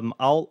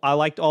 I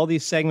liked all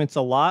these segments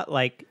a lot.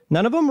 Like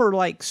none of them were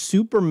like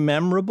super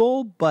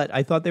memorable, but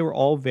I thought they were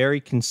all very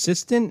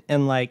consistent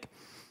and like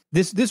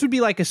this would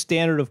be like a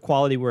standard of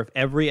quality where if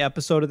every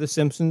episode of The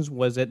Simpsons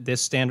was at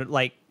this standard,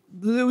 like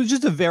it was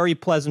just a very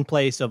pleasant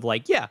place of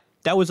like, yeah,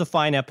 that was a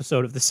fine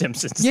episode of The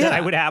Simpsons that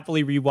I would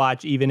happily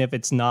rewatch even if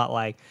it's not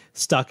like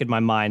stuck in my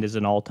mind as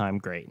an all-time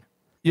great.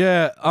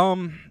 Yeah,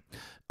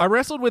 I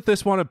wrestled with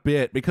this one a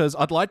bit because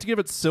I'd like to give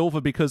it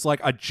silver because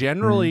like I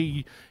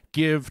generally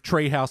give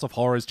Treehouse of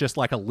Horrors just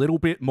like a little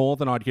bit more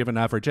than I'd give an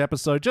average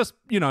episode, just,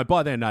 you know,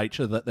 by their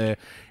nature that they're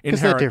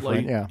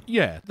inherently... They're different,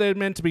 yeah, they're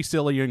meant to be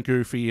silly and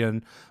goofy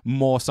and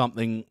more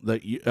something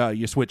that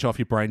you switch off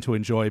your brain to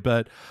enjoy.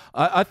 But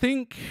I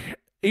think...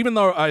 Even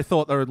though I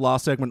thought the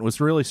last segment was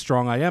really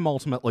strong, I am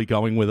ultimately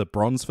going with a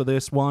bronze for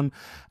this one.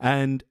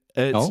 And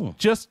it's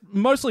just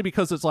mostly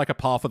because it's like a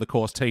par for the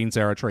course teens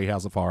era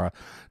Treehouse of Horror.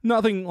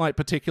 Nothing like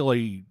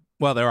particularly...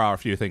 Well, there are a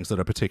few things that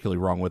are particularly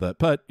wrong with it.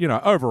 But, you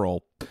know,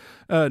 overall,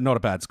 not a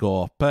bad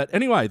score. But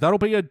anyway, that'll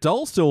be a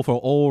dull silver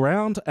all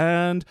around.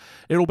 And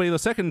it'll be the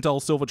second dull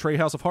silver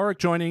Treehouse of Horror,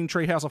 joining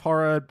Treehouse of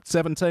Horror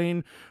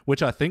 17,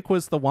 which I think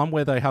was the one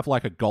where they have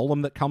like a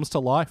golem that comes to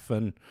life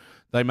and...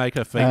 They make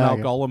a female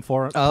golem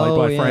for it, played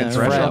by Fran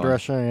Drescher. Fran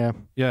Drescher,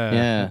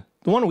 yeah.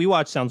 The one we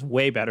watched sounds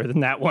way better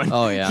than that one.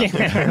 Oh, yeah.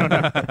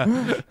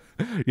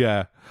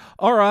 Yeah.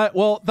 All right,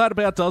 well, that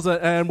about does it.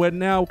 And we're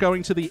now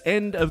going to the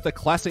end of the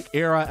classic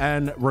era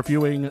and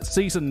reviewing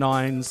Season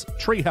 9's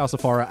Treehouse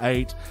of Horror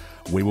 8.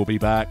 We will be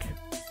back.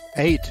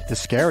 8, the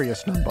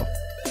scariest number.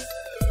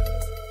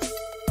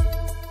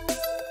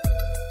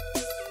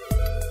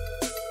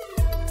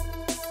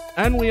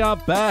 And we are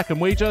back,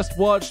 and we just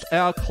watched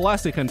our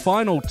classic and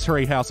final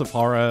Treehouse of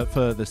Horror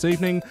for this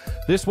evening.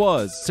 This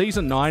was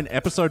Season 9,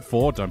 Episode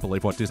 4. Don't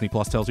believe what Disney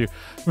Plus tells you.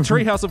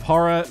 Treehouse of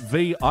Horror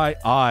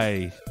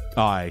VIII.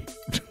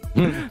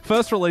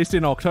 First released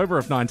in October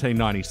of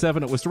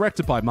 1997, it was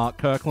directed by Mark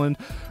Kirkland,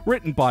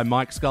 written by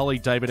Mike Scully,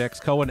 David X.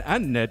 Cohen,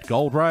 and Ned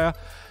Goldreyer.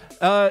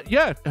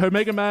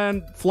 Omega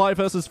Man, Fly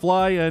vs.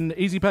 Fly, and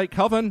Easy Bake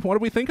Coven. What do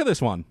we think of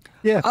this one?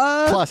 Yeah,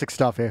 classic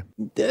stuff here.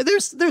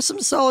 There's some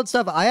solid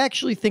stuff. I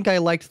actually think I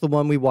liked the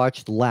one we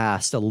watched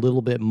last a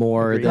little bit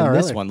more than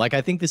this one. Like,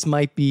 I think this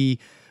might be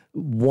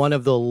one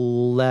of the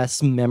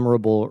less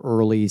memorable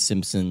early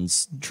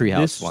Simpsons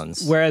Treehouse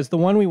ones. Whereas the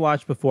one we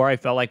watched before, I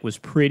felt like was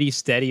pretty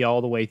steady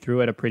all the way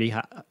through at a pretty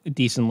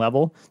decent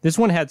level. This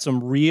one had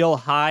some real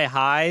high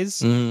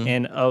highs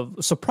and a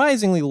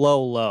surprisingly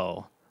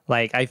low.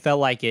 Like, I felt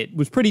like it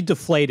was pretty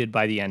deflated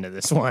by the end of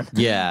this one.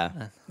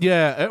 Yeah.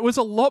 Yeah, it was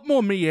a lot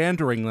more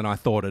meandering than I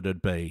thought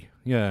it'd be.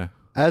 Yeah.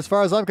 As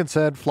far as I'm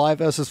concerned, Fly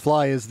vs.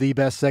 Fly is the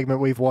best segment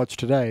we've watched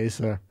today.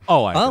 So,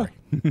 I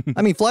agree.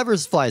 I mean, Fly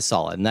vs. Fly is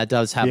solid, and that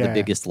does have the Yeah.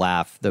 biggest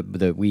laugh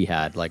that we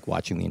had, like,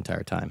 watching the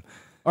entire time.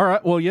 All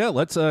right, well, yeah,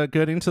 let's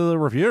get into the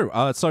review.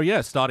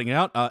 Starting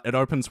out, it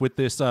opens with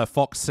this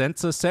Fox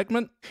Censor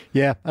segment.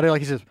 yeah, I don't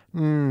like he says,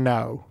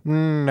 no.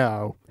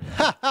 No.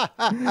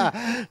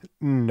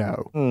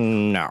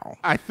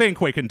 I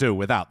think we can do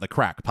without the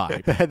crack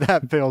pipe.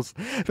 That feels,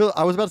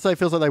 I was about to say, it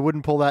feels like they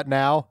wouldn't pull that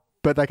now,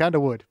 but they kind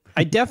of would.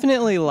 I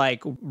definitely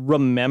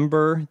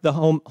remember the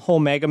whole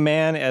Mega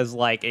Man as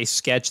like a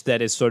sketch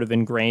that is sort of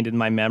ingrained in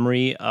my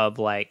memory of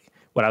like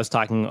what I was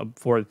talking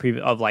before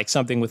of like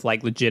something with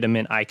like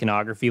legitimate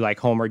iconography, like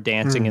Homer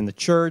dancing in the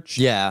church.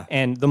 Yeah.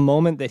 And the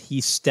moment that he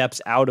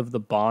steps out of the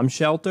bomb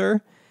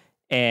shelter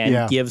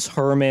and gives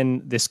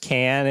Herman this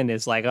can and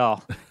is like,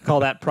 oh,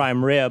 call that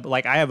prime rib.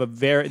 Like I have a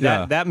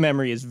that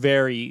memory is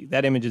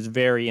that image is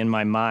very in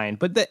my mind.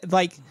 But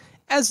like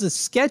as a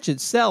sketch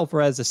itself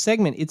or as a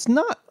segment, it's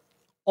not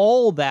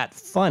all that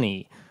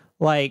funny.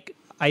 Like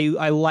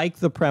I like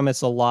the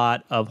premise a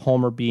lot of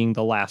Homer being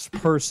the last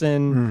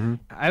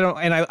person.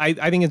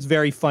 I think it's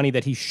very funny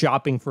that he's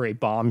shopping for a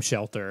bomb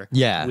shelter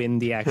when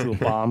the actual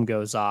bomb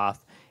goes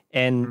off.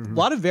 And a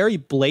lot of very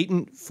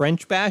blatant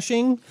French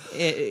bashing,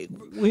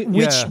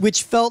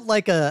 which felt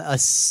like a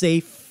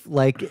safe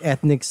like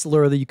ethnic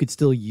slur that you could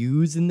still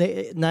use in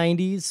the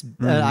 90s.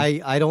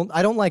 I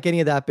don't like any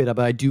of that bit, but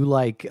I do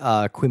like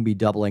Quimby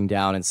doubling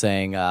down and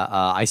saying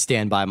I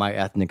stand by my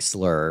ethnic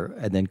slur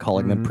and then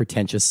calling them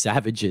pretentious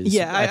savages.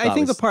 Yeah, I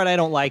think the part I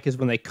don't like is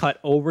when they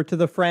cut over to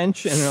the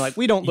French and they're like,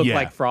 we don't look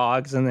like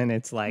frogs, and then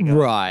it's like,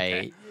 right.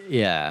 Okay.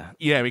 Yeah.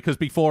 Yeah, because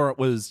before it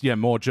was,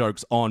 more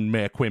jokes on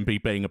Mayor Quimby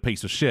being a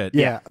piece of shit.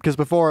 Yeah, because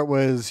before it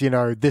was,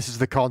 this is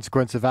the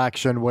consequence of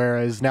action,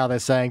 whereas now they're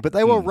saying, but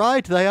they were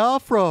right, they are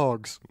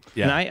frogs.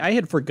 Yeah. And I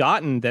had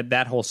forgotten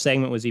that whole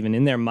segment was even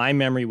in there. My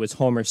memory was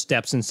Homer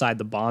steps inside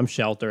the bomb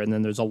shelter, and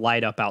then there's a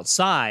light up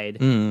outside,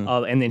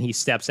 and then he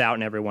steps out,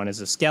 and everyone is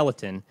a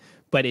skeleton.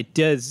 But it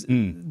does,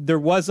 there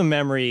was a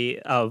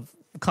memory of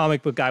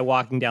comic book guy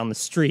walking down the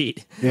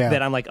street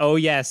that I'm like, oh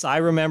yes, I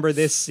remember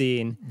this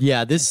scene.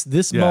 Yeah,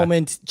 this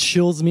moment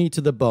chills me to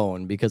the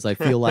bone because I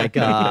feel like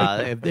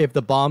if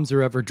the bombs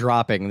are ever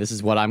dropping, this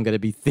is what I'm going to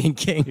be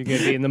thinking. You're going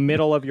to be in the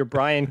middle of your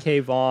Brian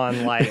K.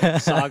 Vaughan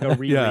saga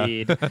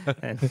reread.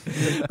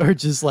 Or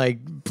just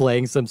like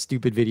playing some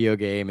stupid video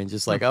game and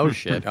just like, oh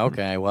shit,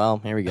 okay, well,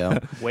 here we go.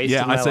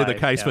 I see the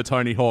case for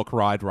Tony Hawk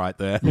Ride right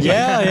there.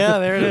 Yeah,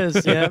 there it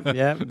is.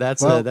 Yeah,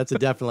 that's a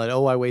definite,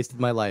 I wasted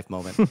my life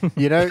moment.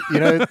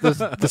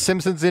 The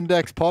Simpsons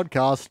Index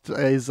podcast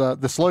is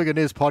the slogan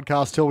is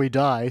podcast till we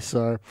die.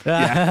 So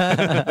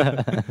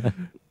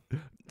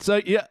So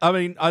yeah, I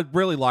mean, I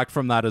really like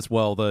from that as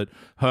well that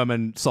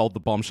Herman sold the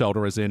bomb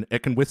shelter as in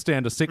it can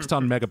withstand a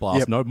 6-ton mega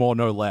blast, no more,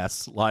 no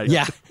less. Like,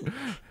 yeah.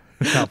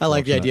 I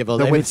like the idea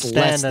of if it's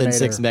less than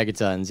 6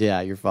 megatons.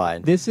 Yeah, you're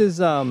fine. This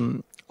is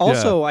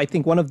also, I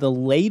think, one of the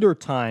later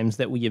times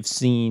that we have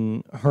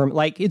seen Herman.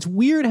 Like, it's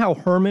weird how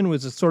Herman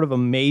was a sort of a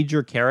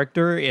major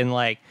character in,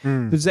 like,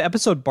 there's the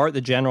episode Bart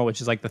the General,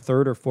 which is like the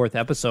 3rd or 4th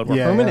episode,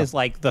 where Herman is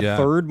like the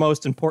 3rd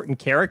most important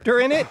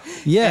character in it.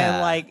 Yeah.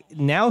 And, like,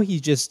 now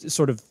he's just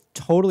sort of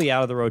totally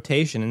out of the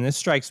rotation. And this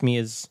strikes me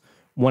as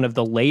one of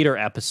the later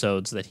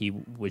episodes that he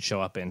would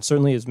show up in.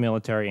 Certainly his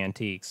Military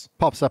Antiques.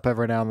 pops up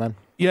every now and then.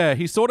 Yeah,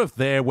 he's sort of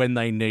there when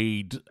they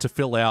need to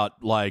fill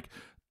out, like,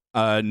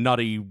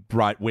 nutty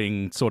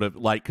right-wing sort of,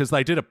 like, because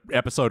they did an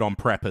episode on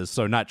preppers,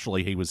 so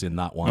naturally he was in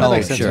that one. That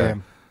makes sense to sure.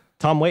 him.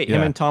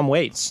 Him and Tom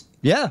Waits.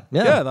 Yeah.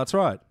 Yeah, that's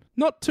right.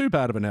 Not too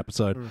bad of an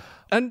episode.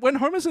 And when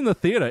Homer's in the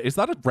theater, is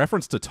that a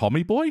reference to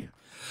Tommy Boy?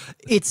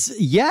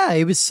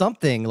 It was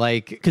something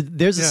like, 'cause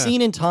there's a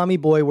scene in Tommy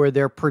Boy where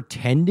they're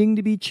pretending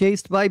to be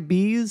chased by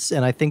bees,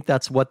 and I think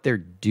that's what they're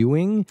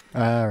doing.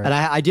 Right. And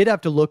I did have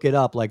to look it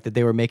up, like that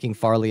they were making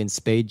Farley and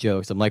Spade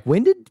jokes. I'm like,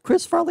 when did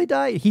Chris Farley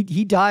die?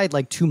 He died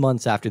like 2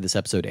 months after this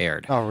episode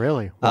aired. Oh,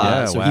 really?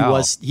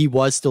 He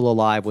was still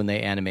alive when they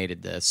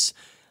animated this.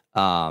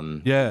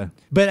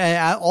 But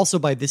also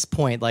by this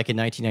point, like in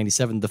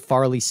 1997, the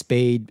Farley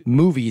Spade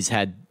movies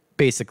had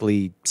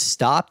basically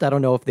stopped. I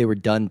don't know if they were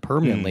done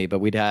permanently, but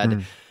we'd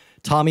had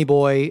Tommy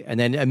Boy, and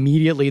then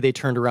immediately they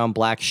turned around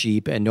Black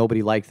Sheep, and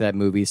nobody liked that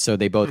movie, so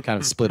they both kind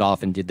of split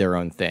off and did their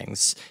own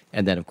things.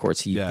 And then, of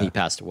course, he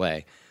passed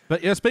away.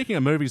 But yeah, speaking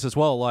of movies as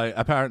well, like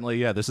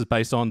apparently, this is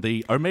based on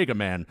the Omega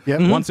Man.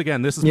 Yep. Once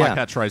again, this is my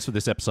catchphrase for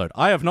this episode.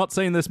 I have not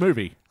seen this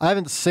movie. I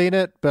haven't seen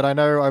it, but I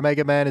know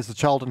Omega Man is the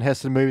Charlton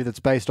Heston movie that's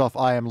based off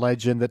I Am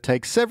Legend that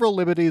takes several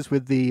liberties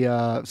with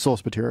the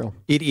source material.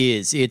 It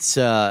is. It's,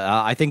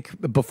 I think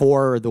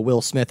before the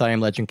Will Smith I Am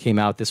Legend came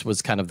out, this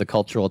was kind of the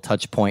cultural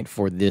touch point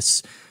for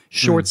this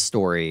short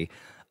story.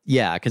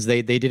 Yeah, because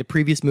they did a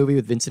previous movie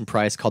with Vincent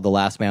Price called The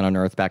Last Man on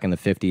Earth back in the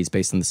 50s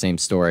based on the same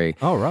story.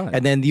 Oh, right.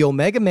 And then the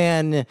Omega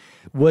Man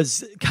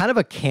was kind of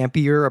a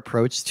campier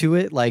approach to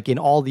it. Like in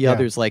all the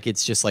others, like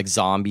it's just like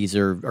zombies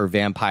or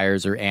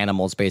vampires or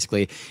animals,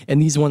 basically.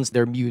 And these ones,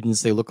 they're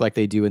mutants. They look like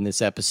they do in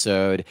this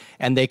episode.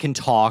 And they can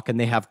talk and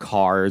they have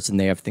cars and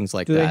they have things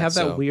like that. Do they have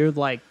that weird,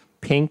 like,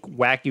 pink,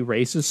 wacky,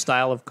 racist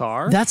style of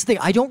car? That's the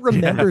I don't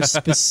remember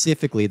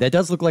specifically. That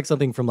does look like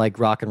something from like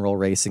Rock and Roll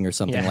Racing or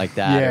something like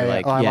that. Yeah, or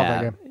like, I love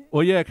that game.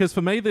 Well, yeah, because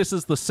for me, this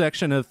is the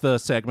section of the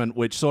segment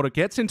which sort of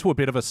gets into a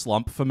bit of a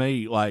slump for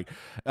me, like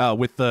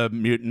with the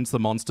mutants, the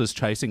monsters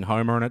chasing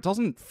Homer, and it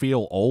doesn't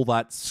feel all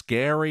that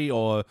scary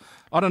or,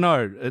 I don't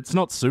know, it's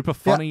not super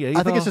funny either.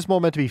 I think it's just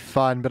more meant to be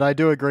fun, but I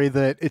do agree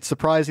that it's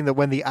surprising that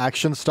when the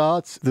action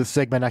starts, the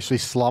segment actually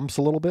slumps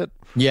a little bit.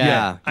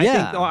 Yeah.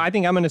 I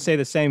think I'm going to say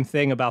the same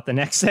thing about the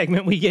next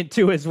segment we get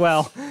to as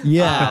well.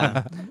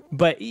 Yeah.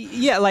 But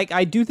yeah, like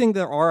I do think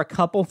there are a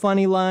couple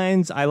funny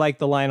lines. I like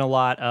the line a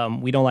lot.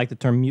 We don't like the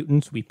term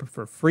mutants. We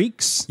prefer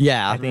freaks.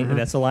 Yeah. I think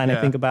that's a line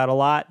I think about a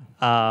lot.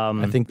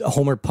 I think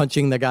Homer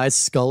punching the guy's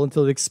skull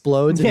until it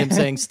explodes and him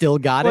saying, still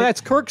got it. Well, that's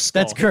Kirk's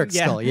skull. That's Kirk's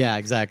skull. Yeah,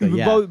 exactly.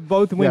 Yeah.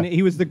 Both when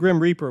he was the Grim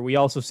Reaper, we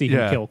also see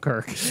him kill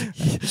Kirk.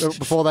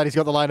 Before that, he's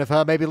got the line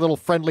of, maybe a little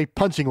friendly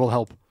punching will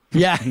help.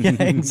 Yeah,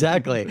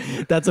 exactly.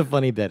 That's a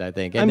funny bit, I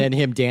think. And then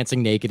him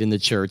dancing naked in the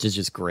church is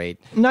just great.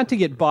 Not to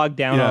get bogged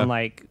down on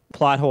like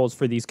plot holes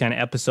for these kind of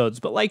episodes,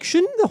 but like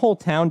shouldn't the whole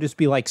town just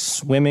be like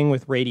swimming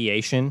with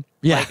radiation?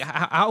 Yeah. Like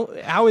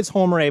how is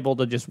Homer able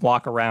to just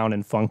walk around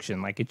and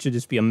function? Like it should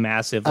just be a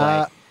massive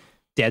like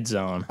dead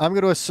zone. I'm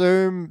going to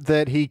assume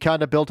that he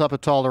kind of built up a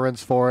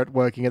tolerance for it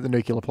working at the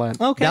nuclear plant.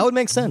 Okay. That would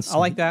make sense. I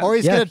like that. Or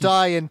he's going to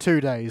die in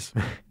 2 days.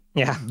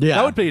 Yeah.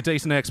 That would be a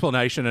decent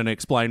explanation and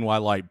explain why,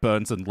 like,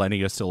 Burns and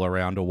Lenny are still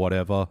around or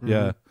whatever.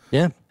 Yeah.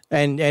 Yeah.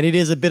 And it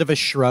is a bit of a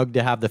shrug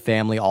to have the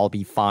family all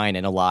be fine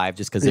and alive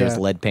just because there's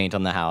lead paint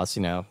on the house,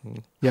 you know.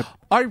 Yep.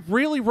 I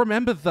really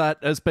remembered that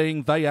as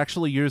being they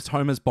actually used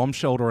Homer's bomb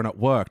shelter and it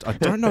worked. I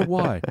don't know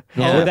why.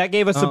 Oh, that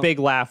gave us a big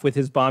laugh with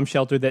his bomb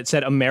shelter that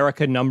said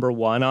America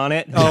 #1 on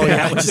it. Oh,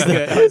 yeah. That was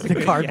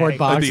the cardboard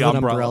box The with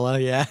an umbrella.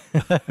 Yeah.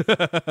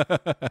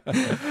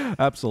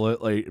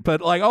 Absolutely.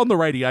 But, like, on the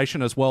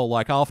radiation as well,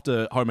 like,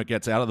 after Homer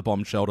gets out of the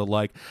bomb shelter,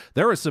 like,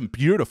 there is some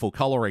beautiful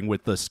coloring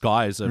with the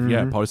skies of,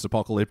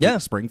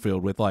 post-apocalyptic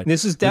Springfield with, like,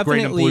 this is the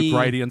green and definitely blue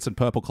gradients and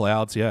purple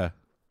clouds,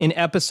 an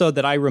episode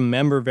that I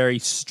remember very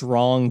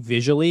strong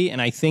visually,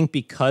 and I think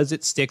because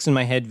it sticks in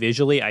my head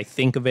visually, I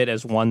think of it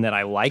as one that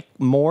I like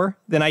more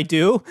than I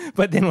do.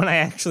 But then when I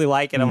actually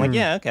like it, I'm like,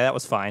 yeah, okay, that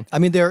was fine. I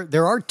mean,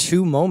 there are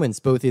two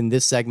moments, both in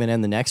this segment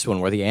and the next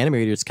one, where the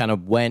animators kind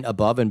of went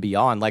above and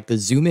beyond. Like the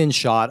zoom-in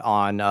shot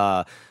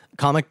on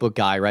comic book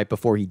guy right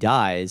before he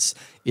dies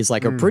is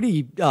like a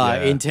pretty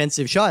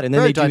intensive shot, and then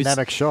Very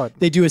dynamic shot.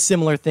 They do a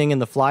similar thing in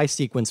the fly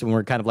sequence when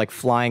we're kind of like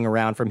flying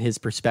around from his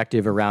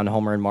perspective around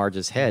Homer and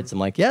Marge's heads. I'm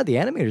like, yeah, the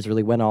animators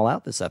really went all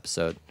out this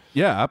episode.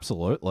 Yeah,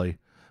 absolutely.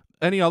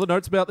 Any other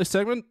notes about this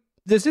segment?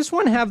 Does this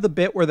one have the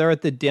bit where they're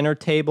at the dinner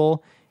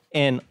table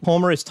and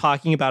Homer is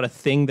talking about a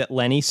thing that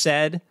Lenny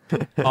said?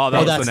 Oh,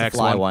 that's the next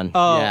fly one.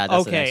 Oh, yeah,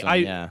 that's okay. the next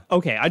one, yeah.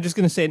 Okay, I'm just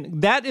going to say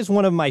that is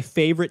one of my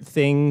favorite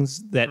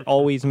things that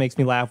always makes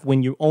me laugh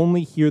when you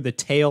only hear the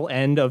tail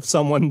end of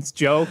someone's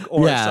joke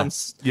or some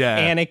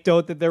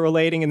anecdote that they're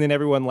relating and then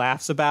everyone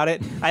laughs about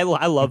it. I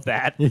love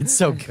that. It's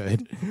so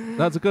good.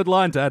 That's a good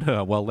line, Dad.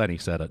 Well, Lenny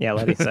said it. Yeah,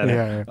 Lenny said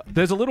it.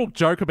 There's a little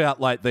joke about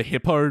like the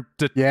Hippo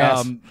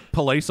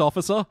police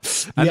officer,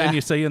 and then you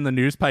see in the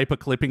newspaper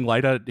clipping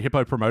later,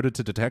 Hippo promoted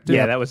to detective.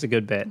 Yeah, that was a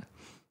good bit.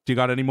 Do you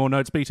got any more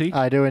notes, BT?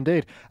 I do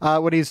indeed.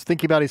 When he's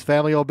thinking about his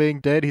family all being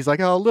dead, he's like,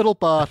 oh, little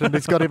Bart, and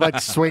he's got him like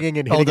swinging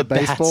and hitting a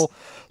baseball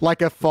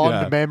like a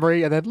fond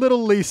memory, and then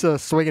little Lisa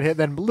swinging, hit,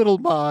 then little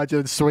Marge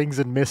and swings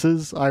and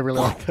misses. I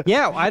really like that.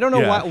 Yeah, I don't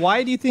know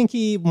why do you think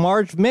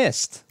Marge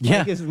missed? Yeah.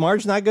 Like, is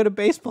Marge not good at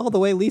baseball the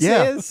way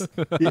Lisa is?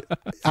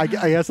 I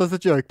guess that's a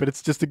joke, but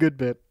it's just a good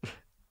bit.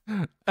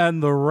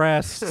 And the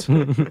rest.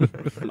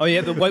 Oh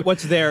yeah,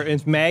 what's there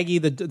is Maggie,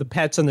 the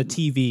pets on the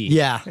TV.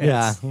 Yeah,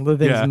 the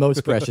thing's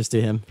most precious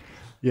to him.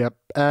 Yep,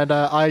 and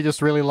I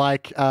just really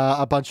like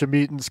a bunch of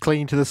mutants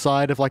clinging to the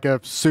side of like a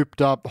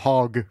souped-up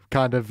hog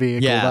kind of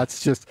vehicle. Yeah.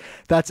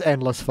 That's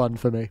endless fun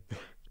for me.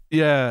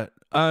 Yeah,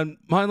 my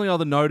only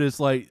other note is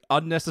like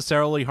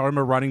unnecessarily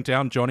Homer running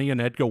down Johnny and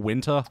Edgar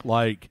Winter.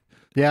 Like,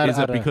 is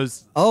it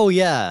because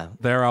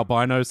they're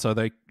albinos, so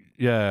they?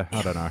 Yeah,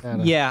 I don't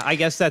know. Yeah, I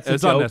guess that's a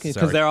joke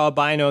because they're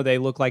albino. They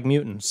look like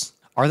mutants.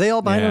 Are they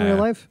albino in real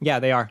life? Yeah,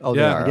 they are. Oh,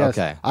 they are. Yes.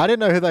 Okay. I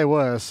didn't know who they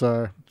were,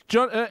 so.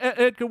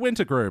 Edgar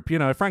Winter Group,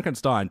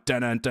 Frankenstein.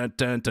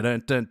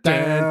 Frankenstein.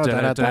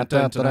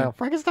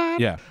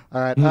 Yeah.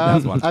 All right.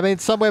 I mean,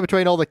 somewhere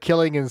between all the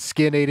killing and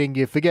skin eating,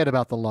 you forget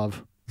about the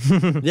love.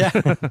 Yeah.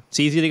 It's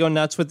easy to go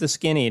nuts with the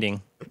skin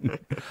eating.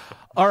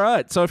 All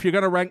right. So if you're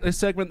going to rank this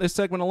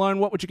segment alone,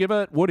 what would you give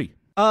it, Woody?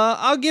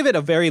 I'll give it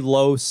a very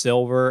low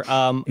silver.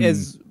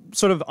 As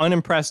sort of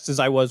unimpressed as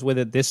I was with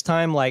it this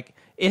time, like,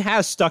 it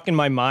has stuck in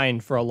my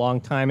mind for a long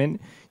time. And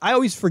I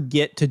always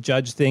forget to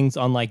judge things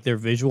on like their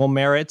visual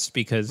merits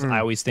because I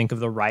always think of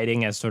the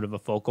writing as sort of a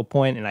focal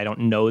point and I don't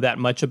know that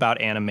much about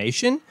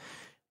animation.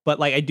 But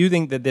like, I do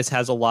think that this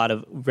has a lot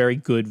of very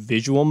good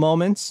visual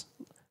moments.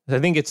 I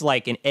think it's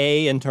like an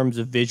A in terms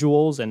of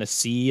visuals and a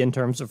C in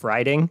terms of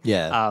writing.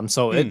 Yeah.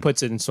 So it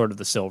puts it in sort of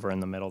the silver in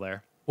the middle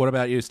there. What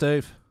about you,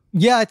 Steve?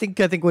 Yeah, I think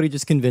what he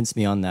just convinced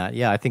me on that.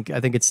 Yeah, I think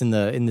it's in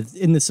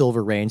the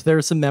silver range. There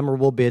are some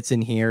memorable bits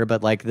in here,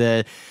 but like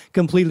the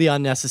completely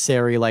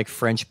unnecessary like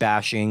French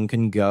bashing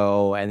can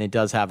go, and it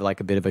does have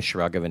like a bit of a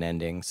shrug of an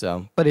ending.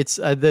 So, but it's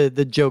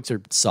the jokes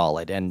are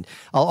solid, and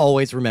I'll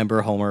always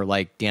remember Homer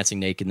like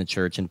dancing naked in the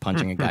church and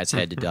punching a guy's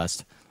head to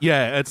dust.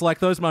 Yeah, it's like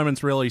those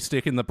moments really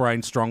stick in the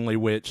brain strongly,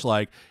 which,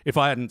 like, if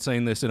I hadn't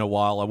seen this in a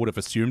while, I would have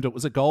assumed it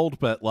was a gold,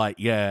 but, like,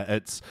 yeah,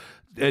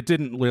 it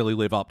didn't really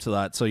live up to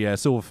that. So, yeah,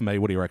 silver for me.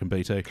 What do you reckon,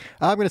 BT?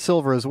 I'm going to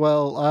silver as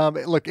well.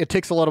 Look, it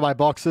ticks a lot of my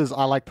boxes.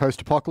 I like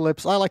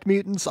post-apocalypse. I like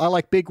mutants. I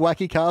like big,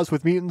 wacky cars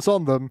with mutants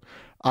on them.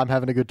 I'm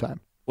having a good time.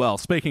 Well,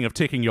 speaking of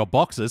ticking your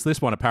boxes,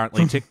 this one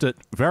apparently ticked it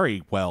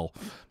very well.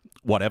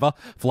 Whatever.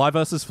 Fly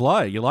versus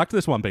Fly. You liked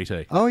this one,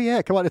 BT? Oh,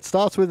 yeah. Come on. It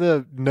starts with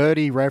a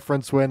nerdy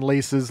reference when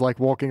Lisa's, like,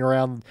 walking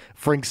around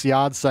Frink's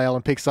yard sale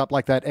and picks up,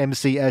 like, that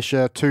MC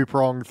Escher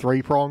 2-prong,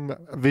 3-prong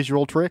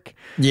visual trick.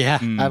 Yeah.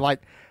 And,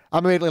 like,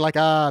 I'm immediately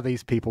like,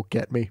 these people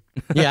get me.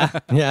 Yeah.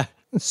 Yeah.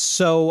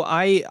 So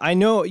I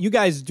know you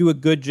guys do a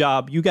good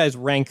job. You guys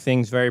rank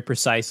things very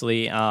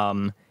precisely.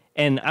 And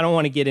I don't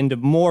want to get into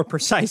more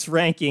precise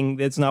ranking.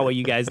 That's not what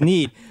you guys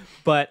need.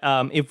 But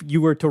if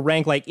you were to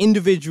rank, like,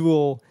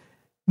 individual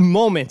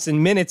moments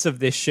and minutes of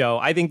this show,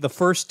 I think the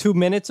first 2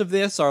 minutes of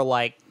this are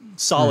like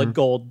solid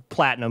gold,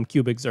 platinum,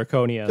 cubic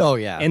zirconia. Oh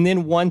yeah. And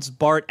then once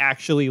Bart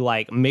actually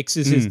like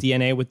mixes his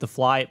DNA with the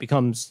fly, it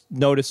becomes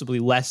noticeably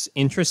less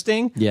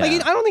interesting. Yeah.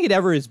 Like, I don't think it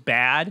ever is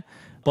bad,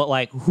 but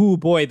like,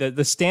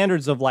 the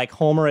standards of like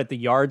Homer at the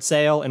yard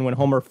sale and when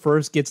Homer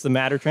first gets the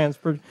matter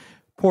transporter,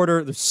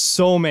 there's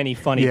so many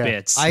funny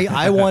bits.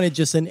 I wanted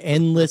just an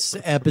endless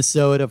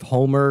episode of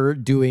Homer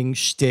doing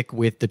shtick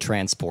with the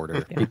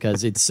transporter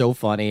because it's so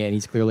funny and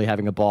he's clearly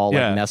having a ball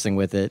like messing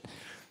with it.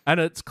 And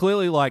it's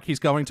clearly like he's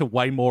going to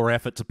way more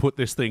effort to put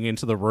this thing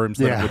into the rooms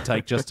than it would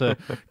take just to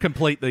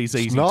complete these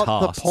easy Not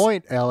tasks. the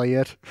point,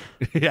 Elliot.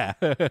 Yeah.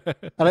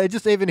 And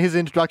just even his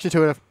introduction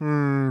to it of,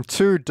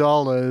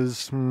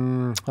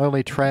 $2,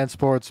 only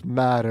transports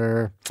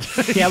matter.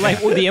 Yeah, like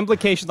the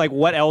implication, like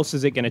what else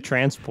is it going to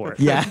transport?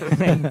 Yeah.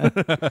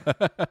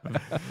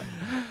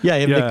 Yeah,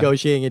 him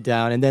negotiating it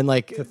down. And then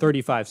like To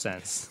 35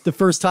 cents. the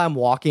first time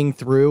walking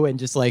through and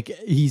just like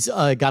he's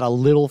got a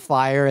little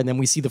fire and then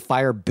we see the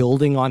fire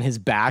building on his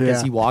back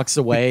as he walks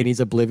away and he's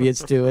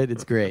oblivious to it.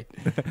 It's great.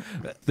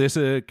 This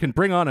can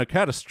bring on a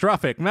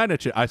catastrophic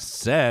manager. I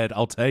said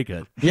I'll take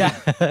it.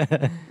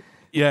 Yeah.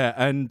 Yeah,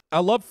 and I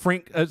love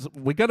Frink.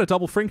 We get a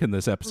double Frink in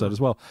this episode as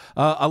well.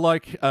 I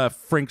like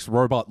Frink's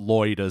robot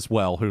Lloyd as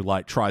well, who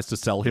like tries to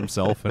sell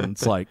himself, and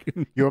it's like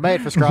You were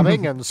made for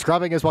scrubbing, and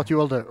scrubbing is what you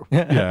will do.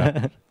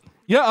 yeah,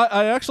 yeah.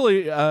 I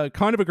actually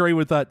kind of agree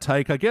with that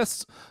take. I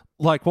guess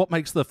like what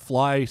makes the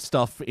fly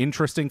stuff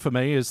interesting for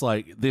me is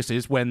like this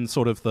is when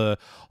sort of the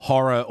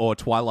horror or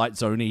Twilight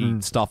Zone-y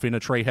stuff in a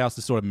treehouse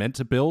is sort of meant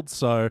to build.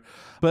 So,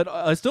 but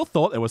I still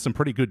thought there were some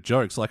pretty good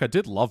jokes. Like I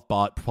did love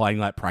Bart playing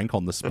that prank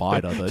on the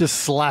spider that, Just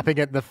slapping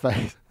it in the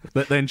face.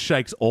 that then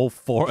shakes all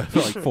four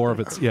of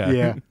its.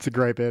 Yeah, it's a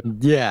great bit.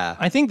 Yeah.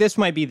 I think this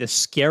might be the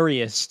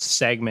scariest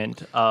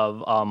segment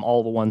of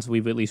all the ones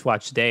we've at least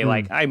watched today.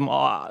 Like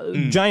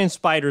giant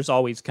spiders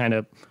always kind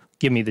of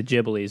give me the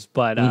gibblies,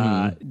 but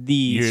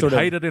You'd sort of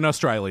hate it in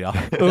Australia.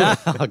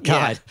 Oh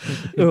God.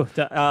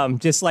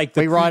 just like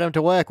We ride them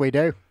to work, we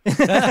do.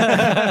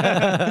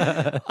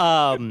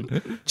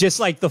 just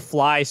like the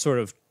fly sort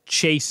of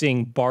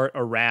chasing Bart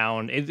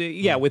around.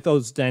 With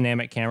those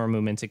dynamic camera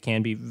movements, it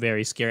can be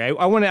very scary.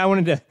 I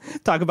wanted to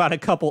talk about a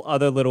couple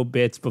other little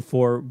bits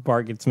before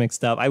Bart gets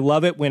mixed up. I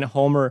love it when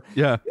Homer.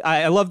 Yeah.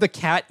 I love the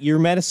cat ear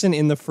medicine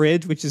in the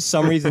fridge, which is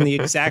some reason the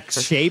exact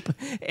shape,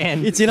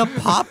 and It's in a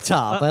pop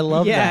top. I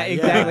love that. yeah,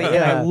 exactly. And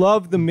I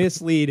love the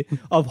mislead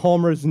of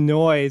Homer's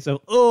noise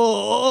of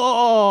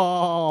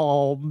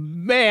oh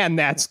man,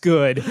 that's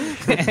good.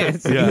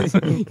 Yeah.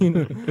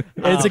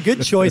 And it's a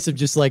good choice of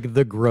just like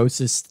the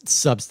grossest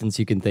substance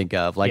you can think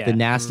of. Like the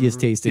nastiest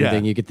tasting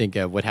thing you could think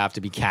of would have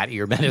to be cat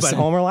ear medicine. But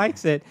Homer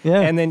likes it.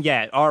 Yeah. And then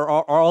our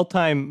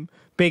all-time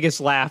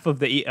biggest laugh of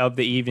the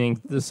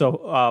evening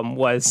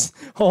was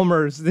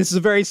Homer's. This is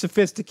a very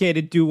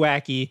sophisticated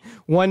do-wacky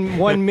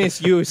one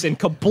misuse and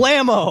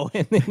kablamo,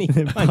 and then he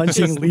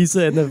punching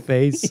Lisa in the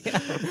face.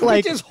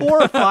 like which is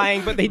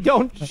horrifying, but they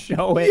don't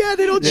show it. Yeah,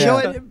 they don't show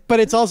it, but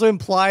it's also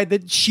implied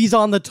that she's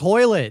on the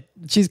toilet.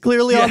 She's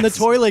clearly on the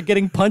toilet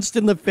getting punched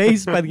in the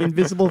face by the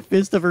invisible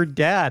fist of her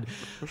dad.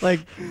 Like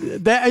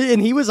that,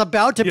 and he was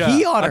about to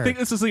pee on her. I think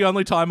this is the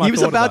only time he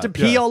was about to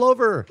pee all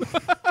over her.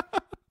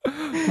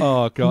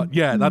 Oh God,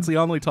 yeah, that's the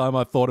only time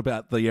I've thought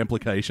about the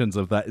implications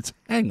of that. It's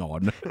hang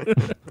on.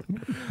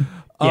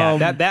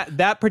 Yeah,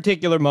 that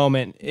particular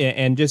moment,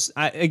 and just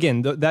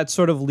again that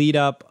sort of lead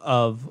up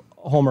of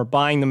Homer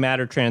buying the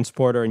matter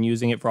transporter and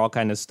using it for all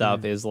kind of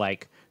stuff is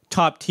like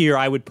top tier.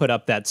 I would put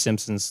up that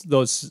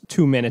those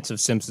 2 minutes of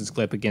Simpsons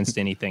clip against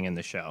anything in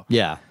the show.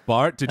 Yeah.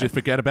 Bart, did you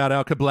forget about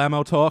our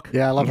Kablamo talk?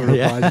 Yeah, I love the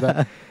replies to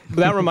that.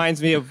 That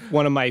reminds me of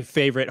one of my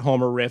favorite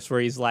Homer riffs where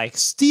he's like,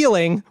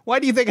 stealing? Why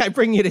do you think I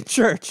bring you to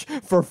church?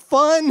 For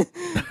fun?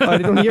 I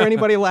don't hear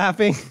anybody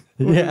laughing.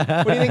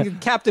 Yeah. What do you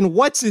think, Captain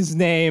What's his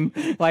name?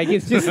 Like,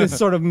 it's just this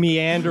sort of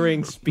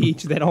meandering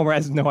speech that Homer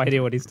has no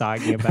idea what he's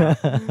talking about.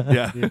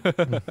 Yeah.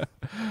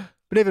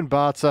 But even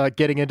Bart's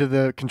getting into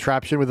the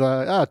contraption with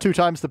 2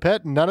 times the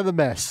pet and none of the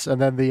mess.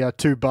 And then the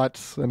 2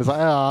 butts. And it's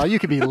like, you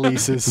could be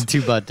Lisa's.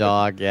 2-butt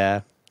dog,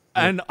 yeah.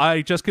 And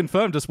I just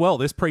confirmed as well,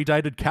 this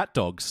predated Cat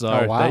Dog. So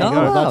oh, wow. there you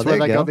go. That's there where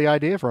they you go. got the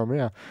idea from,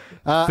 yeah.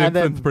 And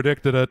Simpsons then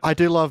predicted it. I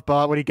do love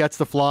Bart when he gets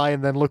the fly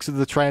and then looks at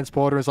the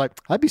transporter and is like,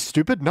 I'd be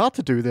stupid not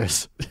to do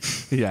this.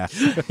 Yeah.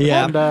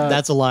 Yeah, And,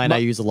 that's a line I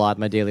use a lot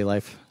in my daily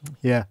life.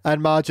 Yeah.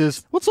 And Marge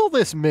is, what's all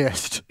this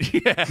mist?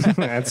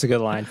 That's a good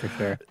line for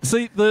sure.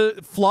 See, the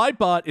fly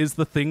Bart is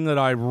the thing that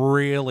I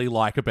really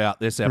like about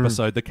this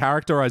episode. The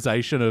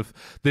characterization of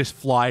this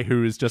fly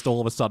who is just all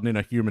of a sudden in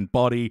a human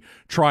body,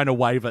 trying to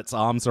wave its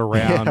arms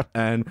around,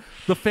 and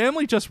the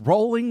family just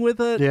rolling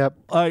with it. Yep.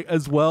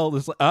 As well.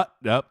 It's like,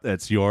 nope,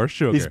 that's your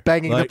sugar. He's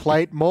banging Like, the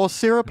plate. More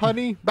syrup,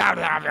 honey?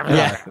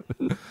 Yeah.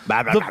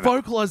 The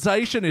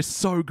vocalization is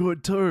so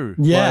good too.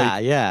 Yeah,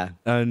 Like, yeah.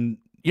 And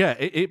yeah,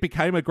 it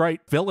became a great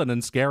villain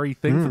and scary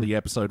thing for the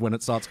episode when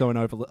it starts going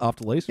over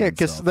after Lisa. Yeah, and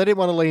because stuff. they didn't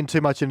want to lean too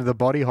much into the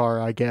body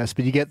horror, I guess,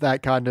 but you get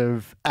that kind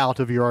of out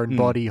of your own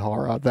body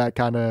horror, that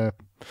kind of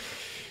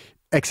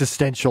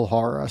existential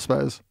horror, I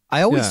suppose.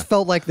 I always Yeah.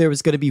 felt like there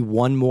was going to be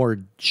one more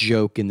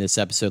joke in this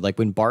episode, like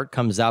when Bart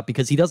comes out,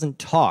 because he doesn't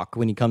talk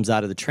when he comes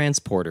out of the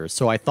transporter.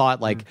 So I thought,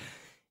 like,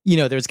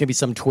 there's going to be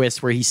some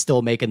twist where he's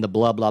still making the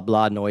blah, blah,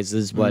 blah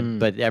noises,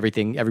 but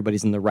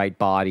everybody's in the right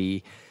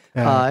body.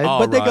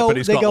 But they right, go, but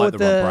he's they got, go like,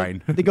 with the wrong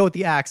brain. they go with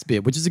the axe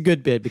bit, which is a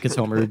good bit because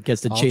Homer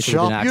gets to chase him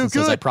with an chop axe you and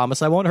says, good. "I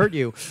promise I won't hurt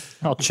you."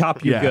 I'll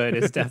chop you Yeah. good.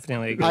 It's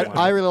definitely a good one.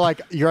 I really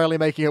like, you're only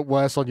making it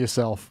worse on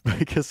yourself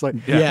because, like,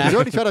 Yeah. he's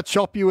already trying to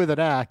chop you with an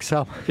axe.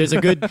 There's a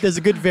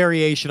good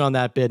variation on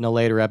that bit in a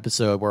later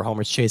episode where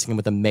Homer's chasing him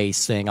with a mace,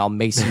 saying, "I'll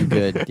mace you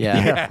good."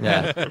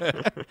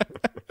 Yeah.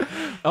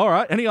 All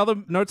right. Any other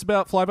notes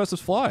about Fly versus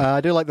Fly?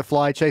 I do like the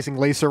fly chasing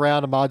Lisa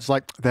around, and Marge's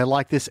like, they're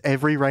like this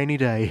every rainy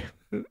day.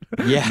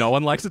 Yeah. No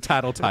one likes a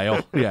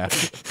tattletale. Yeah.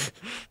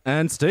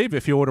 And Steve,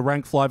 if you were to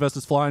rank Fly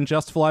versus Fly and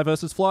just Fly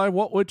versus Fly,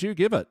 what would you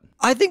give it?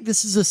 I think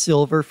this is a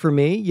silver for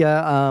me.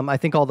 Yeah, I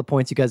think all the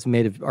points you guys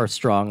made are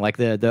strong. Like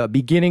the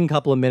beginning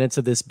couple of minutes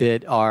of this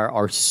bit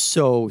are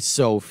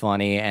so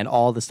funny, and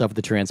all the stuff with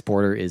the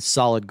transporter is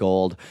solid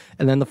gold.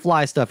 And then the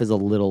fly stuff is a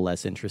little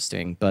less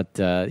interesting, but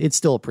it's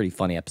still a pretty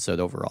funny episode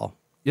overall.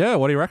 Yeah,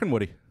 what do you reckon,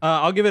 Woody?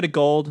 I'll give it a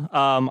gold.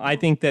 I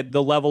think that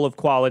the level of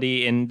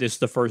quality in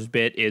the first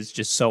bit is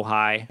just so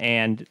high,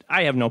 and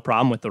I have no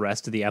problem with the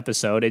rest of the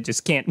episode. It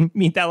just can't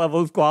meet that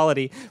level of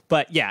quality.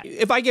 But yeah,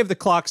 if I give the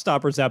Clock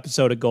Stoppers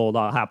episode a gold,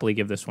 I'll happily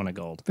give this one a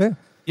gold. Yeah.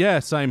 Yeah,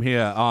 same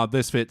here.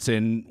 This fits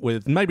in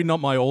with maybe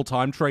not my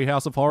all-time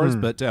Treehouse of Horrors,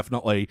 but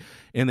definitely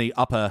in the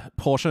upper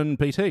portion,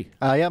 BT.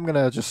 I'm going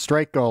to just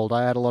straight gold.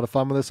 I had a lot of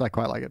fun with this. I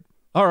quite like it.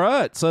 All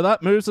right, so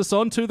that moves us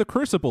on to the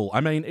Crucible.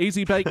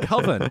 Easy Bake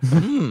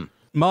Coven.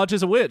 Marge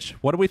is a witch.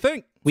 What do we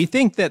think? We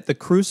think that the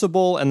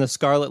Crucible and the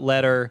Scarlet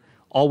Letter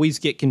always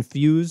get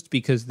confused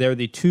because they're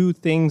the two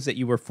things that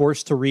you were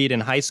forced to read in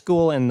high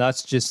school, and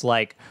thus just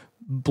like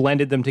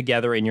blended them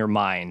together in your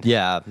mind.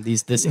 Yeah,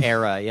 this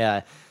era,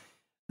 yeah.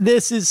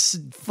 This is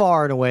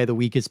far and away the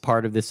weakest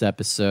part of this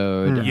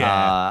episode.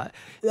 Yeah.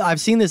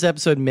 I've seen this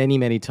episode many,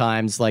 many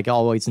times, like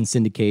always in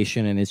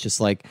syndication, and it's just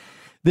like,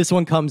 this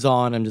one comes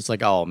on, I'm just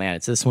like, oh man,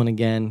 it's this one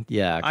again.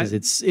 Yeah, because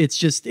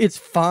it's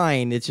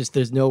fine. It's just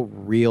there's no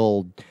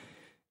real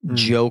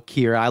joke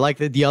here. I like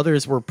that the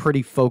others were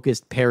pretty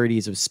focused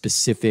parodies of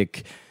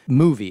specific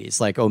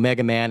movies, like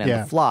Omega Man and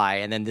The Fly,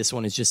 and then this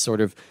one is just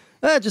sort of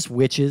just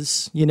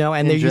witches, and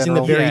they're using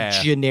the very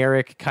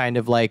generic kind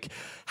of like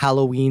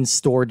Halloween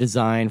store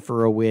design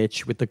for a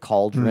witch with the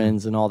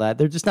cauldrons and all that.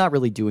 They're just not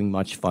really doing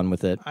much fun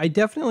with it. I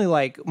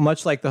definitely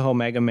much like the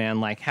Omega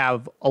Man,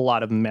 have a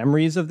lot of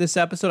memories of this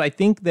episode. I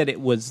think that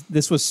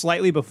this was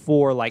slightly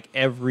before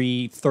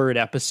every third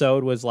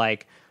episode was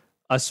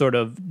a sort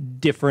of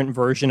different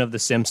version of The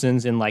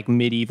Simpsons in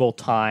medieval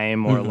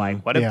time, or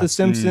what if The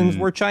Simpsons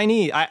were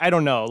Chinese? I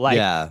don't know.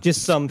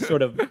 Just some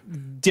sort of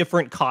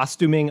different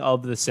costuming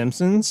of The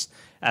Simpsons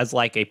as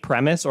a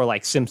premise, or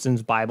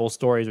Simpsons Bible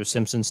stories or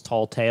Simpsons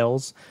Tall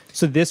Tales.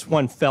 So this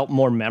one felt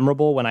more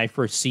memorable when I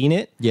first seen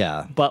it.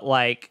 Yeah. But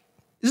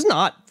it's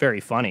not very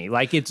funny.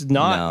 It's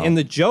not, and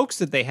the jokes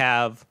that they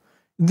have,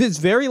 this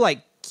very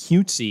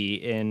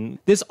cutesy, and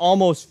this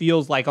almost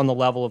feels on the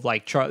level of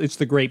it's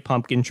the Great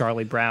Pumpkin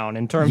Charlie Brown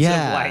in terms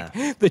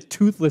of the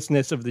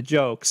toothlessness of the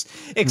jokes,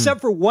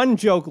 except for one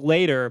joke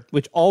later,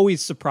 which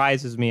always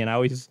surprises me,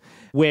 and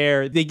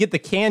where they get the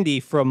candy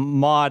from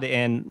Maude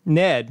and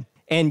Ned,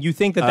 and you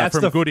think that that's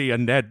from Goody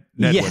and Ned.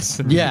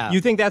 Yes. Yeah. You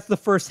think that's the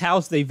first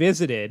house they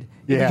visited.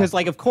 Yeah. Because,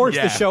 like, of course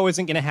the show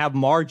isn't going to have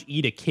Marge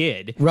eat a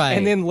kid. Right.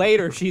 And then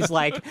later she's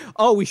like,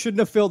 oh, we shouldn't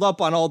have filled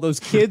up on all those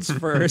kids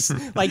first.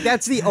 Like,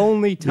 that's the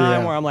only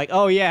time where I'm like,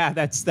 oh, yeah,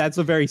 that's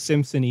a very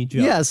Simpson-y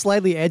joke. Yeah,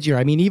 slightly edgier.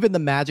 I mean, even the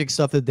magic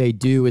stuff that they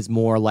do is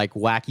more like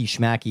wacky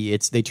schmacky.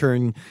 They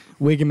turn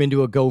Wiggum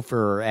into a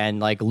gopher, and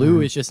like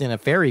Lou is just in a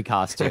fairy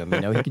costume.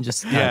 You know, he can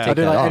just take I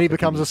do that like off Eddie if he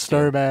becomes a needs to.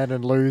 snowman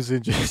and Lou's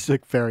in just a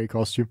fairy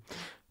costume.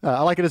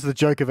 I like it as the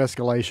joke of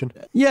escalation.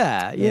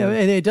 Yeah,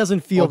 and it doesn't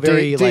feel Or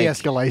very like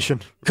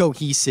de-escalation.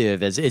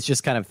 cohesive. As it's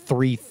just kind of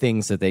three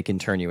things that they can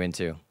turn you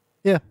into.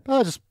 Yeah,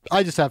 I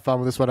just have fun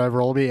with this one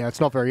overall. But yeah, it's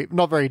not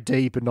very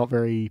deep and not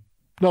a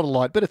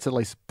lot, but it's at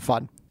least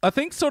fun. I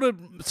think sort of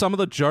some of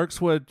the jokes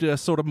were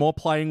just sort of more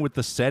playing with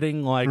the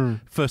setting. Like,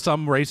 for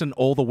some reason,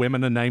 all the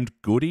women are named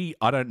Goody.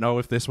 I don't know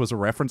if this was a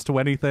reference to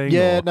anything.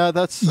 Yeah, or... no,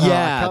 that's I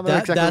can't remember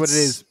exactly what it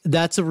is.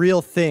 That's a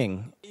real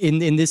thing.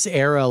 In this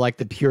era, like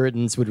the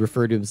Puritans would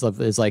refer to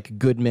themselves as like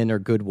Goodman or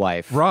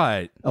Goodwife.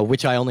 Right.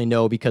 Which I only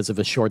know because of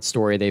a short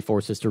story they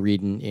forced us to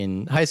read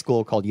in high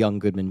school called Young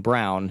Goodman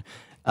Brown.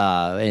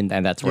 And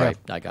that's where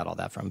I got all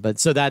that from. But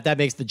so that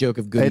makes the joke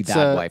of Goody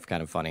Bad Wife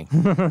kind of funny.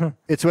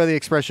 It's where the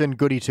expression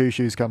 "Goody two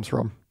shoes" comes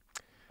from.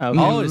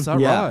 Oh, is that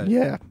right?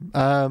 Yeah,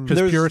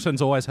 Because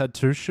Puritans always had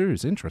two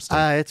shoes. Interesting.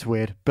 it's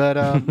weird, but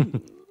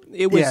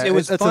It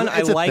was it's fun. a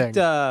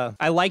thing.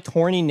 I liked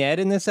Horny Ned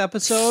in this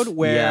episode,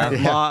 where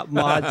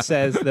Maude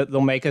says that they'll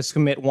make us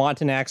commit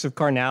wanton acts of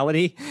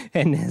carnality,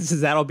 and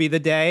that'll be the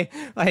day.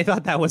 I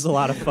thought that was a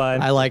lot of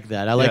fun. I like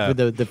that. I like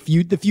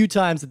the few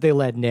times that they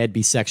let Ned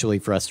be sexually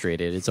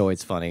frustrated. It's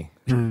always funny.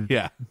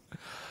 Yeah.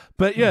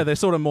 But yeah, they're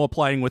sort of more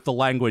playing with the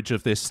language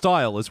of this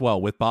style as well,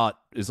 with Bart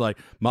is like,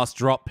 must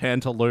drop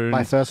pantaloons.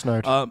 My first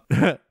note.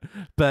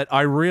 But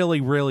I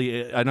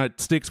really, I know it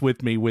sticks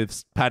with me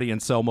with Patty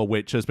and Selma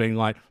Witch as being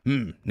like,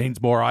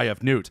 needs more eye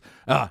of Newt.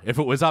 If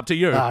it was up to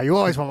you. You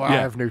always want more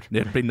eye of Newt.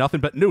 It'd be nothing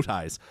but Newt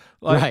eyes.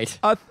 Like, Right.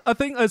 I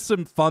think there's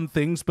some fun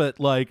things, but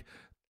like,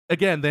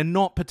 again, they're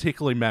not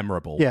particularly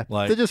memorable. Yeah,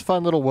 like, they're just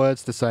fun little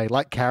words to say,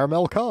 like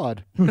caramel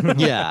card.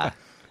 Yeah.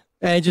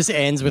 And it just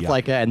ends with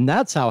like and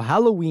that's how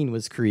Halloween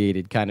was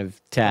created kind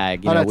of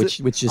tag, you know, which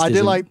just I do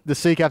isn't- like the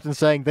sea captain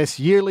saying this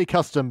yearly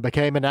custom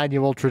became an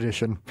annual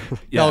tradition.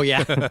 yeah. Oh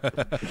yeah. Yeah,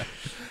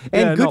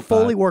 And good not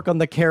Foley bad. work on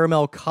the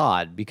caramel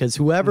cod, because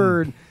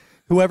whoever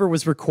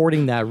was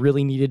recording that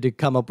really needed to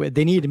come up with,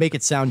 they needed to make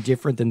it sound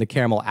different than the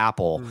caramel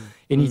apple.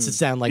 It needs to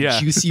sound like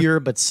juicier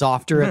but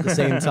softer at the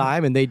same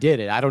time, and they did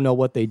it. I don't know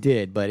what they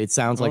did, but it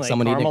sounds like They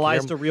somebody did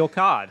caramelized a real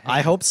cod. I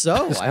hope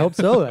so. I hope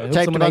so. I hope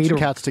Take a someone bunch ate of a-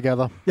 cats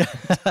together.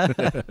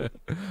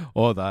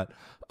 Or that.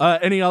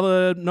 Any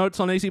other notes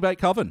on Easy Bake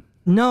Coven?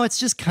 No, it's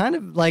just kind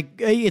of like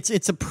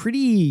it's a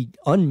pretty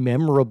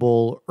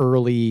unmemorable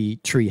early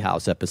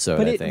Treehouse episode.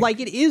 But I it think. like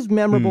it is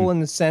memorable in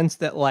the sense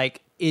that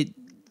like it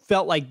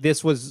felt like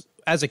this was,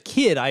 as a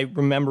kid, I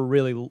remember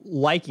really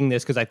liking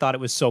this because I thought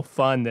it was so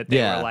fun that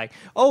they were like,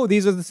 oh,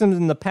 these are the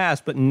Simpsons in the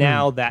past, but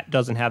now that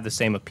doesn't have the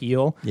same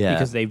appeal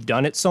because they've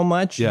done it so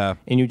much. Yeah.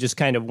 And you just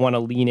kind of want to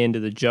lean into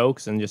the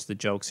jokes, and just the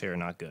jokes here are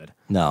not good.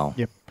 No.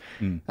 Yep.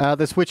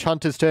 This witch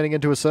hunt is turning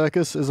into a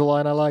circus is a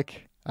line I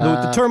like.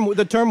 The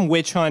term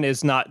witch hunt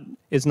is not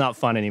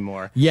fun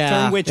anymore. Yeah. The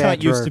term witch Yeah,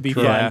 hunt used true, to be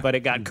true. fun, Yeah. but it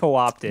got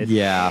co-opted.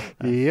 Yeah.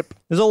 Yep.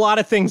 There's a lot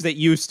of things that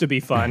used to be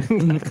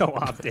fun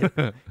co-opted.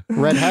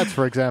 Red hats,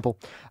 for example.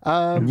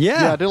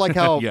 Yeah. I do like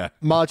how Yeah.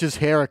 Marge's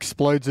hair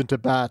explodes into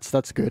bats.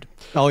 That's good.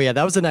 Oh yeah,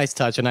 that was a nice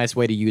touch, a nice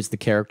way to use the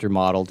character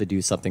model to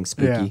do something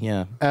spooky.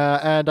 Yeah.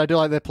 And I do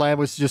like their plan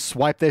was to just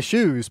swipe their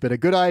shoes, but a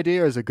good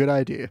idea is a good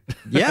idea.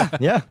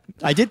 Yeah.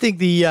 I did think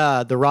the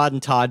Rod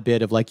and Todd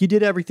bit of like, you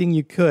did everything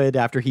you could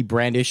after he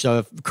brandished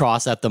a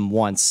cross at them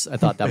once. I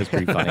thought that was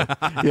pretty funny.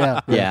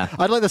 Yeah. Yeah.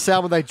 I'd like the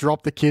sound when they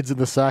drop the kids in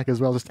the sack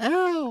as well. Just,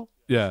 ow.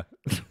 Yeah.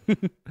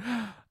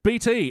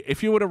 BT,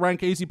 if you were to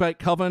rank Easy Bake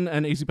Coven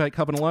and Easy Bake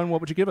Coven alone,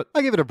 what would you give it?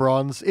 I give it a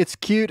bronze. It's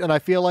cute, and I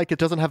feel like it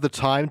doesn't have the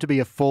time to be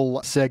a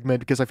full segment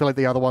because I feel like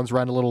the other ones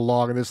ran a little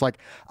long, and it's like,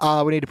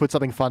 we need to put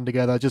something fun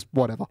together, just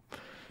whatever.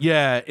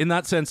 Yeah, in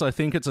that sense, I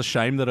think it's a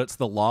shame that it's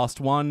the last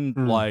one.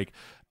 Like,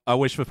 I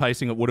wish for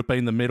pacing it would have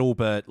been the middle,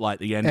 but like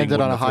the ending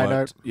Ended on wouldn't a have high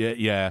worked.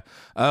 Yeah.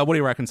 What do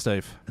you reckon,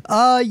 Steve?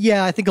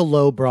 Yeah, I think a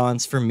low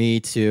bronze for me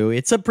too.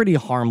 It's a pretty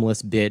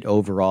harmless bit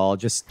overall.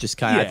 Just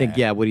kind of, I think,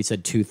 what he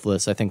said,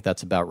 toothless. I think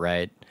that's about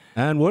right.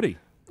 And Woody?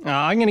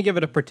 I'm going to give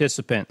it a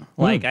participant.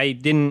 Like, I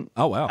didn't...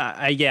 Oh,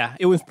 wow. Yeah,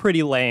 it was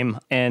pretty lame,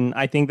 and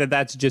I think that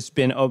that's just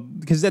been...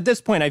 because at this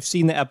point, I've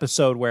seen the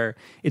episode where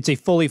it's a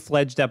fully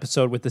fledged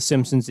episode with The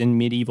Simpsons in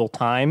medieval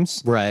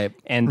times. Right.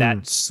 And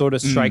that sort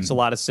of strikes a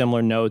lot of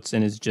similar notes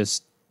and is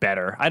just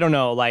better. I don't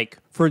know, like,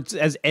 for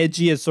as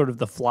edgy as sort of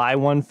the Fly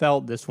one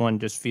felt, this one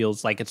just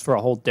feels like it's for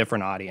a whole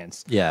different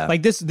audience. Yeah.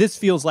 Like, this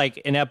feels like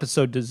an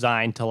episode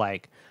designed to,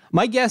 like...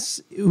 My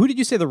guess... Who did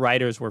you say the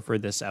writers were for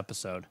this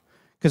episode?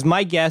 Because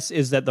my guess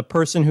is that the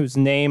person whose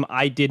name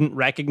I didn't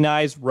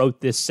recognize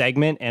wrote this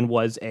segment and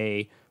was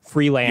a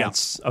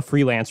freelance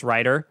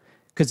writer.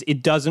 Because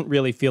it doesn't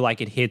really feel like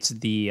it hits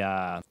the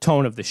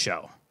tone of the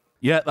show.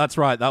 Yeah, that's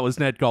right. That was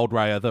Ned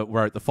Goldrayer that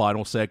wrote the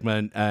final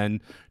segment,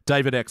 and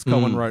David X.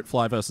 Cohen wrote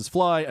Fly vs.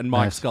 Fly, and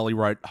Mike Scully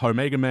wrote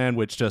Omega Man,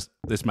 which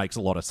this makes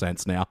a lot of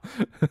sense now.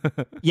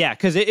 Yeah,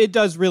 because it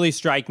does really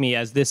strike me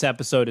as this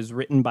episode is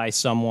written by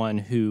someone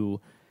who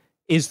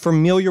is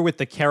familiar with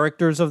the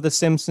characters of The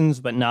Simpsons,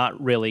 but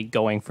not really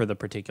going for the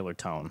particular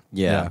tone.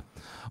 Yeah.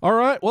 All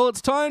right, well,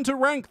 it's time to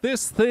rank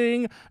this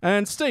thing.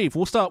 And Steve,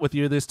 we'll start with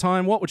you this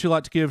time. What would you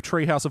like to give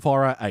Treehouse of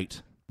Horror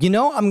 8? You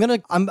know,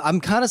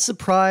 I'm kind of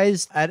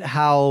surprised at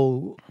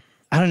how,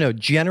 I don't know,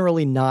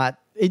 generally not.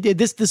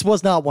 This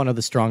was not one of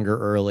the stronger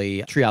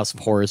early Treehouse of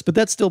Horrors, but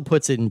that still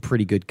puts it in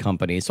pretty good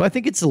company. So I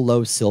think it's a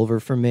low silver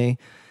for me.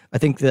 I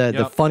think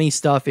the funny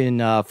stuff in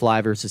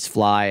Fly vs.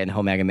 Fly and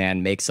Omega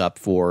Man makes up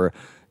for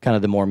kind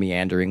of the more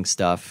meandering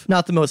stuff.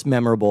 Not the most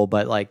memorable,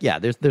 but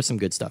there's some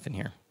good stuff in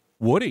here.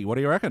 Woody, what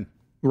do you reckon?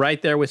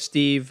 Right there with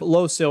Steve.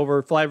 Low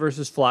silver. Fly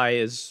vs. Fly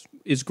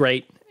is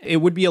great. It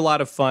would be a lot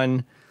of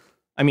fun.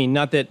 I mean,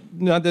 not that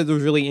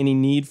there's really any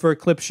need for a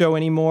clip show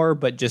anymore,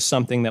 but just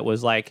something that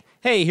was like,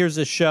 hey, here's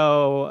a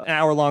show, an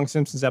hour-long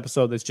Simpsons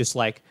episode that's just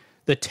like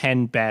the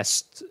 10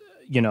 best,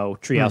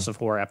 Treehouse of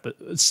Horror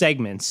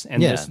segments.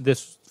 And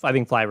this, I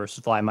think Fly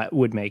vs. Fly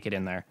would make it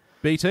in there.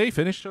 BT,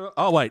 finished?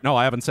 Oh, wait, no,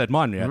 I haven't said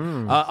mine yet.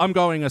 I'm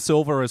going a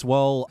silver as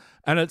well,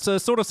 and it's a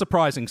sort of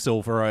surprising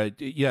silver.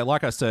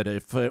 Like I said,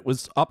 if it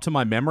was up to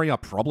my memory, I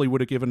probably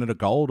would have given it a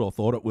gold or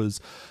thought it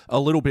was a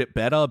little bit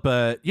better,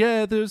 but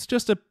yeah, there's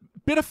just a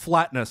bit of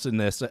flatness in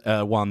this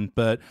one,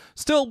 but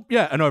still,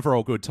 an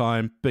overall good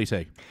time.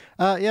 BT.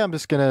 I'm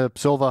just going to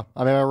silver.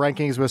 I mean, our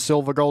rankings were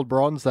silver, gold,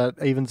 bronze. That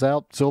evens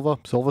out. Silver,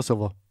 silver,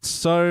 silver.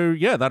 So,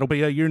 that'll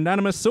be a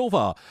unanimous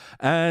silver.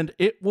 And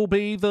it will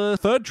be the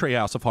third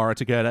Treehouse of Horror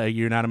to get a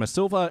unanimous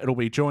silver. It'll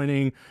be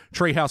joining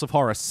Treehouse of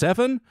Horror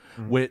 7,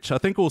 which I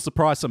think will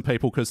surprise some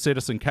people because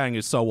Citizen Kang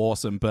is so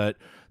awesome, but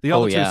the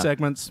other two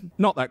segments,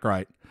 not that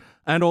great.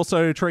 And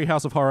also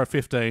Treehouse of Horror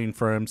 15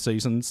 from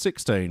season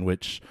 16,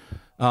 which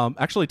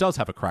actually does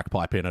have a crack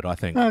pipe in it, I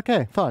think.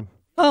 Okay, fine.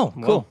 Oh,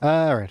 cool.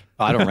 All right.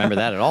 I don't remember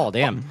that at all.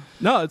 Damn.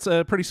 No, it's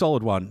a pretty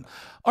solid one.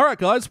 All right,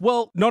 guys.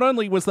 Well, not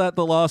only was that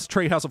the last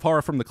Treehouse of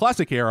Horror from the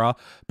classic era,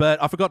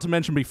 but I forgot to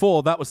mention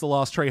before, that was the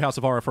last Treehouse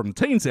of Horror from the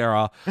teens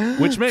era,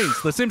 which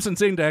means the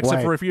Simpsons Index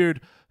have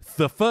reviewed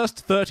the first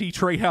 30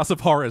 Treehouse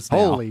of Horrors now.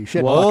 Holy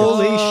shit.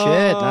 Holy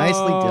shit.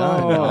 Nicely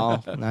done,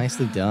 Paul.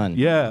 Nicely done.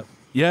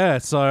 Yeah,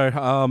 so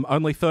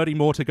only 30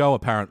 more to go,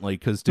 apparently,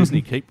 because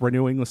Disney keep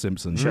renewing The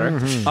Simpsons. Sure.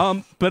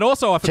 But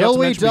also, I forgot to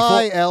mention before...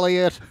 Till we die,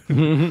 Elliot.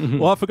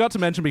 Well, I forgot to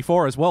mention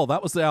before as well,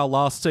 that was our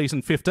last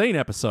season 15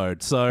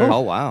 episode. So Oh,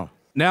 wow.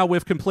 now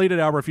we've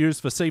completed our reviews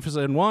for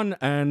season 1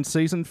 and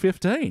season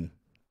 15.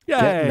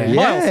 Yay! Yay.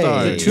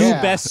 Milestone. The two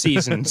best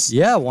seasons.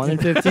 Yeah, 1 in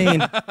 15.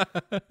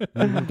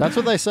 That's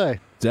what they say.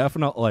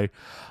 Definitely.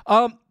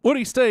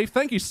 Woody, Steve,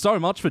 thank you so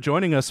much for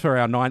joining us for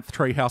our 9th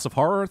Treehouse of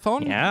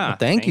Horror-thon. Yeah.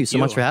 Thank you so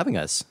much for having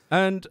us.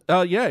 And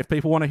if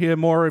people want to hear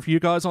more of you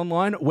guys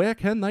online, where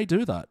can they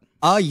do that?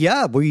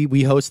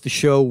 We host the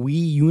show We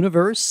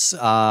Universe,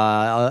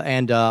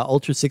 and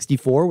Ultra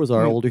 64 was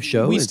our older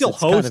show. We still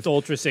host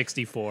Ultra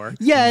 64.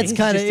 Yeah, it's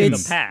kind of in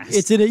the past.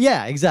 It's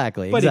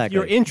exactly. But if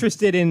you're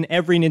interested in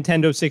every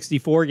Nintendo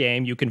 64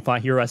 game, you can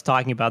hear us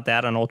talking about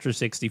that on Ultra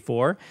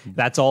 64.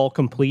 That's all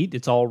complete.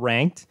 It's all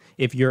ranked.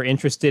 If you're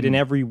interested in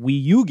every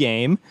Wii U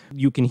game,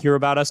 you can hear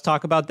about us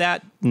talk about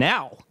that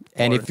now.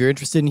 And if you're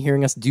interested in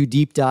hearing us do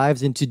deep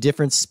dives into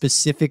different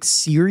specific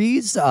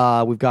series,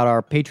 we've got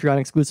our Patreon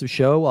exclusive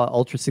show,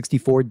 Ultra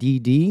 64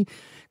 DD.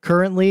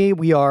 Currently,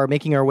 we are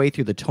making our way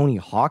through the Tony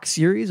Hawk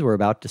series. We're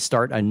about to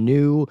start a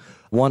new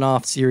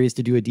one-off series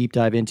to do a deep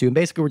dive into. And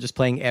basically, we're just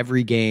playing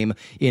every game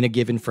in a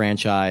given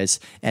franchise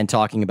and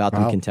talking about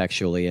them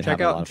contextually. And check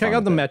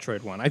out the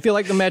Metroid one. I feel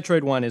like the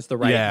Metroid one is the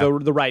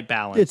right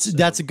balance.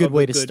 That's a good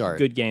way to start.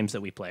 Good games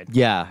that we played.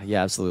 Yeah,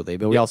 absolutely.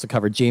 But we also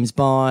covered James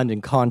Bond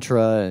and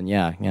Contra, and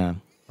yeah.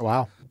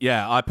 Wow.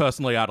 Yeah, I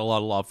personally had a lot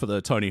of love for the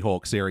Tony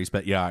Hawk series,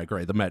 but yeah, I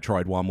agree. The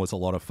Metroid one was a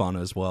lot of fun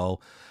as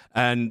well.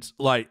 And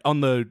like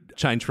on the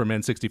change from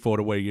N64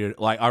 to Wii U,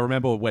 like I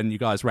remember when you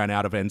guys ran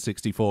out of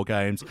N64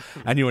 games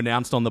and you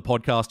announced on the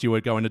podcast you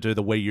were going to do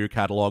the Wii U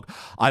catalog,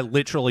 I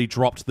literally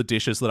dropped the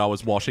dishes that I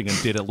was washing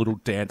and did a little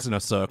dance in a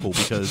circle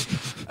because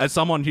as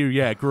someone who,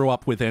 grew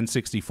up with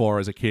N64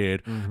 as a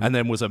kid and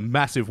then was a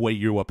massive Wii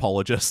U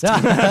apologist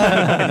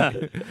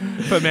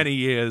for many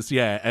years,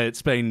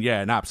 it's been,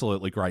 an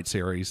absolutely great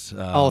series.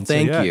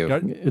 Thank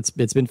you. It's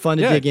been fun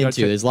to dig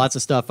into. There's lots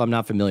of stuff I'm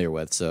not familiar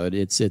with, so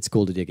it's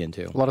cool to dig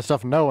into. A lot of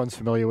stuff no one's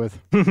familiar with.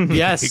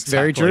 Yes, exactly.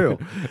 Very true.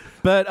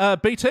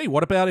 But BT,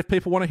 what about if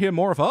people want to hear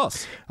more of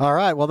us? All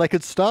right, well, they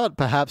could start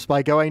perhaps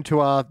by going to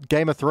our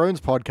Game of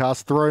Thrones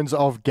podcast, Thrones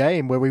of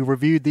Game, where we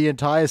reviewed the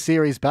entire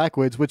series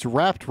backwards, which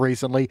wrapped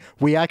recently.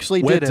 We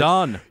actually did it. We're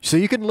done. So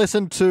you can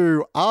listen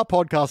to our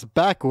podcast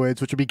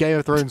backwards, which would be Game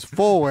of Thrones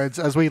forwards,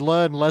 as we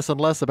learn less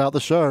and less about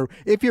the show,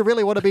 if you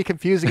really want to be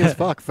confusing as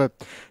fuck for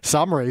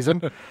some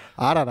reason.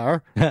 I don't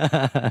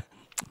know.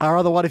 Our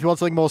other one, if you want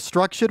something more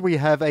structured, we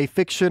have a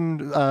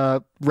fiction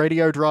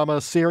radio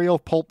drama serial,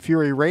 Pulp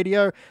Fury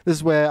Radio. This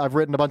is where I've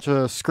written a bunch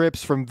of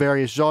scripts from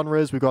various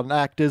genres. We've gotten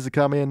actors to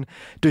come in,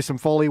 do some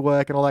Foley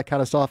work and all that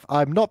kind of stuff.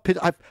 I've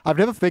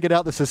never figured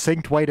out the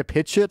succinct way to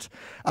pitch it.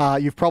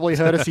 You've probably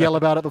heard us yell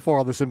about it before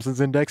on the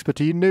Simpsons Index, but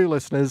to you new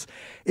listeners,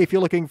 if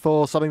you're looking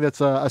for something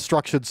that's a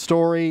structured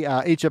story,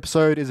 each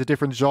episode is a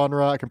different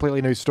genre, a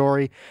completely new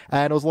story,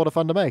 and it was a lot of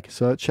fun to make,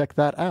 so check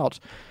that out.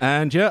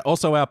 And yeah,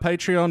 also our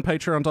Patreon,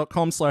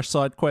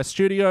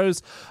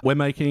 patreon.com/SideQuestStudios. We're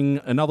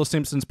making another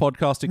Simpsons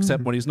podcast,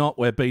 except when he's not,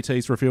 where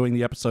BT's reviewing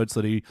the episodes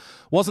that he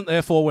wasn't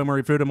there for when we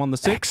reviewed him on the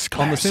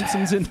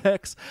Simpsons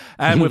Index.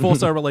 And we've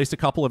also released a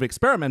couple of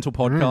experimental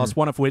podcasts,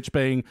 one of which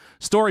being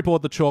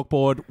Storyboard the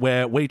Chalkboard,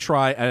 where we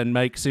try and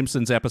make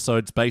Simpsons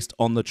episodes based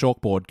on the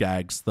chalkboard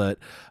gags that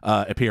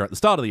appear at the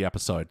start of the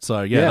episode.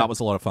 So yeah, that was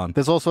a lot of fun.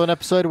 There's also an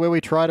episode where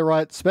we try to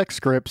write spec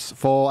scripts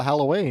for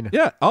Halloween.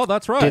 Yeah, oh,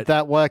 that's right. Did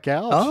that work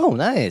out? Oh,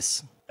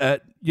 nice.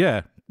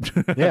 Yeah.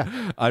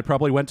 Yeah. I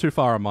probably went too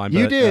far on mine.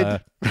 You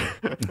did.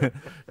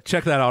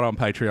 Check that out on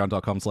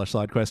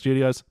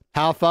patreon.com/SideQuestStudios.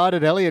 How far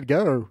did Elliot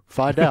go?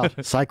 Find out.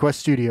 SideQuest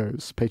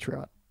Studios,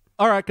 Patreon.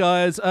 All right,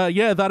 guys.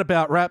 That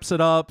about wraps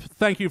it up.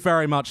 Thank you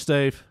very much,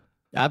 Steve.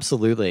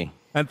 Absolutely.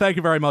 And thank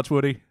you very much,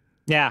 Woody.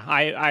 Yeah,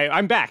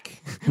 I'm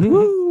back.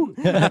 Woo!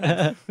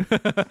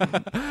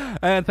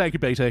 And thank you,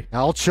 BT.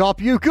 I'll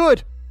chop you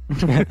good.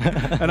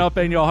 And I've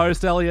been your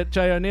host, Elliot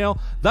Jay O'Neil.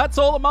 That's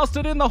all the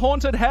mustard in the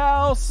haunted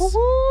house.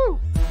 Woo-hoo!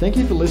 Thank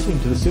you for listening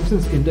to the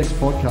Simpsons Index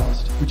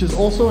podcast, which is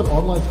also an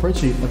online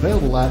spreadsheet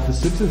available at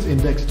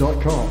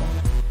thesimpsonsindex.com.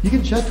 You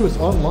can chat to us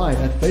online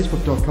at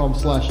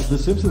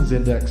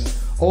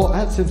facebook.com/thesimpsonsindex or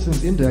at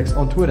Simpsons Index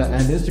on Twitter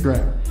and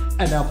Instagram.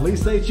 And now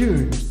please stay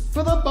tuned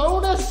for the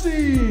bonus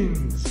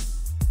scenes!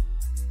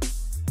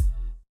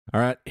 All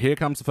right, here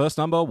comes the first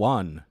number.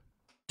 1,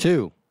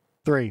 2,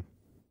 3,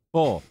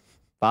 4,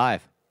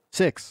 5,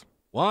 6.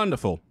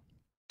 Wonderful.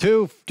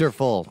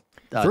 2-terful.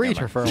 3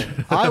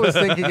 Treehouse. I was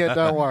thinking it,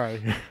 don't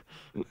worry.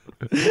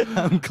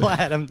 I'm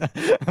glad I'm not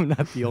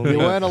the only You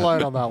one. weren't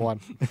alone on that one.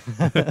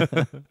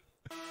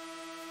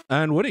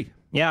 And Woody.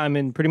 Yeah, I'm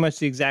in pretty much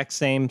the exact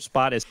same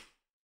spot as.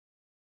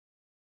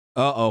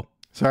 Uh-oh.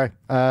 Sorry.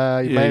 You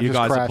may Yeah, have you just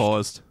guys crashed. are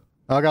paused.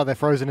 Oh god, they're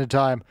frozen in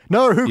time.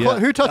 No,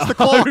 who touched the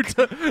clock?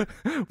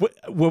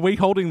 Were we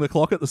holding the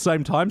clock at the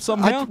same time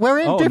somehow? We're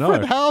in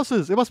different no.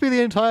 houses. It must be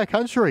the entire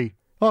country.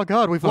 Oh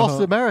god, we've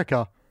lost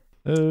America.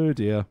 Oh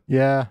dear.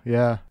 Yeah.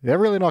 They're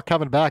really not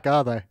coming back,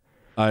 are they?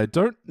 I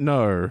don't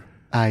know.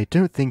 I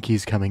don't think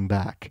he's coming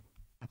back.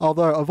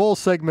 Although, of all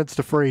segments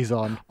to freeze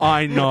on.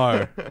 I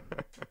know.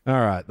 All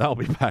right, that'll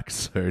be back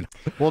soon.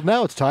 Well,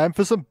 now it's time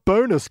for some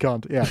bonus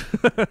content. Yeah.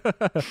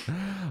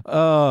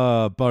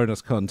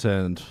 Bonus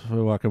content.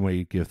 What can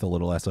we give the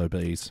little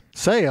SOBs?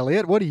 Say,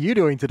 Elliot, what are you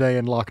doing today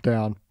in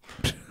lockdown?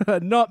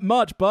 Not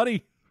much,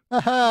 buddy.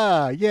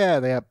 Aha!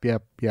 Yeah,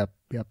 yep.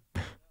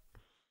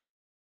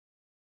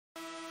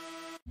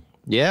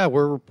 Yeah,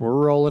 we're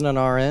rolling on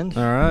our end.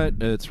 All right,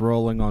 it's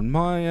rolling on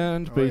my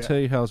end.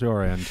 BT, how's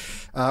your end?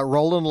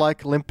 Rolling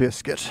like Limp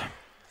Bizkit.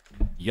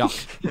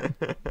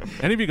 Yuck.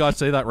 Any of you guys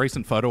see that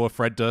recent photo of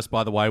Fred Durst,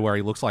 by the way, where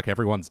he looks like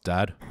everyone's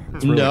dad?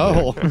 It's really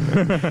No.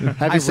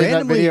 Have you seen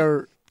that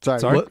video?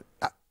 Sorry. What?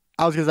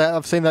 I was going to say,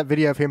 I've seen that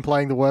video of him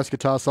playing the worst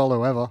guitar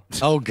solo ever.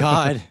 Oh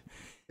God.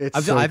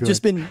 It's I've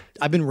been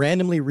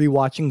randomly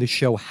rewatching the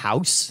show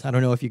House. I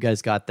don't know if you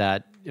guys got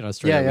that in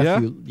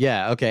Australia.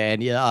 Yeah. Okay.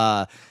 And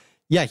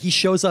he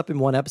shows up in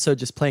one episode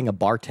just playing a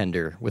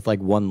bartender with like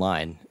one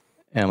line.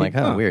 And I'm like,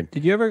 weird.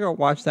 Did you ever go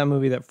watch that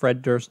movie that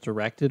Fred Durst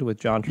directed with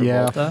John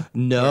Travolta? Yeah.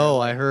 No,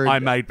 I heard. I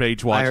made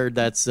Beach watch. I heard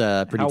that's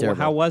pretty terrible.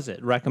 How was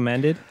it?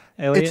 Recommended,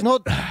 Elliot?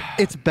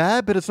 It's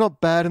bad, but it's not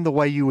bad in the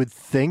way you would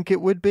think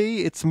it would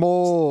be. It's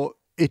more,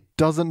 it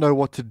doesn't know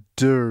what to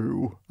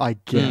do, I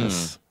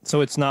guess.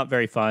 So it's not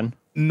very fun.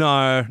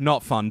 No,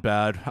 not fun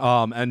bad.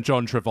 And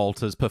John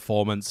Travolta's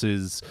performance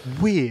is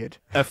Weird.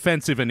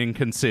 offensive and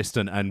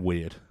inconsistent and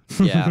weird.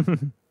 Yeah.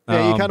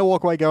 Yeah, you kind of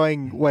walk away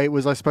going, wait,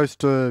 was I supposed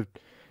to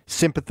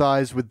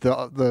sympathize with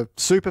the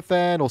super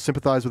fan or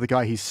sympathize with the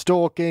guy he's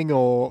stalking,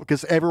 or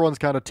because everyone's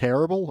kind of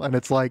terrible, and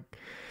it's like,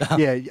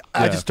 I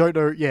just don't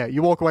know. Yeah,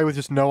 you walk away with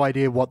just no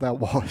idea what that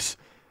was.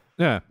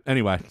 Yeah,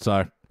 anyway,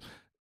 so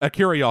a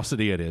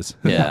curiosity it is.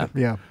 Yeah.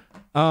 Yeah.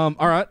 All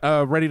right,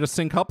 ready to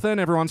sync up then?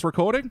 Everyone's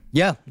recording?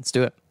 Yeah. Let's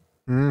do it.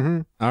 Mm-hmm.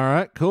 All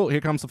right, cool.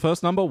 Here comes the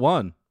first number.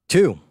 1,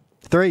 2,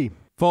 3,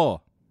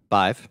 4.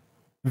 5.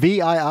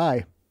 VII.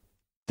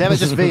 Damn it,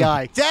 just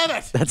VI. Damn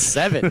it! That's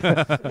 7.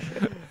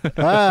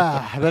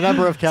 The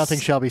number of counting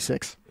shall be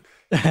 6.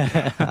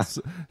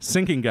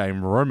 Sinking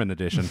game, Roman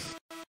edition.